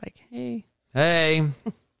card that's like, hey,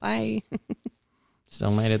 bye.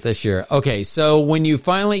 Still made it this year. Okay, so when you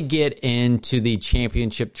finally get into the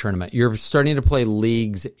championship tournament, you're starting to play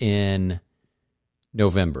leagues in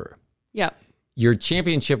November. Yep. Your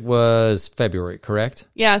championship was February, correct?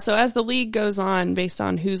 Yeah, so as the league goes on, based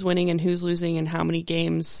on who's winning and who's losing and how many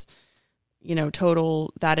games,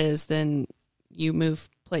 total that is, then you move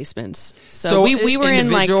placements. So we were in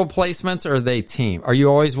like individual placements, or are they team? Are you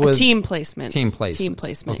always with team placement? Team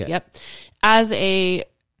placement. Okay. Yep. As a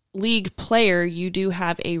league player, you do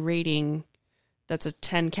have a rating that's a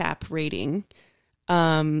TENCAP rating.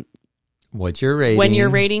 What's your rating? When your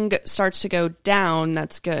rating starts to go down,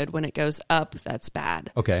 that's good. When it goes up, that's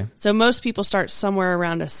bad. Okay. So most people start somewhere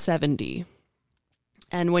around a 70.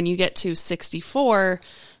 And when you get to 64,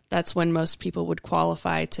 that's when most people would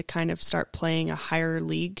qualify to kind of start playing a higher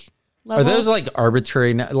league level. Are those like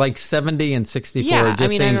arbitrary, like 70 and 64? Yeah, it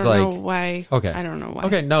just seems I don't know why. Okay. I don't know why.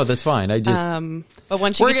 Okay, no, that's fine. I just... but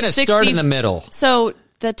once you we're get to 60... start in the middle. So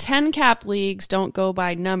the 10-cap leagues don't go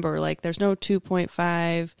by number. Like there's no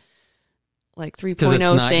 2.5, like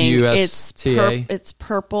 3.0 thing. USTA? It's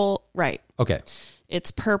purple, right. Okay.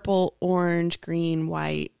 It's purple, orange, green,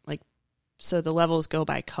 white. Like, so the levels go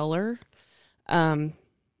by color.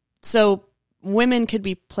 So women could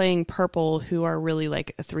be playing purple who are really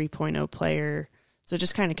like a 3.0 player. So it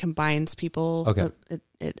just kind of combines people. Okay.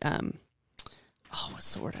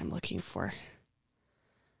 What's the word I'm looking for?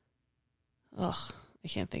 I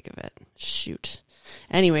can't think of it. Shoot.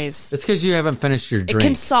 Anyways. It's because you haven't finished your drink. It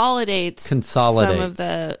consolidates. Some of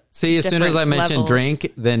the See, as soon as I mentioned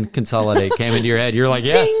drink, then consolidate came into your head. You're like,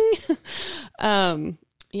 yes. Ding!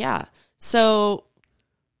 Yeah. So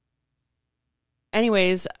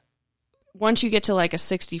anyways, once you get to like a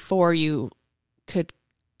 64, you could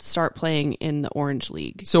start playing in the Orange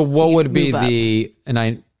League. So what would be the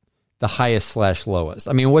highest / lowest?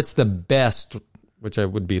 I mean, what's the best, which I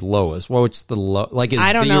would be lowest? What's the low? Like, is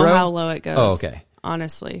I don't 0? know how low it goes. Oh, okay.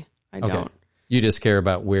 Honestly, I don't. You just care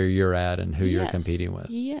about where you're at and who you're competing with.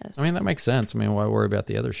 Yes. I mean, that makes sense. I mean, why worry about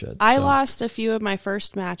the other shit? I lost a few of my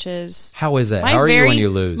first matches. How is that? How are you when you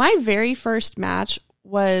lose? My very first match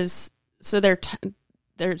was, so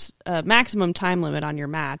there's a maximum time limit on your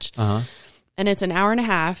match. Uh-huh. And it's an hour and a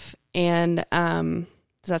half. And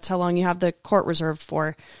that's how long you have the court reserved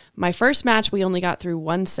for. My first match, we only got through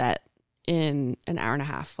one set in an hour and a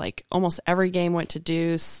half. Like almost every game went to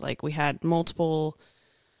deuce. Like we had multiple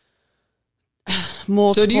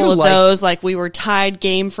of those. Like we were tied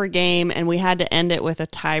game for game, and we had to end it with a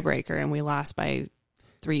tiebreaker, and we lost by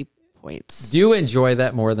 3 points. Do you enjoy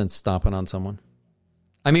that more than stomping on someone?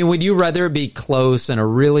 I mean, would you rather it be close and a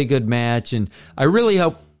really good match? And I really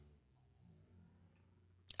hope.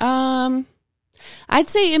 I'd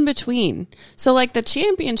say in between. So like the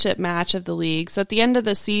championship match of the league. So at the end of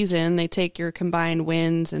the season, they take your combined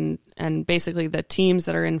wins and basically the teams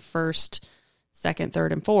that are in first, second,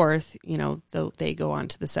 third, and fourth, they go on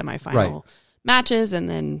to the semifinal matches and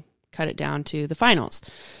then cut it down to the finals.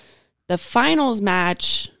 The finals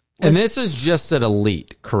match. And this is just at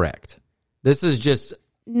elite, correct? This is just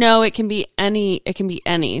No, it can be any. It can be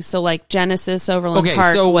any. So like Genesis Overland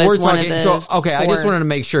Park was one of the four. I just wanted to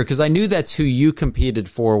make sure because I knew that's who you competed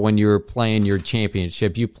for when you were playing your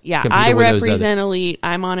championship. I represent Elite.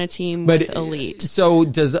 I'm on a team with Elite. So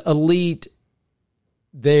does Elite?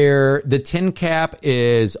 The TENCAP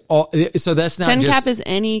is all. So that's not TENCAP is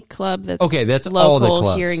any club that's that's local all the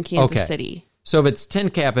clubs here in Kansas City. So if it's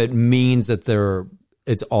TENCAP, it means that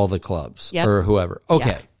it's all the clubs or whoever. Okay.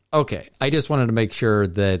 Yeah. Okay. I just wanted to make sure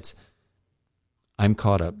that I'm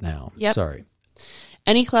caught up now. Yep. Sorry.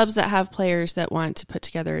 Any clubs that have players that want to put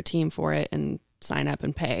together a team for it and sign up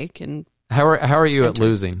and pay can. How are you at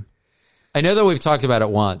losing? I know that we've talked about it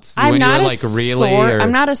once. I'm not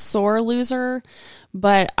I'm not a sore loser,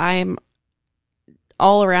 but I'm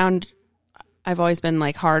all around. I've always been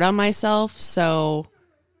like hard on myself. So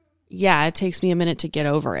yeah, it takes me a minute to get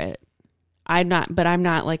over it. I'm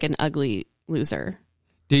not like an ugly loser.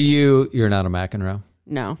 You're not a McEnroe?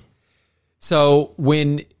 No. So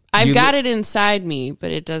when I've got it inside me,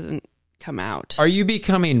 but it doesn't come out. Are you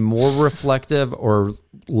becoming more reflective or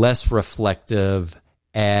less reflective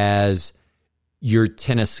as your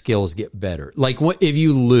tennis skills get better? Like if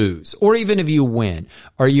you lose or even if you win,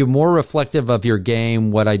 are you more reflective of your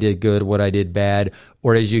game, what I did good, what I did bad?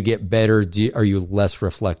 Or as you get better, are you less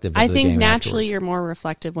reflective of the game? I think naturally you're more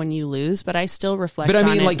reflective when you lose, but I still reflect on it. But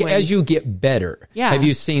I mean, like as you get better, have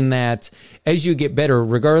you seen that as you get better,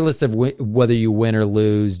 regardless of whether you win or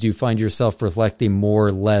lose, do you find yourself reflecting more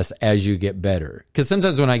or less as you get better? Because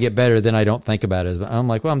sometimes when I get better, then I don't think about it. I'm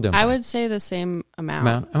like, well, I'm doing fine. I would say the same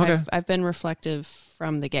amount. Okay. I've been reflective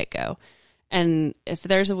from the get-go. And if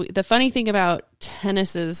the funny thing about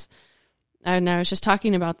tennis is, and I was just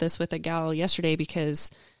talking about this with a gal yesterday because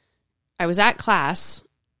I was at class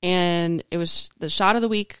and it was the shot of the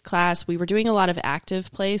week class. We were doing a lot of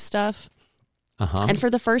active play stuff. And for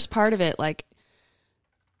the first part of it, like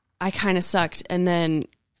I kind of sucked, and then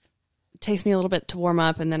it takes me a little bit to warm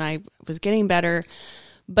up, and then I was getting better.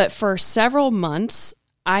 But for several months,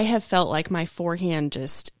 I have felt like my forehand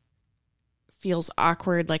just feels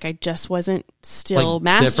awkward, like I just wasn't still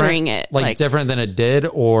mastering it. Like different than it did,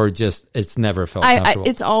 or just it's never felt comfortable?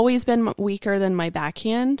 It's always been weaker than my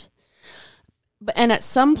backhand. And at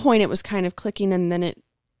some point it was kind of clicking, and then it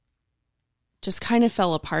just kind of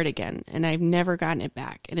fell apart again, and I've never gotten it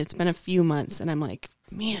back. And it's been a few months, and I'm like,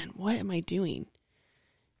 man, what am I doing?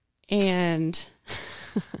 And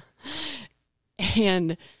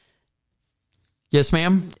yes,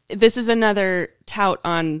 ma'am. This is another tout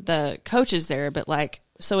on the coaches there, but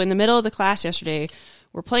so in the middle of the class yesterday,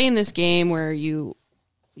 we're playing this game where you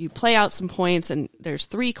play out some points, and there's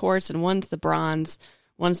 3 courts, and one's the bronze,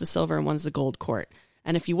 one's the silver, and one's the gold court.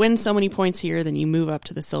 And if you win so many points here, then you move up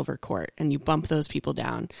to the silver court, and you bump those people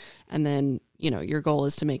down. And then, your goal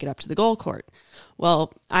is to make it up to the gold court.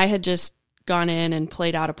 Well, I had just gone in and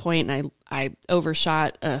played out a point, and I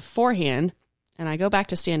overshot a forehand. And I go back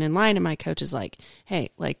to stand in line, and my coach is like, hey,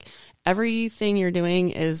 everything you're doing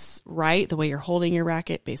is right. The way you're holding your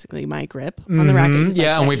racket, basically my grip on the racket.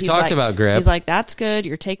 And we've talked about grip. He's like, that's good.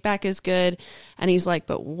 Your take back is good. And he's like,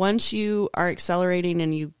 but once you are accelerating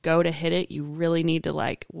and you go to hit it, you really need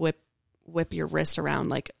to whip your wrist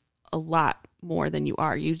around a lot more than you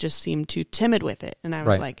are. You just seem too timid with it. And I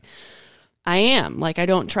was like, I am. I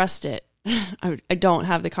don't trust it. I don't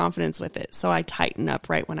have the confidence with it. So I tighten up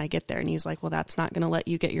right when I get there. And he's like, well, that's not going to let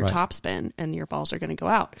you get your top spin, and your balls are going to go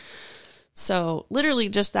out. So literally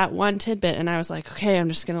just that one tidbit. And I was like, okay, I'm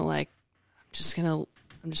just going to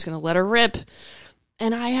let her rip.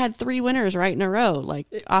 And I had 3 winners right in a row,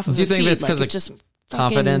 off of the feet. Do you think that's because of just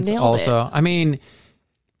confidence also? I mean,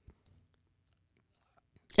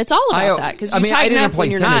 it's all about that, because you tighten up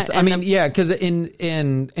when you're tennis. Not. Because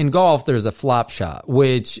in golf, there's a flop shot,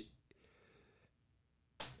 which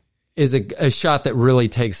is a shot that really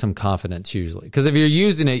takes some confidence usually. Because if you're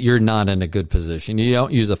using it, you're not in a good position. You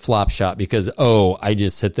don't use a flop shot because, I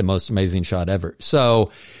just hit the most amazing shot ever.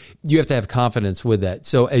 So you have to have confidence with that.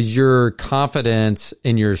 So as your confidence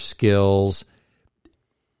in your skills,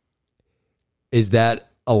 is that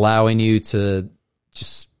allowing you to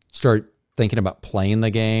just start thinking about playing the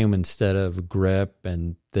game instead of grip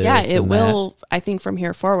and this? Yeah, it will, I think, from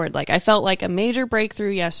here forward. I felt like a major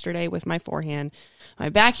breakthrough yesterday with my forehand. My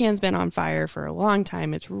backhand's been on fire for a long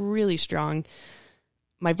time. It's really strong.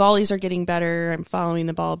 My volleys are getting better. I'm following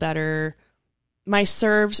the ball better. My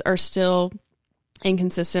serves are still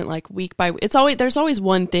inconsistent, week by week. There's always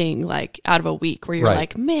one thing, out of a week where you're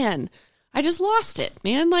like, man, I just lost it,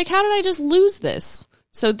 man. How did I just lose this?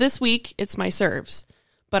 So this week, it's my serves.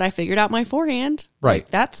 But I figured out my forehand. Right.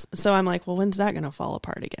 So I'm like, well, when's that going to fall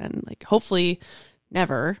apart again? Hopefully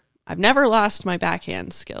never. I've never lost my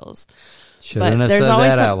backhand skills. Shouldn't have said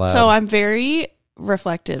that out loud. So I'm very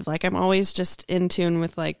reflective. Like I'm always just in tune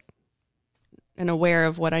with like and aware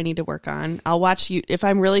of what I need to work on. I'll watch you if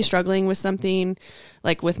I'm really struggling with something,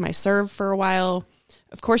 like with my serve for a while.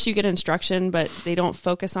 Of course, you get instruction, but they don't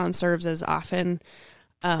focus on serves as often.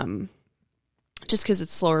 Just because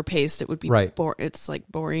it's slower paced, it would be it's like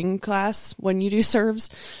boring class when you do serves,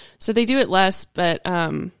 so they do it less. But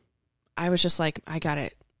I was just like, I got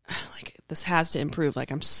it. Like this has to improve.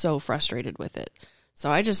 Like I'm so frustrated with it, so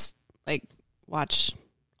I just like watch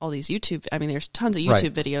all these YouTube. I mean, there's tons of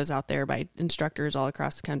YouTube videos out there by instructors all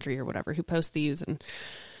across the country or whatever who post these, and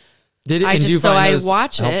I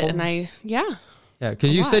watch it, and yeah,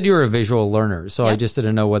 because you said you were a visual learner, so I just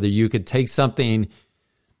didn't know whether you could take something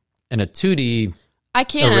in a 2D. I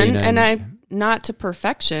can, and I'm not to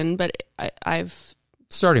perfection, but I've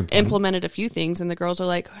implemented a few things, and the girls are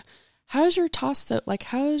like, "How's your toss so? Like,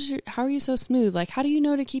 how are you so smooth? Like, how do you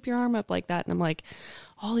know to keep your arm up like that?" And I'm like,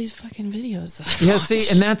 all these fucking videos that I've watched. See,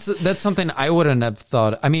 and that's something I wouldn't have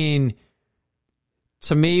thought. I mean,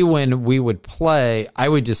 to me, when we would play, I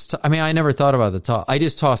never thought about the toss. I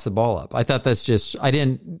just tossed the ball up. I thought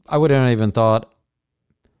I wouldn't have even thought,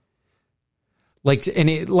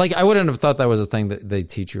 I wouldn't have thought that was a thing that they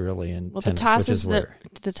teach you really in tennis,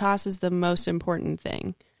 the toss is the most important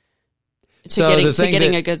thing. To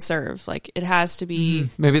getting a good serve, like it has to be.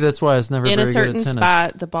 Maybe that's why it's never in very a certain good at tennis.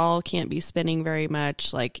 spot. The ball can't be spinning very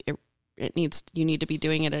much. Like you need to be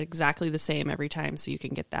doing it exactly the same every time, so you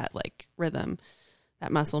can get that like rhythm,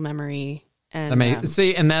 that muscle memory. And so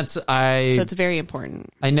it's very important.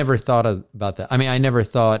 I never thought about that. I mean, I never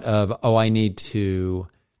thought of I need to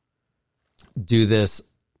do this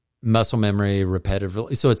muscle memory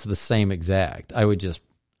repetitively, so it's the same exact. I'm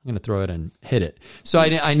going to throw it and hit it. So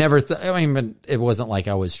I never it wasn't like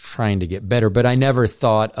I was trying to get better, but I never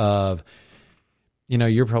thought of,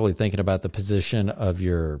 you're probably thinking about the position of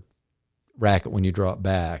your racket when you draw it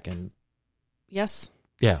back. And yes.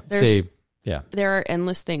 Yeah. There are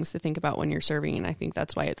endless things to think about when you're serving. And I think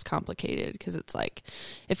that's why it's complicated, because it's like,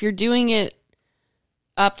 if you're doing it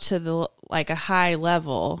up to a high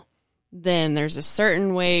level, then there's a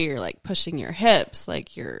certain way you're like pushing your hips,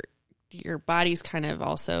 like your body's kind of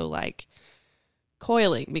also like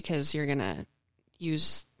coiling because you're going to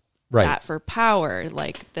use that for power.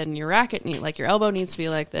 Like then your racket your elbow needs to be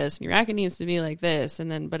like this and your racket needs to be like this.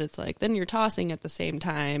 And then, but it's like, then you're tossing at the same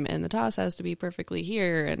time and the toss has to be perfectly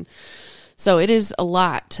here. And so it is a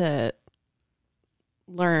lot to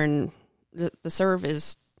learn. The serve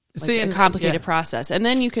is a complicated process. And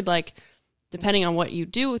then you could depending on what you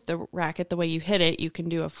do with the racket, the way you hit it, you can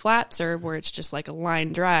do a flat serve where it's just like a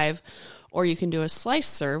line drive, or you can do a slice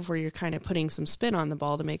serve where you're kind of putting some spin on the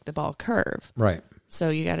ball to make the ball curve. Right. So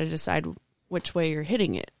you got to decide which way you're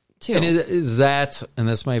hitting it, too. And is that, and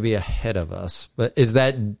this might be ahead of us, but is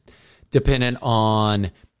that dependent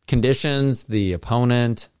on conditions, the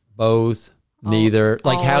opponent, both, neither?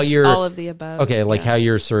 All of the above. Okay, how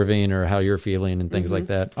you're serving or how you're feeling and things like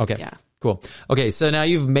that. Okay. Yeah. Cool. Okay, so now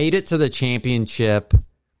you've made it to the championship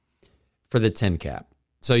for the TENCAP.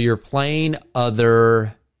 So you're playing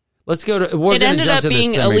other. Let's go to. It ended up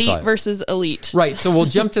being elite versus elite. Right. So we'll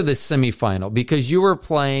jump to the semifinal because you were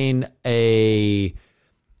playing two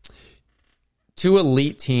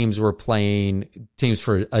elite teams were playing teams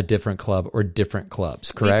for a different club or different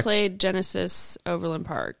clubs. Correct. We played Genesis Overland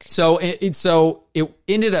Park. So it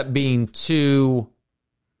ended up being two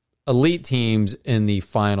elite teams in the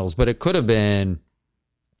finals, but it could have been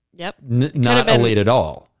not elite at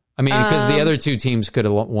all. I mean, because the other two teams could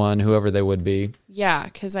have won, whoever they would be. Yeah,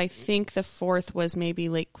 because I think the fourth was maybe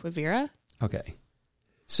Lake Quivira. Okay.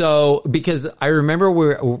 So, because I remember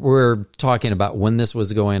we're talking about when this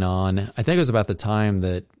was going on. I think it was about the time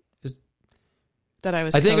that I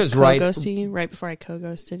was. I think it was right before I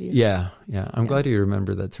co-ghosted you. Yeah. I'm glad you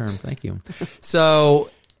remember that term. Thank you.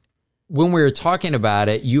 So, when we were talking about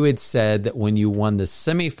it, you had said that when you won the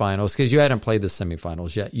semifinals, because you hadn't played the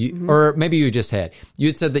semifinals yet, or maybe you just had, you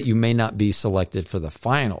had said that you may not be selected for the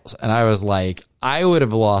finals. And I was like, I would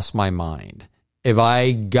have lost my mind if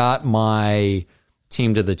I got my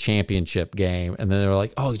team to the championship game and then they were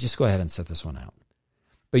like, oh, just go ahead and set this one out.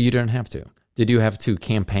 But you didn't have to. Did you have to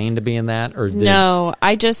campaign to be in that? No,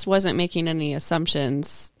 I just wasn't making any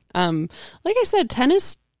assumptions. Like I said,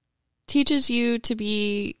 tennis teaches you to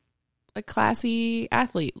be a classy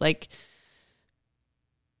athlete. Like,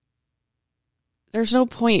 there's no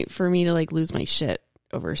point for me to lose my shit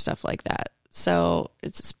over stuff like that. So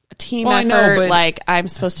it's a team effort. Like, I'm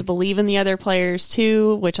supposed to believe in the other players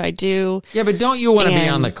too, which I do. Yeah, but don't you want to be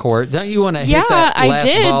on the court? Don't you want to hit that last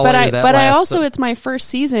volley? But I also, it's my first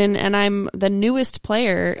season and I'm the newest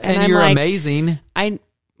player. And you're like, amazing.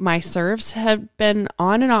 My serves have been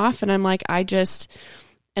on and off, and I'm like,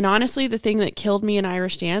 and honestly, the thing that killed me in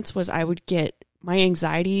Irish dance was I would get my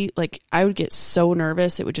anxiety, like I would get so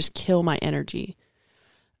nervous, it would just kill my energy.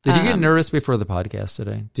 Did you get nervous before the podcast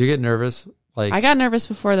today? Do you get nervous? Like, I got nervous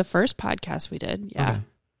before the first podcast we did. Yeah.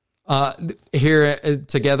 Okay. Here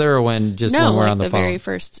together, or when we're on the phone? Very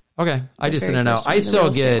first. Okay. I just didn't know. I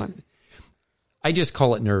still get, I just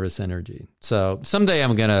call it nervous energy. So someday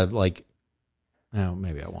I'm going to like, no,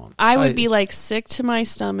 maybe I won't. I would be like sick to my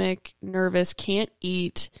stomach, nervous, can't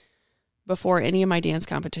eat before any of my dance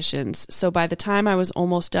competitions. So by the time I was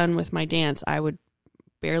almost done with my dance, I would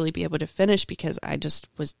barely be able to finish because I just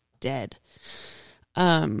was dead.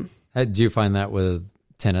 Do you find that with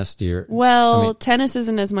tennis? Tennis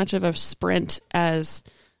isn't as much of a sprint as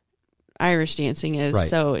Irish dancing is, right.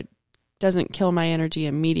 So it doesn't kill my energy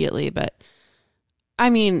immediately. But I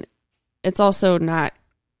mean, it's also not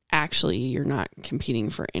actually, you're not competing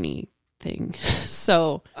for anything.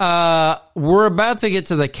 So we're about to get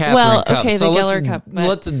to the Catherine Cup. Okay, so the Geller Cup.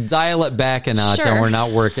 Let's dial it back a notch, and we're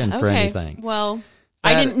not working for anything. Well,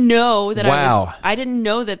 I didn't know that I didn't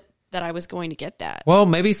know that I was going to get that. Well,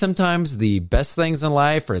 maybe sometimes the best things in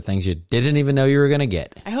life are things you didn't even know you were going to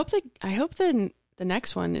get. I hope the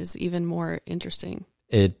next one is even more interesting.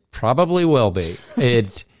 It probably will be.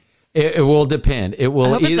 It will depend. It will.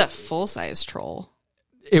 I hope it's a full-size troll.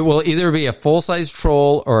 It will either be a full-size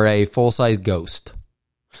troll or a full-size ghost.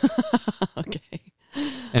 Okay.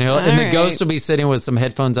 And the ghost will be sitting with some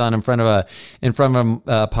headphones on in front of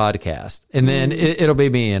a podcast, and then it'll be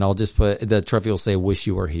me, and I'll just put the trophy will say "Wish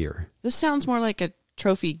you were here." This sounds more like a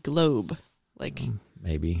trophy globe, like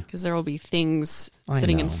maybe because there will be things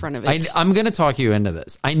sitting in front of it. I'm going to talk you into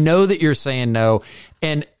this. I know that you're saying no,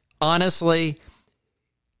 and honestly,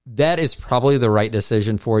 that is probably the right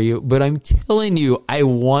decision for you, but I'm telling you, I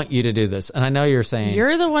want you to do this. And I know you're saying...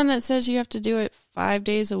 You're the one that says you have to do it 5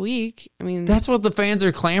 days a week. I mean... That's what the fans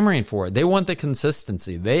are clamoring for. They want the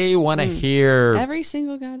consistency. They want to hear... Every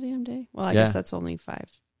single goddamn day. Well, I guess that's only 5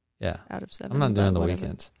 out of 7. I'm not doing the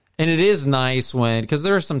weekends. And it is nice when... Because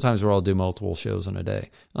there are some times where I'll do multiple shows in a day.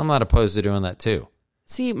 I'm not opposed to doing that too.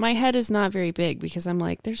 See, my head is not very big because I'm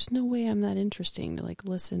like, there's no way I'm that interesting to like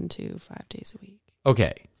listen to 5 days a week.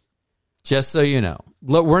 Okay. Just so you know,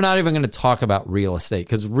 look, we're not even going to talk about real estate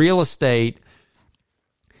because real estate,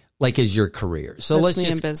 like, is your career. So let's me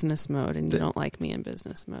in business mode, and you don't like me in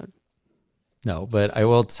business mode. No, but I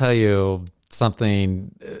will tell you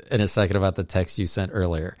something in a second about the text you sent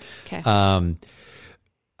earlier. Okay.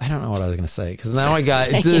 I don't know what I was going to say because now I got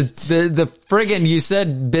the friggin' you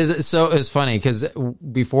said business. So it was funny because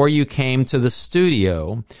before you came to the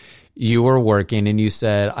studio, you were working and you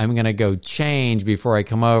said, I'm going to go change before I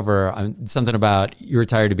come over. Something about you were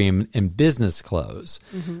tired of being in business clothes.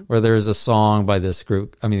 Mm-hmm. Where there's a song by this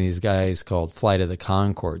group, these guys called Flight of the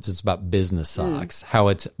Conchords. It's about business socks, how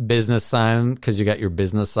it's business time because you got your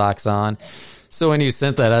business socks on. So when you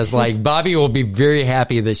sent that, I was like, Bobby will be very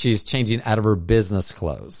happy that she's changing out of her business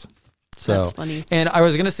clothes. So, that's funny. And I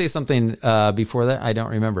was going to say something before that. I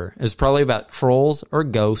don't remember. It was probably about trolls or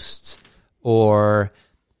ghosts or...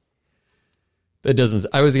 That doesn't.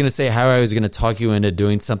 I was going to say how I was going to talk you into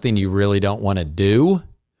doing something you really don't want to do,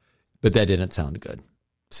 but that didn't sound good.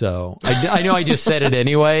 So I know I just said it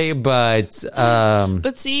anyway, but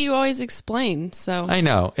see, you always explain. So I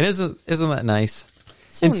know. And isn't that nice?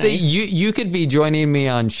 So and nice. see, you could be joining me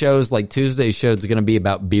on shows like Tuesday's show is going to be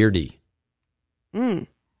about Beardy. And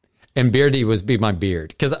Beardy was be my beard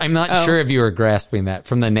because I'm not sure if you were grasping that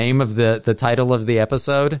from the name of the title of the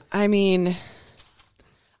episode. I mean.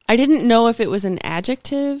 I didn't know if it was an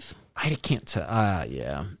adjective. I can't tell.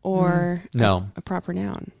 Yeah. Or no. A proper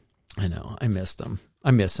noun. I know. I missed him.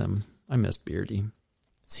 I miss him. I miss Beardy.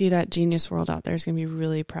 See, that genius world out there is going to be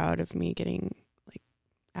really proud of me getting like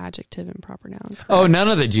adjective and proper noun. Correct. Oh, none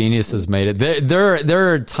of the geniuses made it.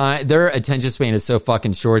 Their attention span is so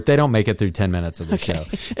fucking short. They don't make it through 10 minutes of the show.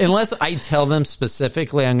 Unless I tell them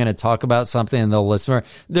specifically I'm going to talk about something and they'll listen.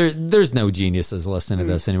 There's no geniuses listening to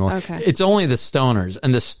this anymore. Okay. It's only the stoners.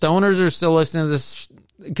 And the stoners are still listening to this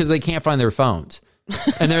because they can't find their phones.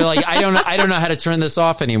 And they're like, I don't know how to turn this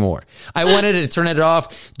off anymore. I wanted to turn it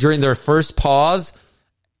off during their first pause.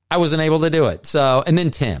 I wasn't able to do it. So, and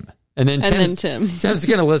then Tim. And then Tim's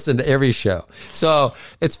going to listen to every show. So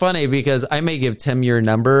it's funny because I may give Tim your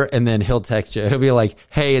number and then he'll text you. He'll be like,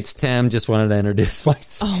 hey, it's Tim. Just wanted to introduce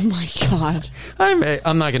myself. Oh, my God.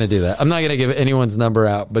 I'm not going to do that. I'm not going to give anyone's number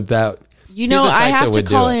out, but that. You know, I have to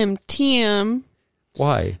call him Tim.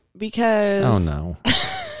 Why? Because. Oh, no.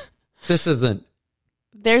 This isn't.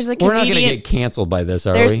 There's a comedian. We're not going to get canceled by this,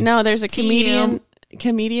 are we? No, there's a comedian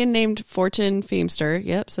named Fortune Feimster.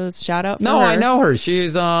 Yep. So it's shout out for her. No, I know her.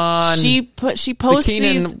 She's on. She posts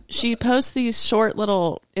these short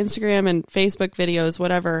little Instagram and Facebook videos,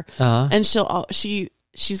 whatever. And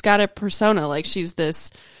she's got a persona, like she's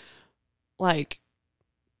this like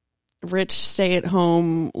rich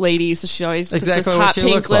stay-at-home lady. So she always puts this hot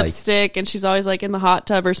pink lipstick, and she's always like in the hot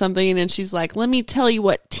tub or something. And she's like, "Let me tell you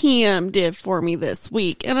what Tim did for me this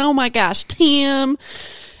week." And oh my gosh, Tim.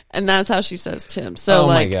 And that's how she says Tim. So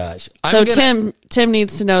my gosh. Tim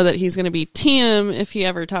needs to know that he's going to be Tim if he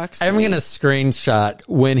ever talks to me. I'm going to screenshot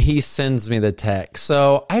when he sends me the text.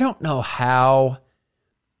 So I don't know how.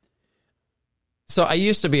 So I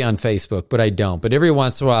used to be on Facebook, but I don't. But every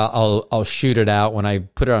once in a while, I'll shoot it out. When I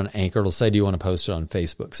put it on Anchor, it'll say, do you want to post it on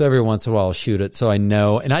Facebook? So every once in a while, I'll shoot it so I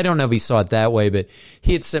know. And I don't know if he saw it that way, but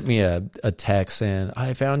he had sent me a text saying,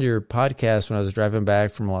 I found your podcast when I was driving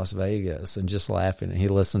back from Las Vegas, and just laughing. And he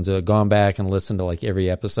listened to it, gone back and listened to like every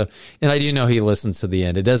episode. And I do know he listens to the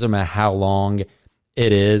end. It doesn't matter how long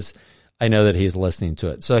it is. I know that he's listening to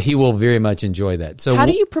it. So he will very much enjoy that. So how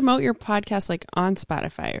do you promote your podcast like on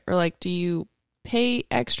Spotify? Or like, do you pay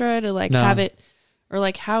extra to like have it, or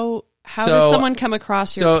like how does someone come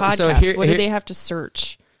across your podcast? What do they have to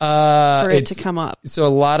search for it to come up? So a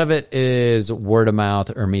lot of it is word of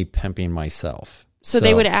mouth or me pimping myself. So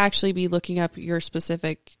they would actually be looking up your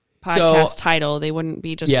specific podcast title. They wouldn't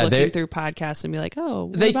be just looking through podcasts and be like, oh,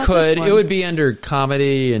 what they about could. This one? It would be under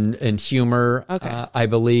comedy and humor, I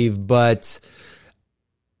believe, but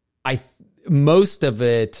most of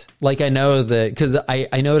it, like I know that, because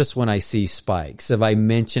I notice when I see spikes, if I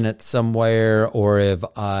mention it somewhere, or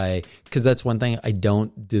because that's one thing, I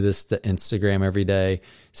don't do this to Instagram every day.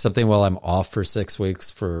 Something while I'm off for 6 weeks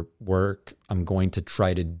for work, I'm going to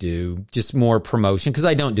try to do just more promotion, because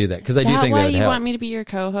I don't do that, because I do think that would help. You want me to be your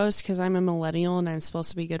co-host because I'm a millennial and I'm supposed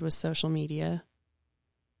to be good with social media?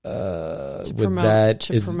 To promote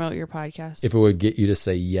your podcast. If it would get you to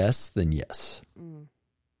say yes, then yes.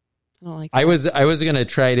 I don't like that. I was going to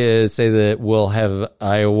try to say that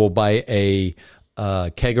I will buy a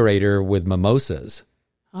kegerator with mimosas,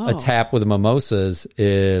 a tap with mimosas,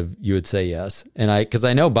 if you would say yes. And because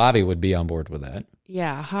I know Bobby would be on board with that.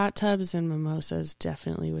 Yeah, hot tubs and mimosas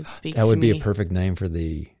definitely would speak to me. That would be a perfect name for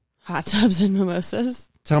the hot tubs and mimosas.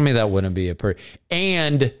 Tell me that wouldn't be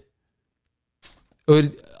and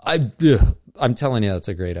I'm telling you, that's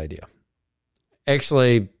a great idea.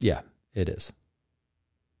 Actually, yeah, it is.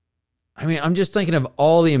 I mean, I'm just thinking of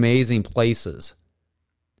all the amazing places.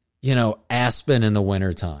 You know, Aspen in the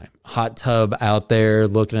wintertime. Hot tub out there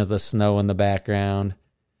looking at the snow in the background.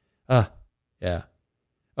 Yeah.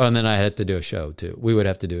 Oh, and then I had to do a show, too. We would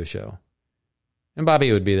have to do a show. And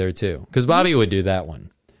Bobby would be there, too. Because Bobby would do that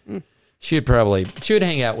one. She would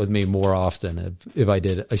hang out with me more often if I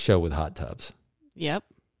did a show with hot tubs. Yep.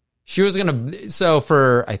 She was going to... So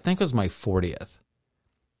for, I think it was my 40th.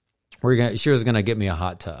 She was going to get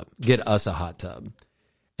us a hot tub.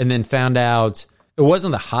 And then found out it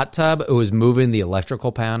wasn't the hot tub. It was moving the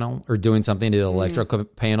electrical panel or doing something to the electrical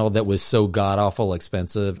panel that was so god-awful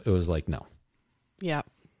expensive. It was like, no. Yeah.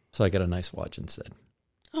 So I got a nice watch instead.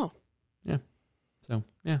 Oh. Yeah. So,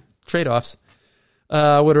 yeah. Trade-offs.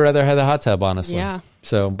 Would rather have the hot tub, honestly. Yeah.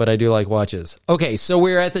 So, but I do like watches. Okay, so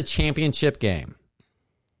we're at the championship game.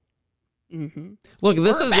 Mm-hmm. Look,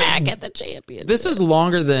 we're back at the championship. This is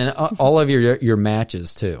longer than all of your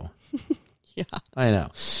matches too. Yeah, I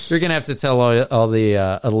know. You're gonna have to tell all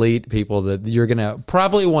the elite people that you're gonna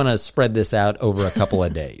probably want to spread this out over a couple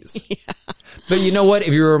of days. Yeah. But you know what?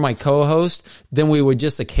 If you were my co-host, then we would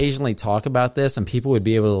just occasionally talk about this, and people would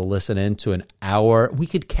be able to listen into an hour. We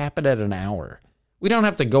could cap it at an hour. We don't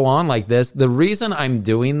have to go on like this. The reason I'm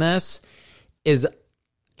doing this is.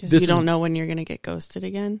 Because you don't know when you're going to get ghosted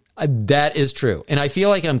again? That is true. And I feel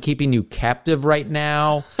like I'm keeping you captive right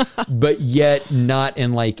now, but yet not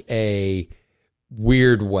in like a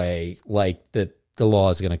weird way, like that the law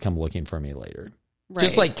is going to come looking for me later. Right.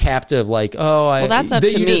 Just like captive, like, that's up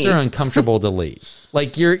to me. You just are uncomfortable to leave.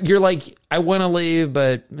 Like you're like, I want to leave,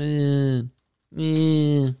 but no.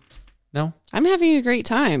 I'm having a great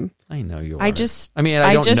time. I know you are. I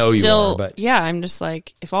don't know you are, but yeah, I'm just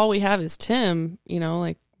like, if all we have is Tim,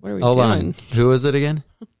 like, what are we Hold doing? on. Who is it again?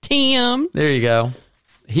 Tim. There you go.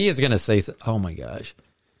 He is going to say, oh my gosh.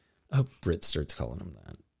 I hope Britt starts calling him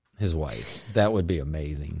that. His wife. That would be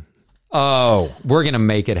amazing. Oh, we're going to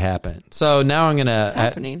make it happen. So now I'm going to... It's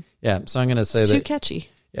happening. So I'm going to say it's that... too catchy.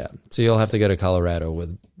 Yeah. So you'll have to go to Colorado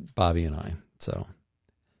with Bobby and I. So...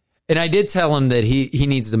 And I did tell him that he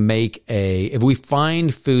needs to make if we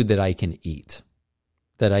find food that I can eat,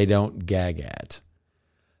 that I don't gag at,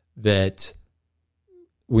 that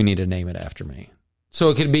we need to name it after me. So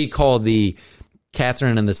it could be called the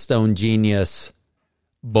Catherine and the Stone Genius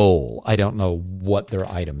Bowl. I don't know what their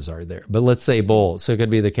items are there, but let's say bowl. So it could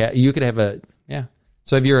be you could have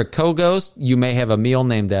So if you're a co-ghost, you may have a meal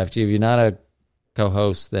named after you. If you're not a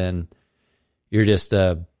co-host, then you're just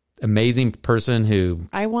a amazing person who...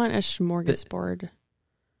 I want a smorgasbord.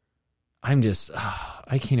 I'm just...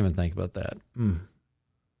 I can't even think about that.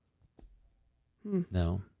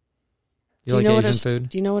 No. You like Asian food?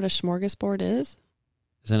 Do you know what a smorgasbord is?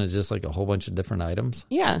 Isn't it just like a whole bunch of different items?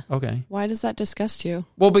 Yeah. Okay. Why does that disgust you?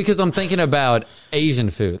 Well, because I'm thinking about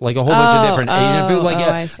Asian food, like a whole bunch of different Asian food. Like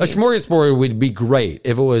a smorgasbord would be great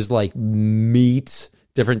if it was like meat,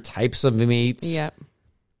 different types of meats. Yep.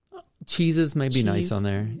 Cheeses may be nice on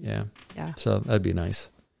there. Yeah. So that'd be nice.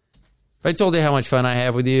 If I told you how much fun I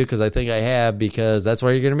have with you, because I think I have, because that's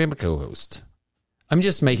why you're going to be my co-host. I'm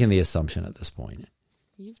just making the assumption at this point.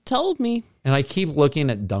 You've told me. And I keep looking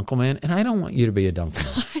at Dunkelman, and I don't want you to be a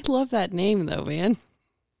Dunkelman. I love that name, though, man.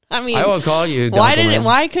 I mean, I will call you Dunkelman.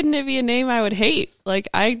 Why couldn't it be a name I would hate? Like,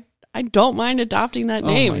 I don't mind adopting that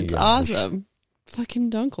name. It's awesome.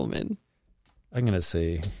 Fucking Dunkelman. I'm going to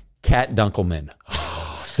see. Cat Dunkelman.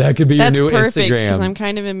 That could be your new perfect, Instagram. Because I'm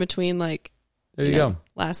kind of in between, like, there you go,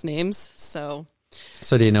 last names. So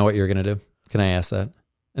do you know what you're going to do? Can I ask that?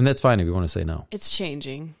 And that's fine if you want to say no. It's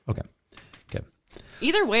changing. Okay.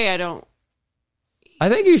 Either way, I don't. I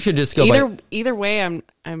think you should just go. Either way,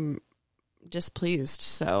 I'm displeased.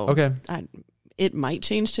 So okay, it might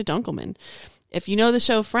change to Dunkelman. If you know the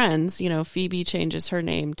show Friends, Phoebe changes her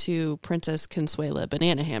name to Princess Consuela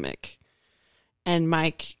Banana Hammock, and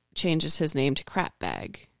Mike changes his name to Crap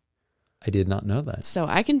Bag. I did not know that. So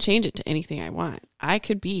I can change it to anything I want. I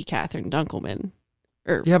could be Catherine Dunkelman.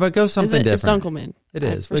 But go something different. It's Dunkelman. It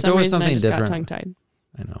is. For some reason, I just got tongue-tied.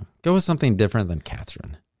 I know. Go with something different than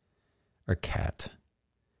Catherine or Cat.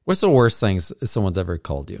 What's the worst thing someone's ever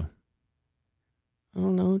called you? I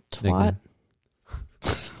don't know. Twat.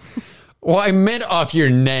 Well, I meant off your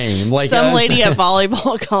name. Like some lady at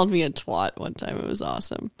volleyball called me a twat one time. It was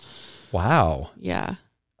awesome. Wow. Yeah.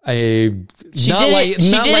 She did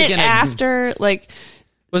it after, like...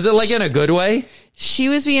 Was it like in a good way? She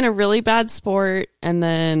was being a really bad sport, and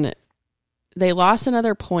then they lost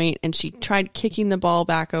another point, and she tried kicking the ball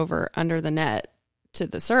back over under the net to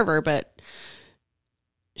the server, but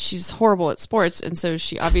she's horrible at sports, and so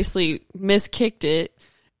she obviously miskicked it,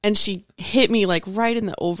 and she hit me like right in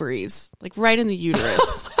the ovaries, like right in the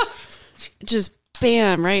uterus. Just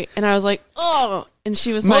bam, right? And I was like, oh, and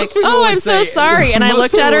she was like, oh, I'm so sorry. And I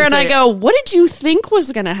looked at her and I go, what did you think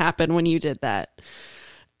was going to happen when you did that?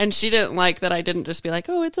 And she didn't like that I didn't just be like,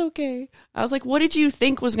 oh, it's okay. I was like, what did you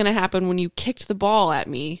think was going to happen when you kicked the ball at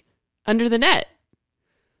me under the net?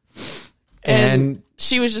 And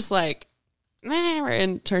she was just like,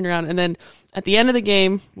 and turned around. And then at the end of the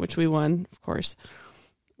game, which we won, of course,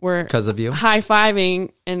 we're because of you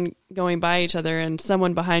high-fiving and going by each other. And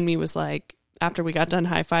someone behind me was like, after we got done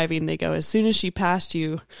high-fiving, they go, as soon as she passed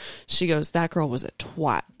you, she goes, that girl was a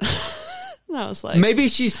twat. And I was like, maybe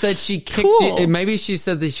she said she kicked you. Maybe she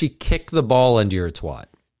said that she kicked the ball into your twat.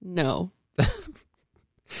 No.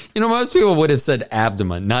 Most people would have said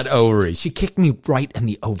abdomen, not ovaries. She kicked me right in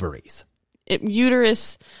the ovaries.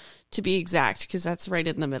 Uterus, to be exact, because that's right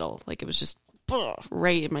in the middle. Like, it was just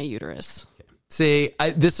right in my uterus. See,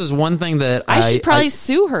 this is one thing that I should probably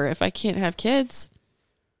sue her if I can't have kids.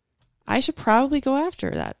 I should probably go after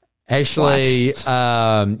that. Actually,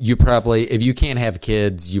 you probably, if you can't have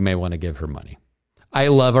kids, you may want to give her money. I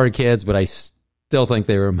love our kids, but I still think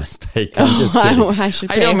they were a mistake. I'm just kidding.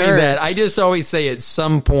 I don't mean that. I just always say at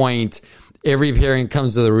some point, every parent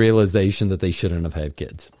comes to the realization that they shouldn't have had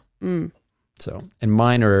kids. So, and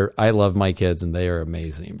mine are, I love my kids and they are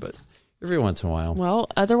amazing, but every once in a while. Well,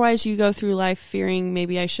 otherwise you go through life fearing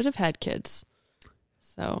maybe I should have had kids.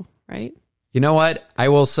 So, right? You know what? I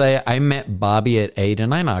will say I met Bobby at 8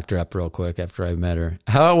 and I knocked her up real quick after I met her.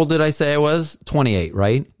 How old did I say I was? 28,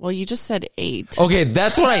 right? Well, you just said 8. Okay,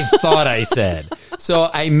 that's what I thought I said. So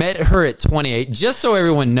I met her at 28. Just so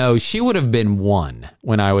everyone knows, she would have been 1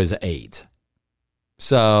 when I was 8.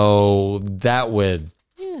 So that would...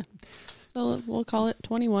 Yeah. So we'll call it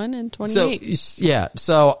 21 and 28. So, yeah.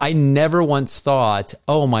 So I never once thought,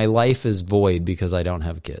 oh, my life is void because I don't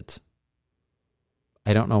have kids.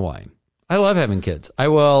 I don't know why. I love having kids. I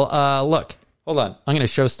will, look, hold on. I'm going to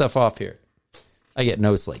show stuff off here. I get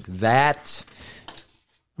notes like that.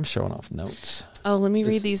 I'm showing off notes. Oh, let me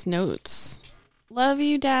read these notes. Love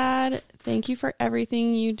you, Dad. Thank you for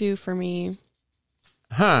everything you do for me.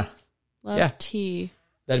 Huh. Love T.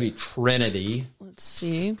 That'd be Trinity. Let's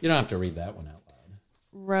see. You don't have to read that one out loud.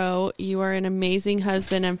 Ro, you are an amazing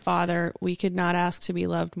husband and father. We could not ask to be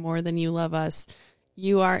loved more than you love us.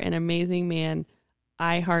 You are an amazing man.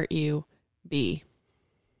 I heart you. B.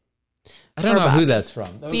 I don't know who that's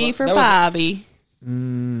from. B for Bobby.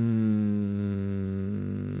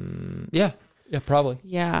 Yeah. Yeah, probably.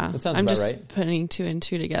 Yeah. That sounds I'm about just right. putting 2 and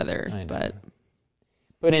 2 together. But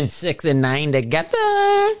put in 6 and 9 together.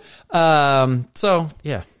 So,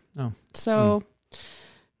 yeah. Oh. So,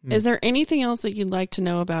 is there anything else that you'd like to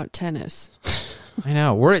know about tennis? I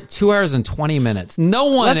know. We're at 2 hours and 20 minutes. No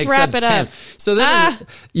one Let's except wrap it Tim. up. So that is,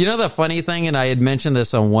 you know the funny thing, and I had mentioned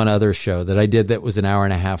this on one other show that I did that was an hour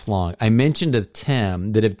and a half long. I mentioned to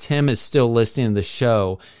Tim that if Tim is still listening to the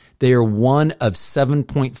show, they are one of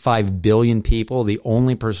 7.5 billion people, the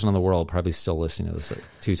only person in the world probably still listening to this at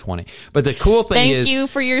 2:20. But the cool thing is... Thank you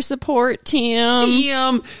for your support, Tim.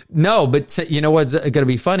 Tim! No, but you know what's going to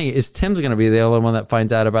be funny is Tim's going to be the only one that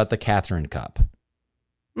finds out about the Catherine Cup.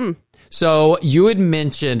 So you had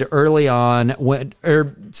mentioned early on,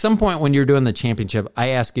 or some point when you're doing the championship, I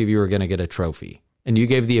asked if you were going to get a trophy. And you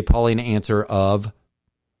gave the appalling answer of...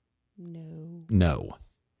 No.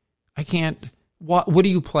 I can't... What are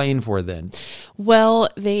you playing for then? Well,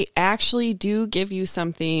 they actually do give you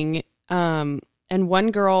something. And one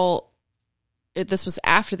girl, this was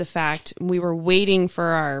after the fact, we were waiting for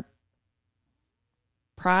our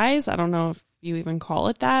prize. I don't know if you even call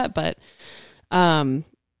it that, but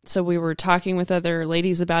so we were talking with other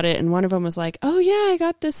ladies about it, and one of them was like, "Oh yeah, I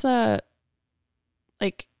got this it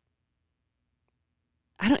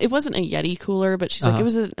wasn't a Yeti cooler, but she's like, it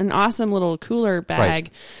was an awesome little cooler bag." Right.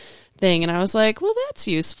 Thing, and I was like, well, that's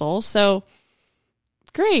useful, so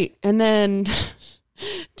great. And then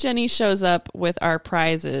Jenny shows up with our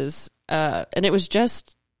prizes, and it was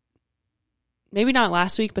just maybe not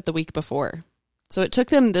last week, but the week before. So it took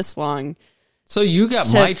them this long. So you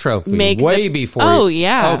got my trophy way before. Oh,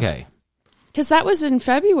 yeah. Okay. Because that was in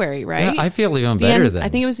February, right? Yeah, I feel even better then. I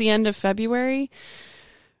think it was the end of February,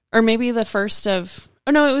 or maybe the first of...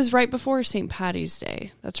 Oh, no, it was right before St. Paddy's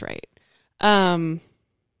Day. That's right.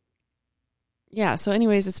 Yeah, so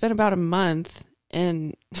anyways, it's been about a month,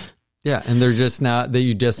 and... Yeah, and they're just now... that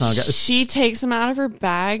you just now got... She takes them out of her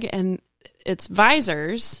bag, and it's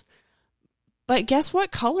visors, but guess what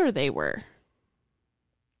color they were?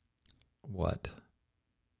 What?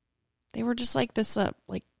 They were just like this,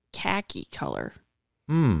 like, khaki color.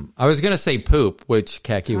 I was going to say poop, which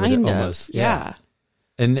khaki would almost... Yeah.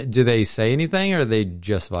 And do they say anything, or are they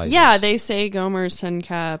just visors? Yeah, they say Gomer's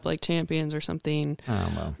TENCAP, like, champions or something.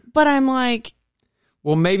 Oh, well. But I'm like...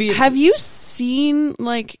 Well, maybe it's... Have you seen,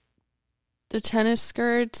 like, the tennis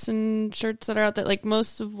skirts and shirts that are out there? Like,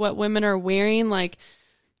 most of what women are wearing, like,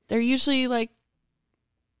 they're usually, like,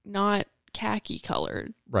 not khaki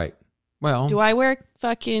colored. Right. Well... Do I wear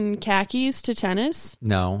fucking khakis to tennis?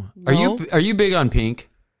 No. Are you big on pink?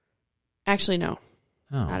 Actually, no.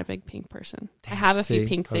 Oh. Not a big pink person. I have a few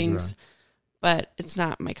pink things, but it's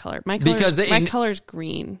not my color. My color's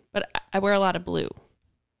green, but I wear a lot of blue.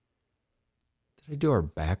 Did I do our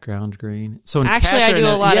background green? So actually, I do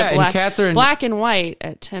a lot of black and white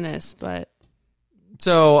at tennis, but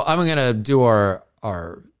so I'm gonna do our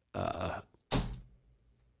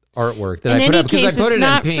artwork that I put up because I put it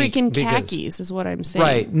in pink. Freaking khakis is what I'm saying.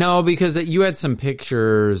 Right? No, because you had some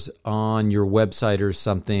pictures on your website or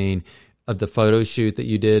something of the photo shoot that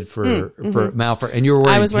you did for Malfour, and you were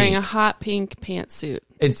wearing. I was wearing a hot pink pantsuit.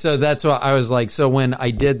 And so that's why I was like, so when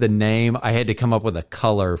I did the name, I had to come up with a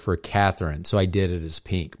color for Catherine. So I did it as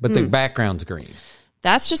pink, but the background's green.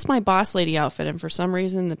 That's just my boss lady outfit. And for some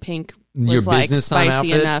reason, the pink was like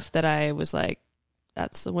spicy enough that I was like,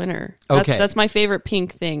 that's the winner. Okay. That's my favorite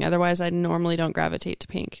pink thing. Otherwise, I normally don't gravitate to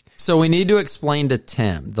pink. So we need to explain to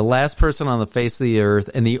Tim, the last person on the face of the earth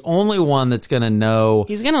and the only one that's going to know.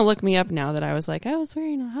 He's going to look me up now that I was like, I was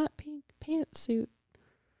wearing a hot pink pantsuit.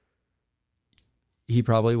 He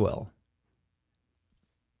probably will.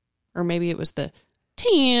 Or maybe it was the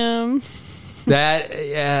Tim.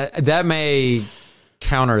 That may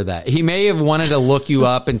counter that. He may have wanted to look you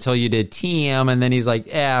up until you did Tim, and then he's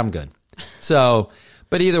like, I'm good. So,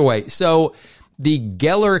 but either way, so the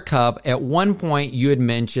Geller Cup, at one point you had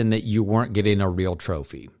mentioned that you weren't getting a real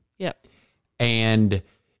trophy. Yep. And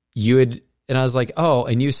I was like, oh,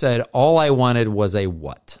 and you said all I wanted was a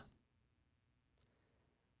what?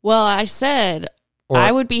 Well, I said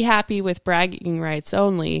I would be happy with bragging rights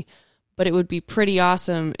only, but it would be pretty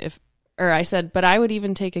awesome but I would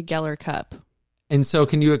even take a Geller Cup. And so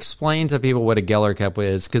can you explain to people what a Geller Cup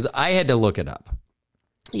is? Because I had to look it up.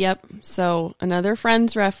 Yep. So another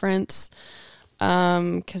Friends reference.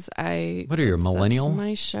 Because what are you, a millennial? That's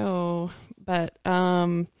my show. But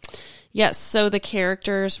yes, so the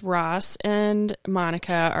characters Ross and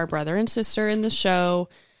Monica are brother and sister in the show.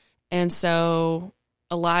 And so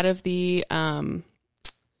a lot of the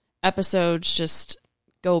episodes just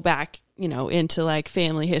go back, into like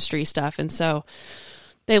family history stuff. And so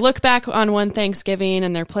they look back on one Thanksgiving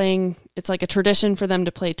and they're playing, it's like a tradition for them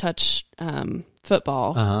to play touch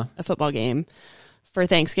football, a football game for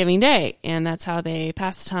Thanksgiving Day. And that's how they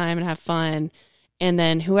pass the time and have fun. And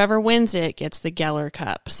then whoever wins it gets the Geller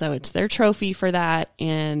Cup. So it's their trophy for that.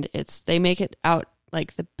 And they make it out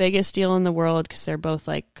like the biggest deal in the world because they're both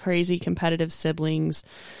like crazy competitive siblings.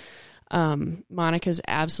 Monica's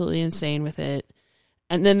absolutely insane with it.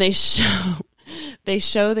 And then they show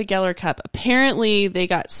the Geller Cup. Apparently they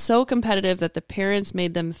got so competitive that the parents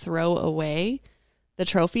made them throw away the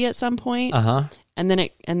trophy at some point. And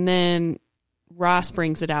then Ross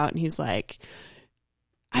brings it out and he's like,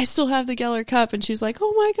 I still have the Geller Cup. And she's like,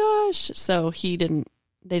 oh my gosh. So they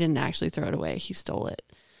didn't actually throw it away. He stole it.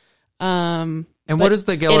 And what is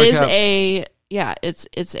the Geller Cup?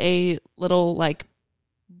 It's a little like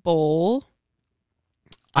bowl.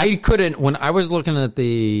 When I was looking at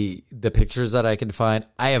the pictures that I could find,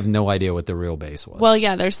 I have no idea what the real base was. Well,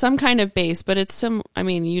 yeah, there's some kind of base, but it's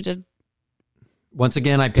you did. Once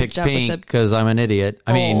again, I picked pink because I'm an idiot.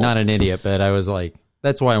 I mean, not an idiot, but I was like,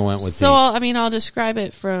 that's why I went with pink. I'll describe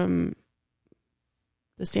it from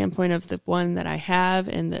the standpoint of the one that I have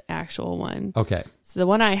and the actual one. Okay. So the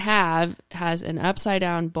one I have has an upside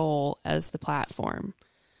down bowl as the platform.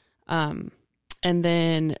 And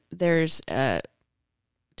then there's a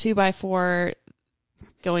 2x4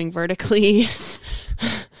 going vertically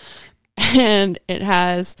and it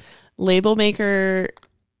has label maker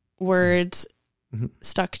words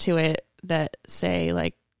stuck to it that say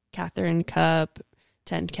like Catherine Cup,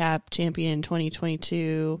 TENCAP Champion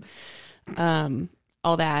 2022,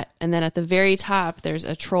 all that. And then at the very top, there's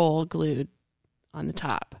a troll glued on the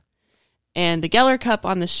top. And the Geller Cup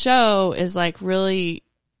on the show is like really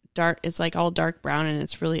dark. It's like all dark brown and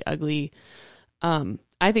it's really ugly.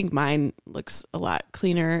 I think mine looks a lot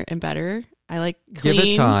cleaner and better. I like clean. Give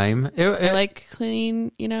it time. I like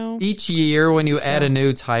clean, Each year when you add a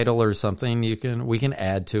new title or something, we can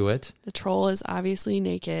add to it. The troll is obviously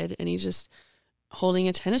naked and he's just holding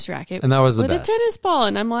a tennis racket. And that was the best. With a tennis ball.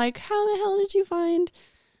 And I'm like, how the hell did you find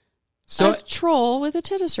a troll with a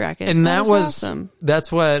tennis racket? And that was awesome.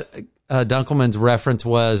 That's what Dunkelman's reference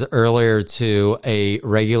was earlier to a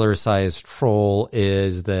regular sized troll,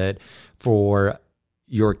 is that for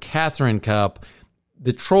your Catherine Cup,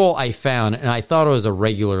 the troll I found, and I thought it was a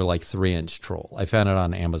regular like 3-inch troll. I found it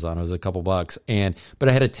on Amazon. It was a couple bucks. But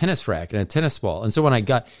I had a tennis racket and a tennis ball. And so when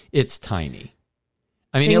it's tiny.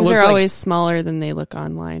 I mean, things are always smaller than they look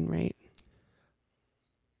online, right?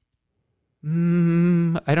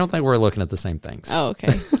 I don't think we're looking at the same things. Oh,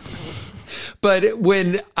 okay. But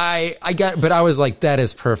when I was like, that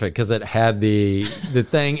is perfect because it had the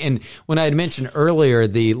thing. And when I had mentioned earlier,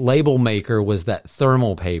 the label maker was that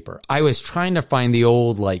thermal paper. I was trying to find the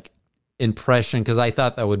old like impression because I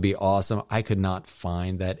thought that would be awesome. I could not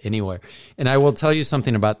find that anywhere. And I will tell you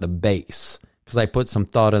something about the base because I put some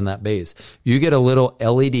thought in that base. You get a little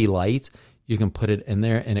LED light, you can put it in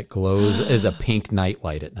there and it glows as a pink night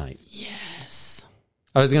light at night. Yes.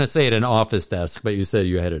 I was going to say at an office desk, but you said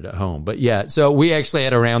you had it at home. But yeah, so we actually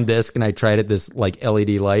had a round disc and I tried it, this like LED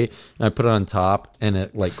light, and I put it on top and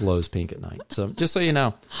it like glows pink at night. So just so you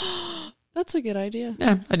know. That's a good idea.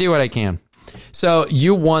 Yeah, I do what I can. So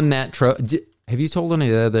you won that trophy. Have you told any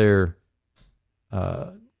of the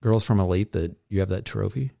other girls from Elite that you have that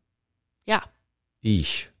trophy? Yeah.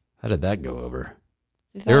 Eesh. How did that go over?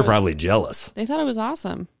 They were probably jealous. They thought it was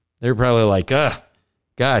awesome. They were probably like,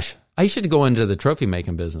 gosh, I should go into the trophy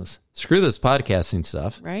making business. Screw this podcasting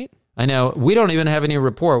stuff. Right? I know. We don't even have any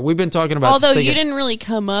report. We've been talking about... Although you didn't really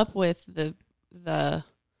come up with the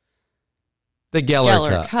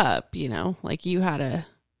Geller Cup, like you had a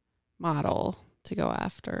model to go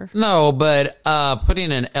after. No, but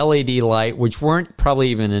putting an LED light, which weren't probably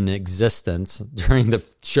even in existence during the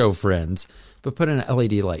show Friends, but put an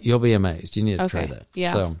LED light. You'll be amazed. You need to try that.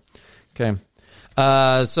 Yeah. So, okay.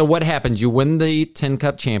 So what happened? You win the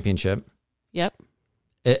TENCAP championship. Yep.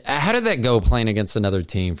 How did that go playing against another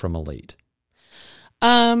team from Elite?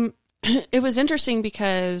 It was interesting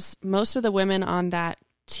because most of the women on that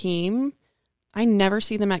team I never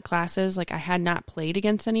see them at classes. Like I had not played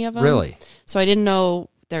against any of them. Really? So I didn't know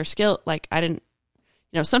their skill. Like I didn't,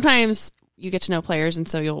 sometimes you get to know players and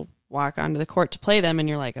so you'll walk onto the court to play them and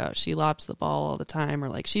you're like, oh, she lobs the ball all the time, or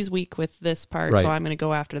like she's weak with this part, so I'm going to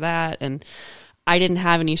go after that. And I didn't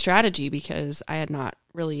have any strategy because I had not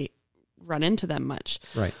really run into them much.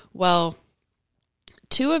 Right. Well,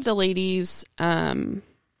 two of the ladies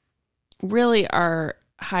really are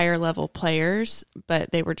higher level players, but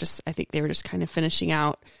I think they were just kind of finishing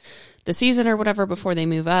out the season or whatever before they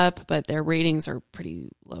move up, but their ratings are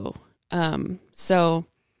pretty low. So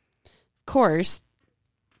of course,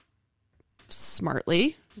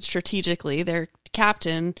 smartly, strategically, their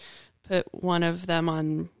captain put one of them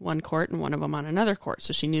on one court and one of them on another court.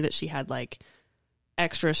 So she knew that she had like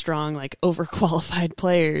extra strong, like overqualified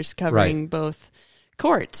players covering both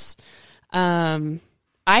courts. I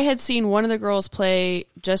had seen one of the girls play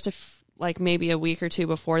just like maybe a week or two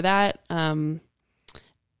before that. And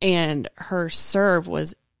her serve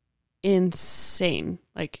was insane,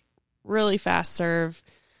 like really fast serve.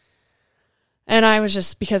 And I was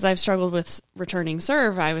just, because I've struggled with returning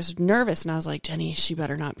serve, I was nervous and I was like, Jenny, she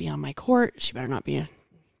better not be on my court. She better not be.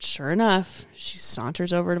 Sure enough, she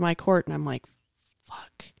saunters over to my court and I'm like,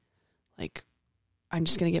 fuck, like I'm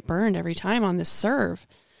just going to get burned every time on this serve.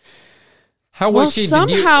 How was she?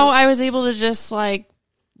 Somehow I was able to just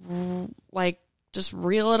just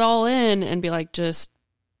reel it all in and be like, just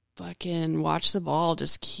fucking watch the ball.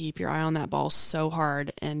 Just keep your eye on that ball so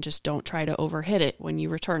hard and just don't try to overhit it when you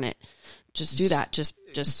return it. Just do that. Just.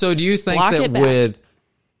 So do you think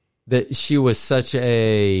that she was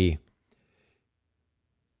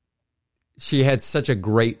she had such a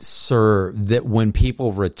great serve that when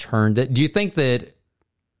people returned it, do you think that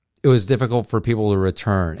it was difficult for people to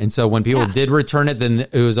return? And so when people did return it, then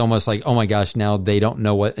it was almost like, oh my gosh, now they don't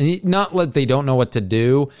know not that they don't know what to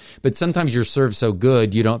do, but sometimes your serve's so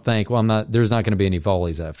good, you don't think, well, there's not going to be any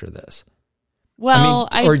volleys after this. Well,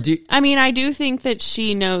 I do think that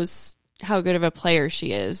she knows how good of a player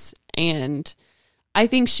she is. And I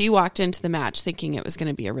think she walked into the match thinking it was going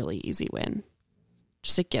to be a really easy win.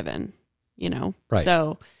 Just a given, Right.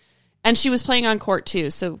 So, and she was playing on court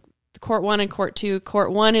 2. So court 1 and court 2.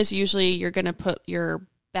 Court 1 is usually you're going to put your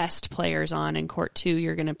best players on, and court 2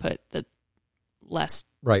 you're going to put the less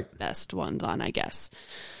best ones on, I guess.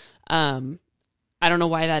 I don't know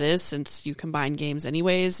why that is, since you combine games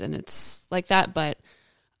anyways and it's like that, but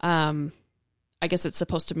I guess it's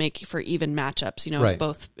supposed to make for even matchups,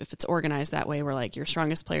 if it's organized that way, where like your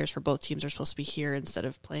strongest players for both teams are supposed to be here instead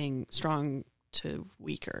of playing strong to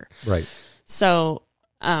weaker. Right. So,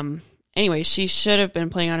 anyway, she should have been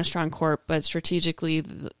playing on a strong court, but strategically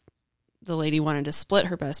the lady wanted to split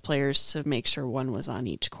her best players to make sure one was on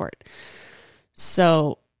each court.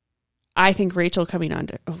 So I think Rachel coming on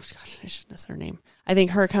to, oh gosh, I shouldn't have said her name. I think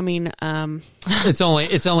her coming, it's only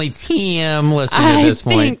TM listening at this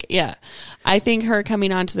point. Yeah. I think her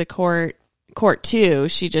coming onto the court 2,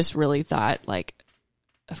 she just really thought like,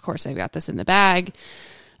 of course I've got this in the bag.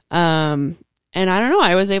 And I don't know,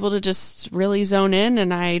 I was able to just really zone in,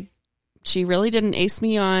 and she really didn't ace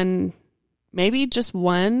me on maybe just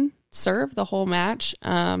one serve the whole match.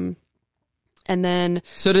 And then,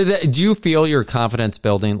 so do you feel your confidence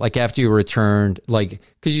building, like after you returned, like,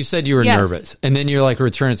 because you said you were nervous, and then you're like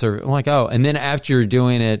return serve, I'm like, oh, and then after you're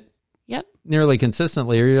doing it, nearly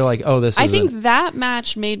consistently, or you're like, oh, this. I think that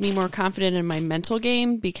match made me more confident in my mental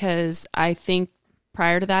game, because I think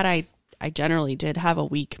prior to that, I generally did have a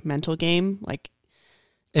weak mental game. Like,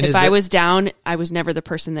 if I was down, I was never the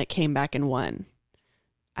person that came back and won.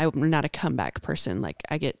 I'm not a comeback person. Like,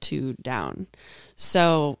 I get too down.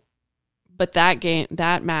 So, but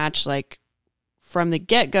that match, like from the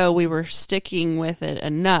get-go, we were sticking with it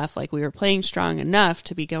enough. Like, we were playing strong enough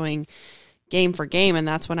to be going game for game. And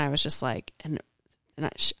that's when I was just like, and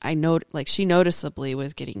I know, like, she noticeably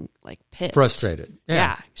was getting like pissed. Frustrated.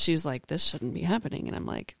 Yeah. She's like, this shouldn't be happening. And I'm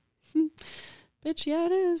like, bitch, yeah,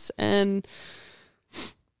 it is. And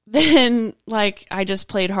then like I just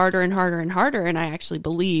played harder and harder and harder, and I actually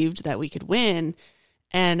believed that we could win.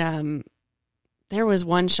 And there was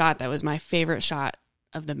one shot that was my favorite shot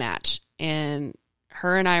of the match, and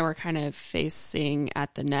her and I were kind of facing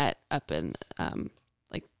at the net up in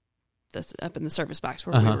up in the service box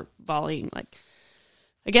where we were volleying like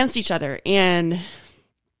against each other. And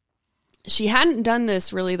she hadn't done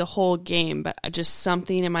this really the whole game, but just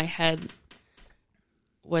something in my head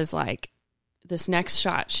was like, this next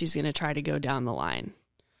shot, she's going to try to go down the line.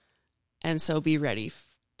 And so be ready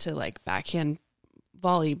to like backhand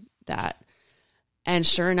volley that. And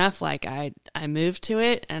sure enough, like I moved to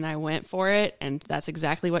it and I went for it, and that's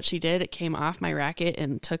exactly what she did. It came off my racket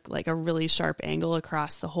and took like a really sharp angle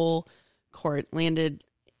across the whole court, landed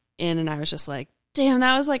in, and I was just like, damn,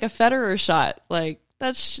 that was like a Federer shot. Like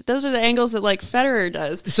those are the angles that like Federer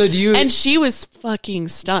does. So do you? And she was fucking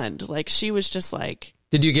stunned. Like she was just like,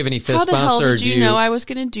 did you give any fist bumps? How the hell or did you know I was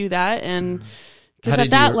going to do that? And because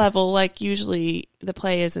at that level, like usually the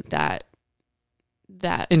play isn't that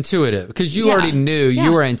intuitive, because you already knew,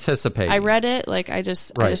 you were anticipating. I read it, like I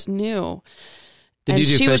just knew. Did you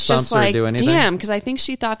do fist bumps or do anything? Damn, because I think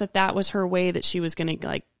she thought that was her way that she was going to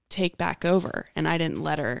like take back over, and I didn't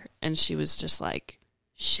let her, and she was just like,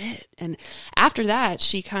 shit. And after that,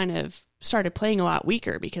 she kind of started playing a lot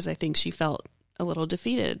weaker because I think she felt a little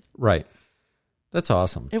defeated. Right. That's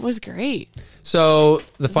awesome. It was great. So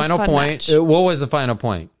the final point, what was the final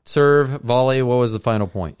point? Serve, volley, what was the final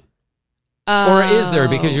point? Or is there,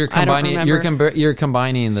 because you're combining you're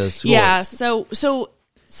combining the scores? Yeah,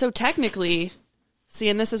 so technically, see,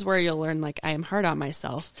 and this is where you'll learn like I am hard on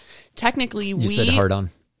myself. Technically, you said hard on.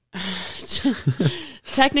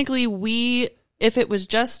 Technically, if it was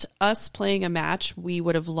just us playing a match, we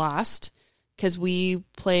would have lost because we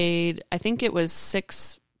played, I think it was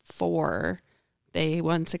 6-4. They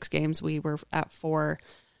won 6 games. We were at 4.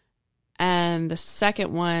 And the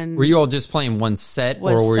second one... Were you all just playing one set?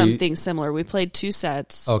 Was something similar. We played 2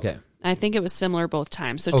 sets. Okay. I think it was similar both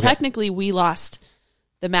times. So technically we lost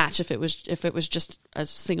the match if it was just a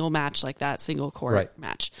single match like that, single court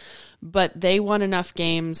match. But they won enough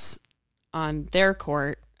games on their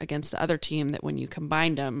court against the other team that when you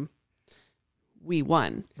combined them, we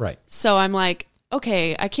won. Right. So I'm like,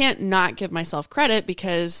 okay, I can't not give myself credit,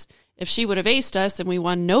 because if she would have aced us and we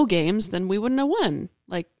won no games, then we wouldn't have won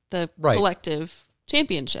like the collective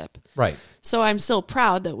championship. Right. So I'm still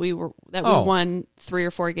proud that we won 3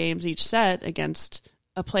 or 4 games each set against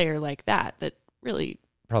a player like that really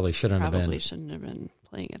probably shouldn't have been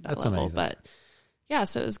playing at that level. Amazing. But yeah,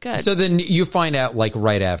 so it was good. So then you find out like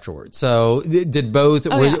right afterwards. So did both?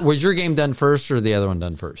 Was your game done first or the other one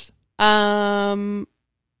done first? Or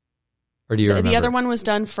do you remember? The other one was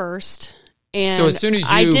done first. And so as soon as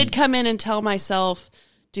I did come in and tell myself,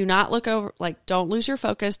 do not look over, like, don't lose your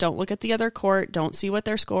focus. Don't look at the other court. Don't see what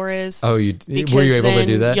their score is. Oh, were you able to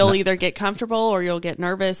do that? You'll either get comfortable or you'll get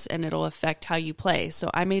nervous, and it'll affect how you play. So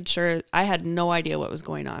I made sure I had no idea what was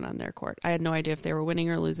going on their court. I had no idea if they were winning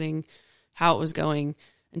or losing, how it was going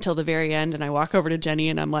until the very end. And I walk over to Jenny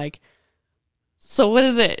and I'm like, so what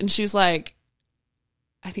is it? And she's like,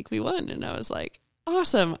 I think we won. And I was like,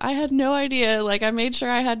 awesome. I had no idea. Like, I made sure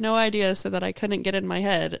I had no idea so that I couldn't get in my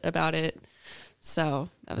head about it. So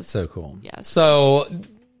that's so cool. Yeah. So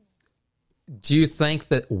do you think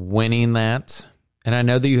that winning that, and I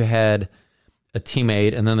know that you had a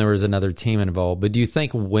teammate and then there was another team involved, but do you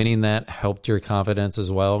think winning that helped your confidence as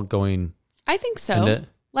well going? I think so.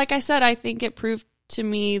 Like I said, I think it proved to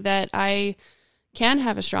me that I can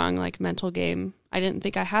have a strong like mental game. I didn't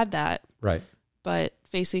think I had that. Right. But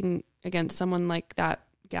facing against someone like that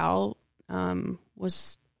gal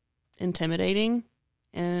was intimidating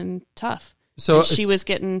and tough. So and she was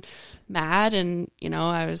getting mad, and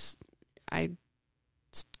I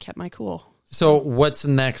kept my cool. So what's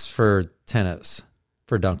next for tennis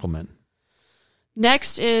for Dunkelman?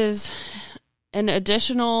 Next is an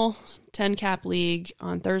additional TENCAP league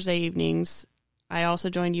on Thursday evenings. I also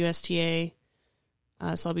joined USTA,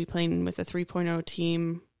 so I'll be playing with a 3.0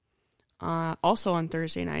 team. Also on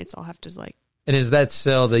Thursday nights, I'll have to like. And is that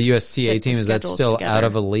still the USTA team? Is that still together. Out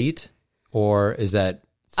of Elite, or is that?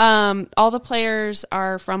 All the players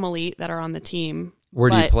are from Elite that are on the team. Where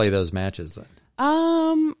do you play those matches then?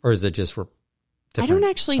 Or is it just for different? I don't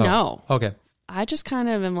actually know. Okay. I just kind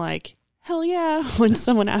of am like, hell yeah, when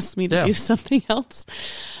someone asks me to do something else.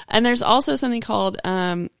 And there's also something called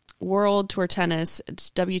World Tour Tennis. It's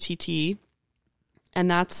WTT. And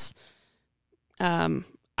that's,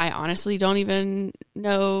 I honestly don't even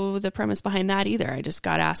know the premise behind that either. I just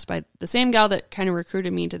got asked by the same gal that kind of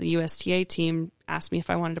recruited me to the USTA team, asked me if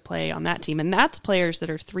I wanted to play on that team. And that's players that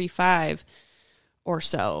are 3-5 or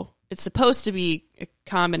so. It's supposed to be a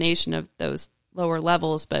combination of those lower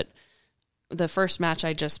levels, but the first match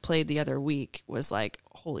I just played the other week was like,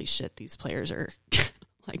 holy shit, these players are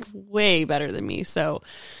like way better than me. So,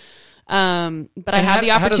 but I had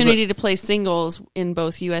the opportunity to play singles in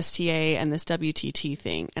both USTA and this WTT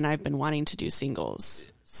thing, and I've been wanting to do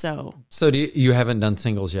singles. So you haven't done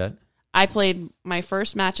singles yet? I played my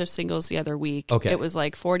first match of singles the other week. Okay. It was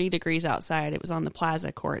like 40 degrees outside. It was on the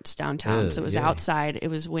Plaza courts downtown, so it was outside. It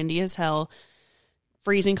was windy as hell,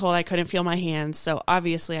 freezing cold. I couldn't feel my hands, so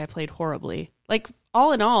obviously I played horribly. Like,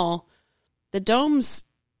 all in all, the domes,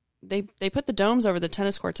 they put the domes over the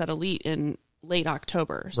tennis courts at Elite in late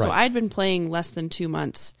October. So I'd been playing less than 2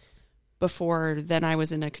 months before then. I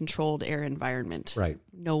was in a controlled air environment. Right.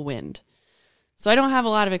 No wind. So I don't have a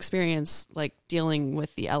lot of experience like dealing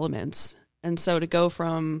with the elements. And so to go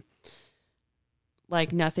from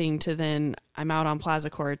like nothing to then I'm out on plaza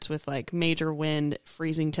courts with like major wind,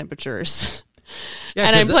 freezing temperatures. Yeah,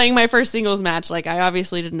 and I'm playing my first singles match. Like I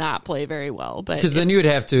obviously did not play very well, but because then you would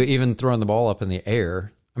have to even throwing the ball up in the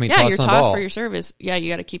air. I mean, yeah, your toss for your service. Yeah, you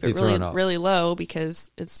got to keep it really low because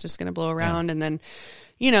it's just going to blow around. Yeah. And then,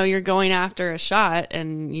 you're going after a shot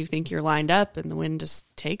and you think you're lined up and the wind just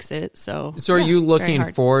takes it. So are you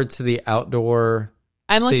looking forward to the outdoor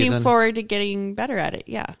I'm looking forward to getting better at it.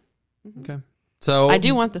 Yeah. Okay. So I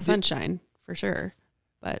do want the sunshine for sure.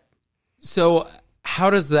 But so how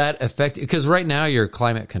does that affect you? Because right now you're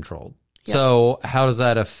climate controlled. Yep. So how does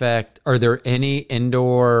that affect, are there any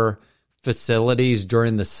indoor facilities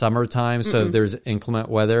during the summertime? So if there's inclement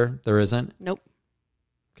weather, there isn't? Nope.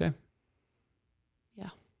 Okay. Yeah.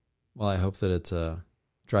 Well, I hope that it's a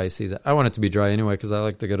dry season. I want it to be dry anyway because I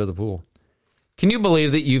like to go to the pool. Can you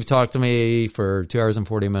believe that you've talked to me for 2 hours and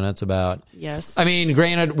 40 minutes about... Yes. I mean,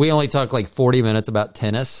 granted, we only talked like 40 minutes about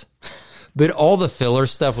tennis, but all the filler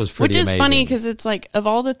stuff was pretty amazing. Which is funny because it's like, of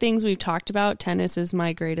all the things we've talked about, tennis is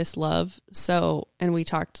my greatest love. So, and we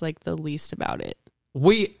talked like the least about it.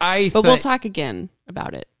 But we'll talk again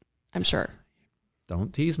about it, I'm sure.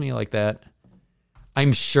 Don't tease me like that.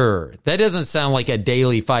 I'm sure. That doesn't sound like a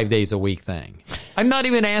daily 5 days a week thing. I'm not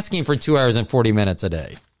even asking for 2 hours and 40 minutes a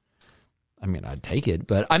day. I mean, I'd take it,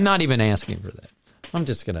 but I'm not even asking for that. I'm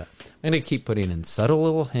going to keep putting in subtle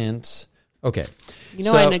little hints. Okay.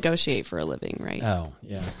 I negotiate for a living, right? Oh,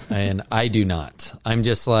 yeah. And I do not. I'm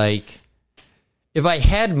just like, if I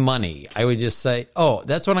had money, I would just say, oh,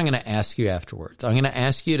 that's what I'm going to ask you afterwards. I'm going to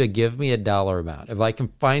ask you to give me a dollar amount. If I can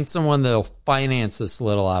find someone that'll finance this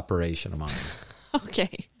little operation of mine. Okay.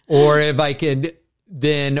 Or if I could,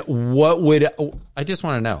 then what would, I just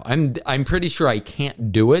want to know. I'm pretty sure I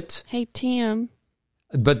can't do it. Hey, Tim.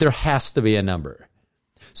 But there has to be a number.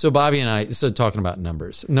 So Bobby and I, talking about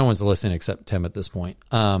numbers, no one's listening except Tim at this point.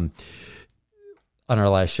 On our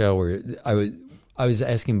last show where I was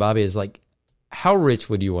asking Bobby, is like, how rich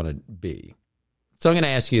would you want to be? So I'm going to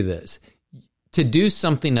ask you this. To do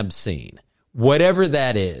something obscene, whatever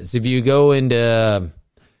that is, if you go into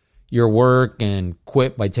your work and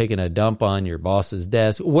quit by taking a dump on your boss's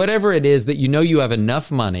desk, whatever it is that you have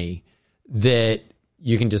enough money that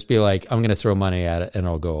you can just be like, I'm going to throw money at it and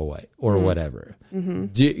it'll go away or whatever.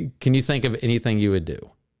 Mm-hmm. Can you think of anything you would do?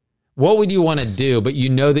 What would you want to do, but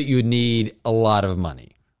that you would need a lot of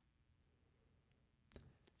money?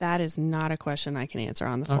 That is not a question I can answer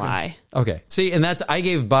on the fly. Okay. See, and I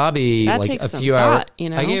gave Bobby like a few hours.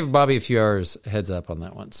 I gave Bobby a few hours heads up on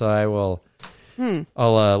that one. So I will,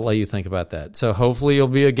 I'll let you think about that. So hopefully you'll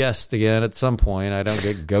be a guest again at some point. I don't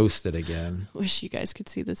get ghosted again. Wish you guys could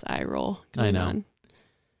see this eye roll. I know.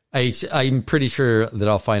 I'm pretty sure that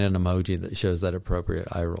I'll find an emoji that shows that appropriate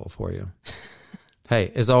eye roll for you.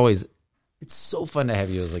 Hey, as always, it's so fun to have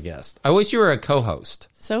you as a guest. I wish you were a co-host.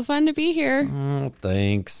 So fun to be here. Oh,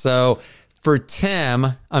 thanks. So for Tim,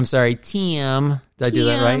 did I do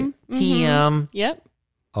that right? Mm-hmm. Tim. Yep.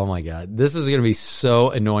 Oh my God. This is going to be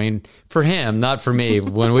so annoying for him, not for me.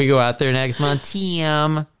 When we go out there next month,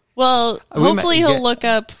 Tim. Well, hopefully he'll look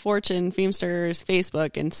up Fortune Feimster's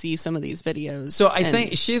Facebook and see some of these videos. So I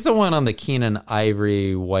think she's the one on the Keenan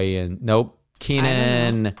Ivory weigh-in. Nope.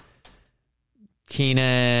 Keenan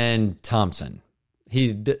Thompson.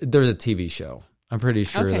 There's a TV show. I'm pretty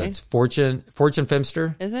sure that's Fortune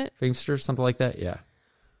Feimster. Is it? Feimster, something like that? Yeah.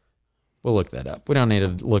 We'll look that up. We don't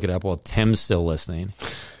need to look it up while Tim's still listening.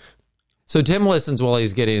 So Tim listens while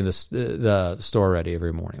he's getting the store ready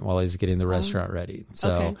every morning, while he's getting the restaurant ready.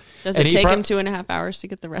 So does it take him 2.5 hours to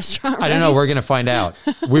get the restaurant ready? I don't know. We're going to find out.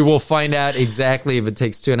 We will find out exactly if it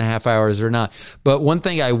takes 2.5 hours or not. But one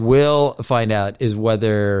thing I will find out is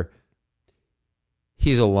whether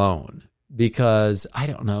he's alone. Because, I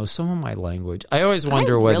don't know, some of my language. I always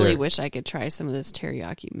wonder whether... I really wish I could try some of this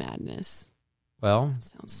teriyaki madness. Well,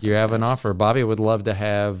 you have an offer. Bobby would love to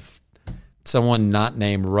have someone not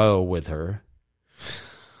named Roe with her.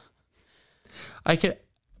 I can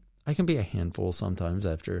be a handful sometimes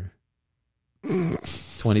after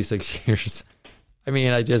 26 years. I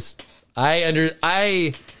mean, that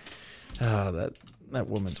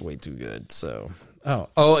woman's way too good, so...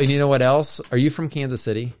 Oh, and you know what else? Are you from Kansas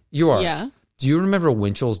City? You are. Yeah. Do you remember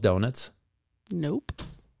Winchell's Donuts? Nope.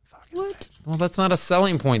 What? Well, that's not a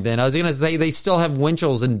selling point then. I was going to say they still have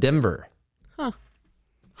Winchell's in Denver.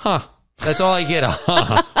 Huh. That's all I get.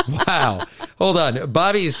 Wow. Hold on.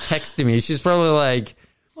 Bobby's texting me. She's probably like,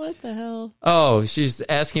 what the hell? Oh, she's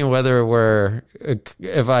asking whether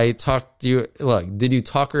if I talked to you. Look, did you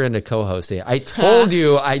talk her into co-hosting? I told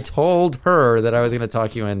her that I was going to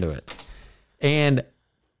talk you into it. And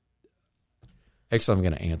actually, I'm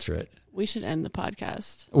going to answer it. We should end the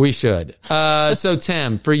podcast. We should. So,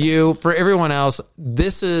 Tim, for you, for everyone else,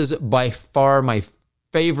 this is by far my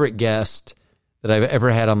favorite guest that I've ever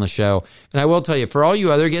had on the show. And I will tell you, for all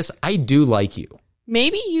you other guests, I do like you.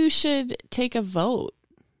 Maybe you should take a vote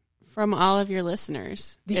from all of your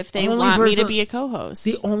listeners if they want me to be a co-host.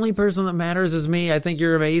 The only person that matters is me. I think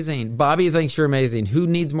you're amazing. Bobby thinks you're amazing. Who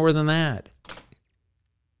needs more than that?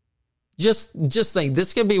 Just think,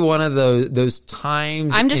 this could be one of those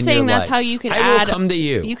times. I'm just saying that's how you could add. I will come to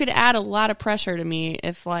you. You could add a lot of pressure to me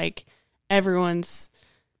if like everyone's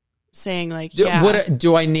saying like, yeah. What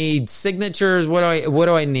do I need? Signatures? What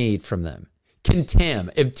do I need from them?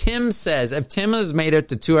 If Tim has made it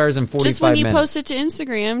to 2 hours and 45 minutes. Just when you post it to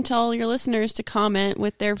Instagram, tell your listeners to comment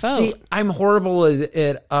with their vote. See, I'm horrible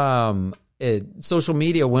at social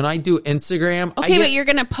media. When I do Instagram, okay, but you're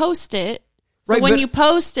gonna post it. So right, when you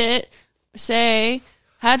post it, say,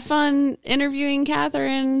 had fun interviewing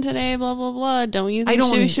Catherine today, blah, blah, blah. Don't you think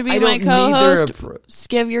she should be my co-host? Just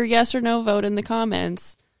give your yes or no vote in the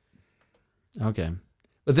comments. Okay.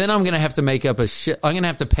 But then I'm going to have to make up I'm going to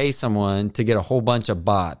have to pay someone to get a whole bunch of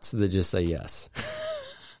bots that just say yes.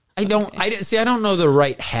 I don't know the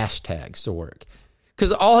right hashtags to work.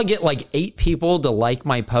 Because I'll get like 8 people to like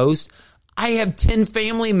my post. I have 10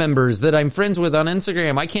 family members that I'm friends with on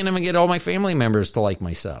Instagram. I can't even get all my family members to like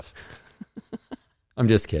my stuff. I'm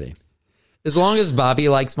just kidding. As long as Bobby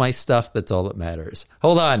likes my stuff, that's all that matters.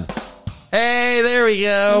 Hold on. Hey, there we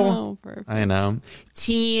go. Oh, perfect. I know.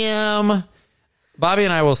 Tim. Bobby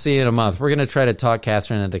and I will see you in a month. We're going to try to talk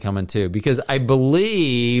Catherine into coming too, because I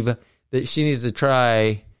believe that she needs to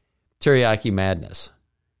try teriyaki madness.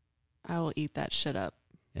 I will eat that shit up.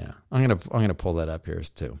 Yeah. I'm going to pull that up here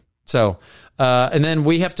too. So, and then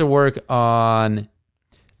we have to work on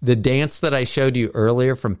the dance that I showed you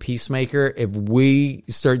earlier from Peacemaker. If we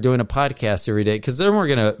start doing a podcast every day, because then we're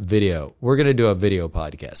going to do a video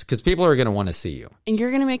podcast because people are going to want to see you. And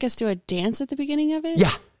you're going to make us do a dance at the beginning of it?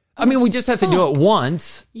 Yeah. I mean, we just have to do it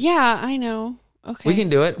once. Yeah, I know. Okay. We can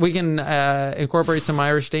do it. We can incorporate some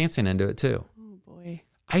Irish dancing into it too. Oh boy.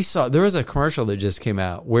 There was a commercial that just came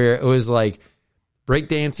out where it was like break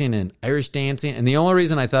dancing and Irish dancing. And the only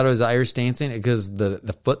reason I thought it was Irish dancing is because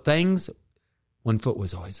the foot things, one foot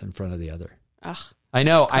was always in front of the other. Ugh. I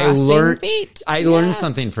know. I learned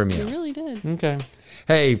something from you. You really did. Okay.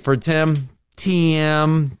 Hey, for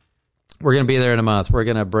TM, we're going to be there in a month. We're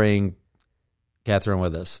going to bring Catherine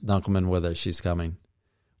with us, Dunkelman with us. She's coming.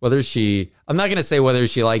 I'm not going to say whether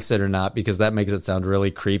she likes it or not, because that makes it sound really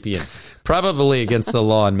creepy and probably against the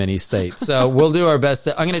law in many states. So we'll do our best.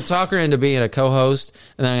 I'm going to talk her into being a co-host,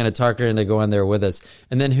 and then I'm going to talk her into going there with us.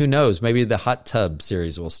 And then who knows, maybe the hot tub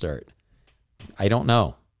series will start. I don't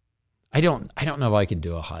know. I don't know if I could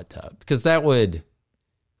do a hot tub, because that would,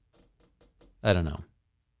 I don't know.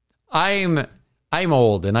 I'm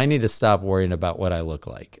old and I need to stop worrying about what I look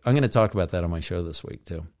like. I'm going to talk about that on my show this week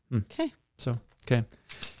too. Okay. Okay.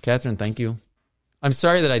 Catherine, thank you. I'm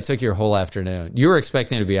sorry that I took your whole afternoon. You were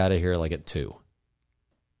expecting to be out of here like at 2.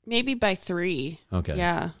 Maybe by 3. Okay.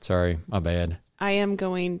 Yeah. Sorry. My bad. I am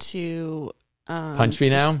going to punch me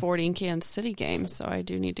now? Sporting Kansas City game, so I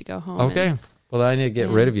do need to go home. Okay. Well, I need to get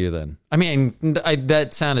rid of you then. I mean,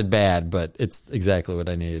 that sounded bad, but it's exactly what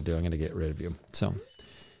I need to do. I'm going to get rid of you. So,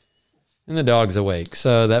 and the dog's awake,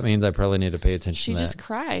 so that means I probably need to pay attention to that. She just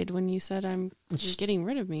cried when you said you're getting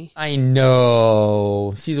rid of me. I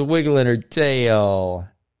know. She's wiggling her tail.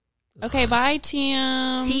 Okay, bye,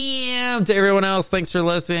 Tim. To everyone else, thanks for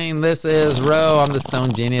listening. This is Ro. I'm the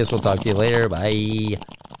Stone Genius. We'll talk to you later. Bye.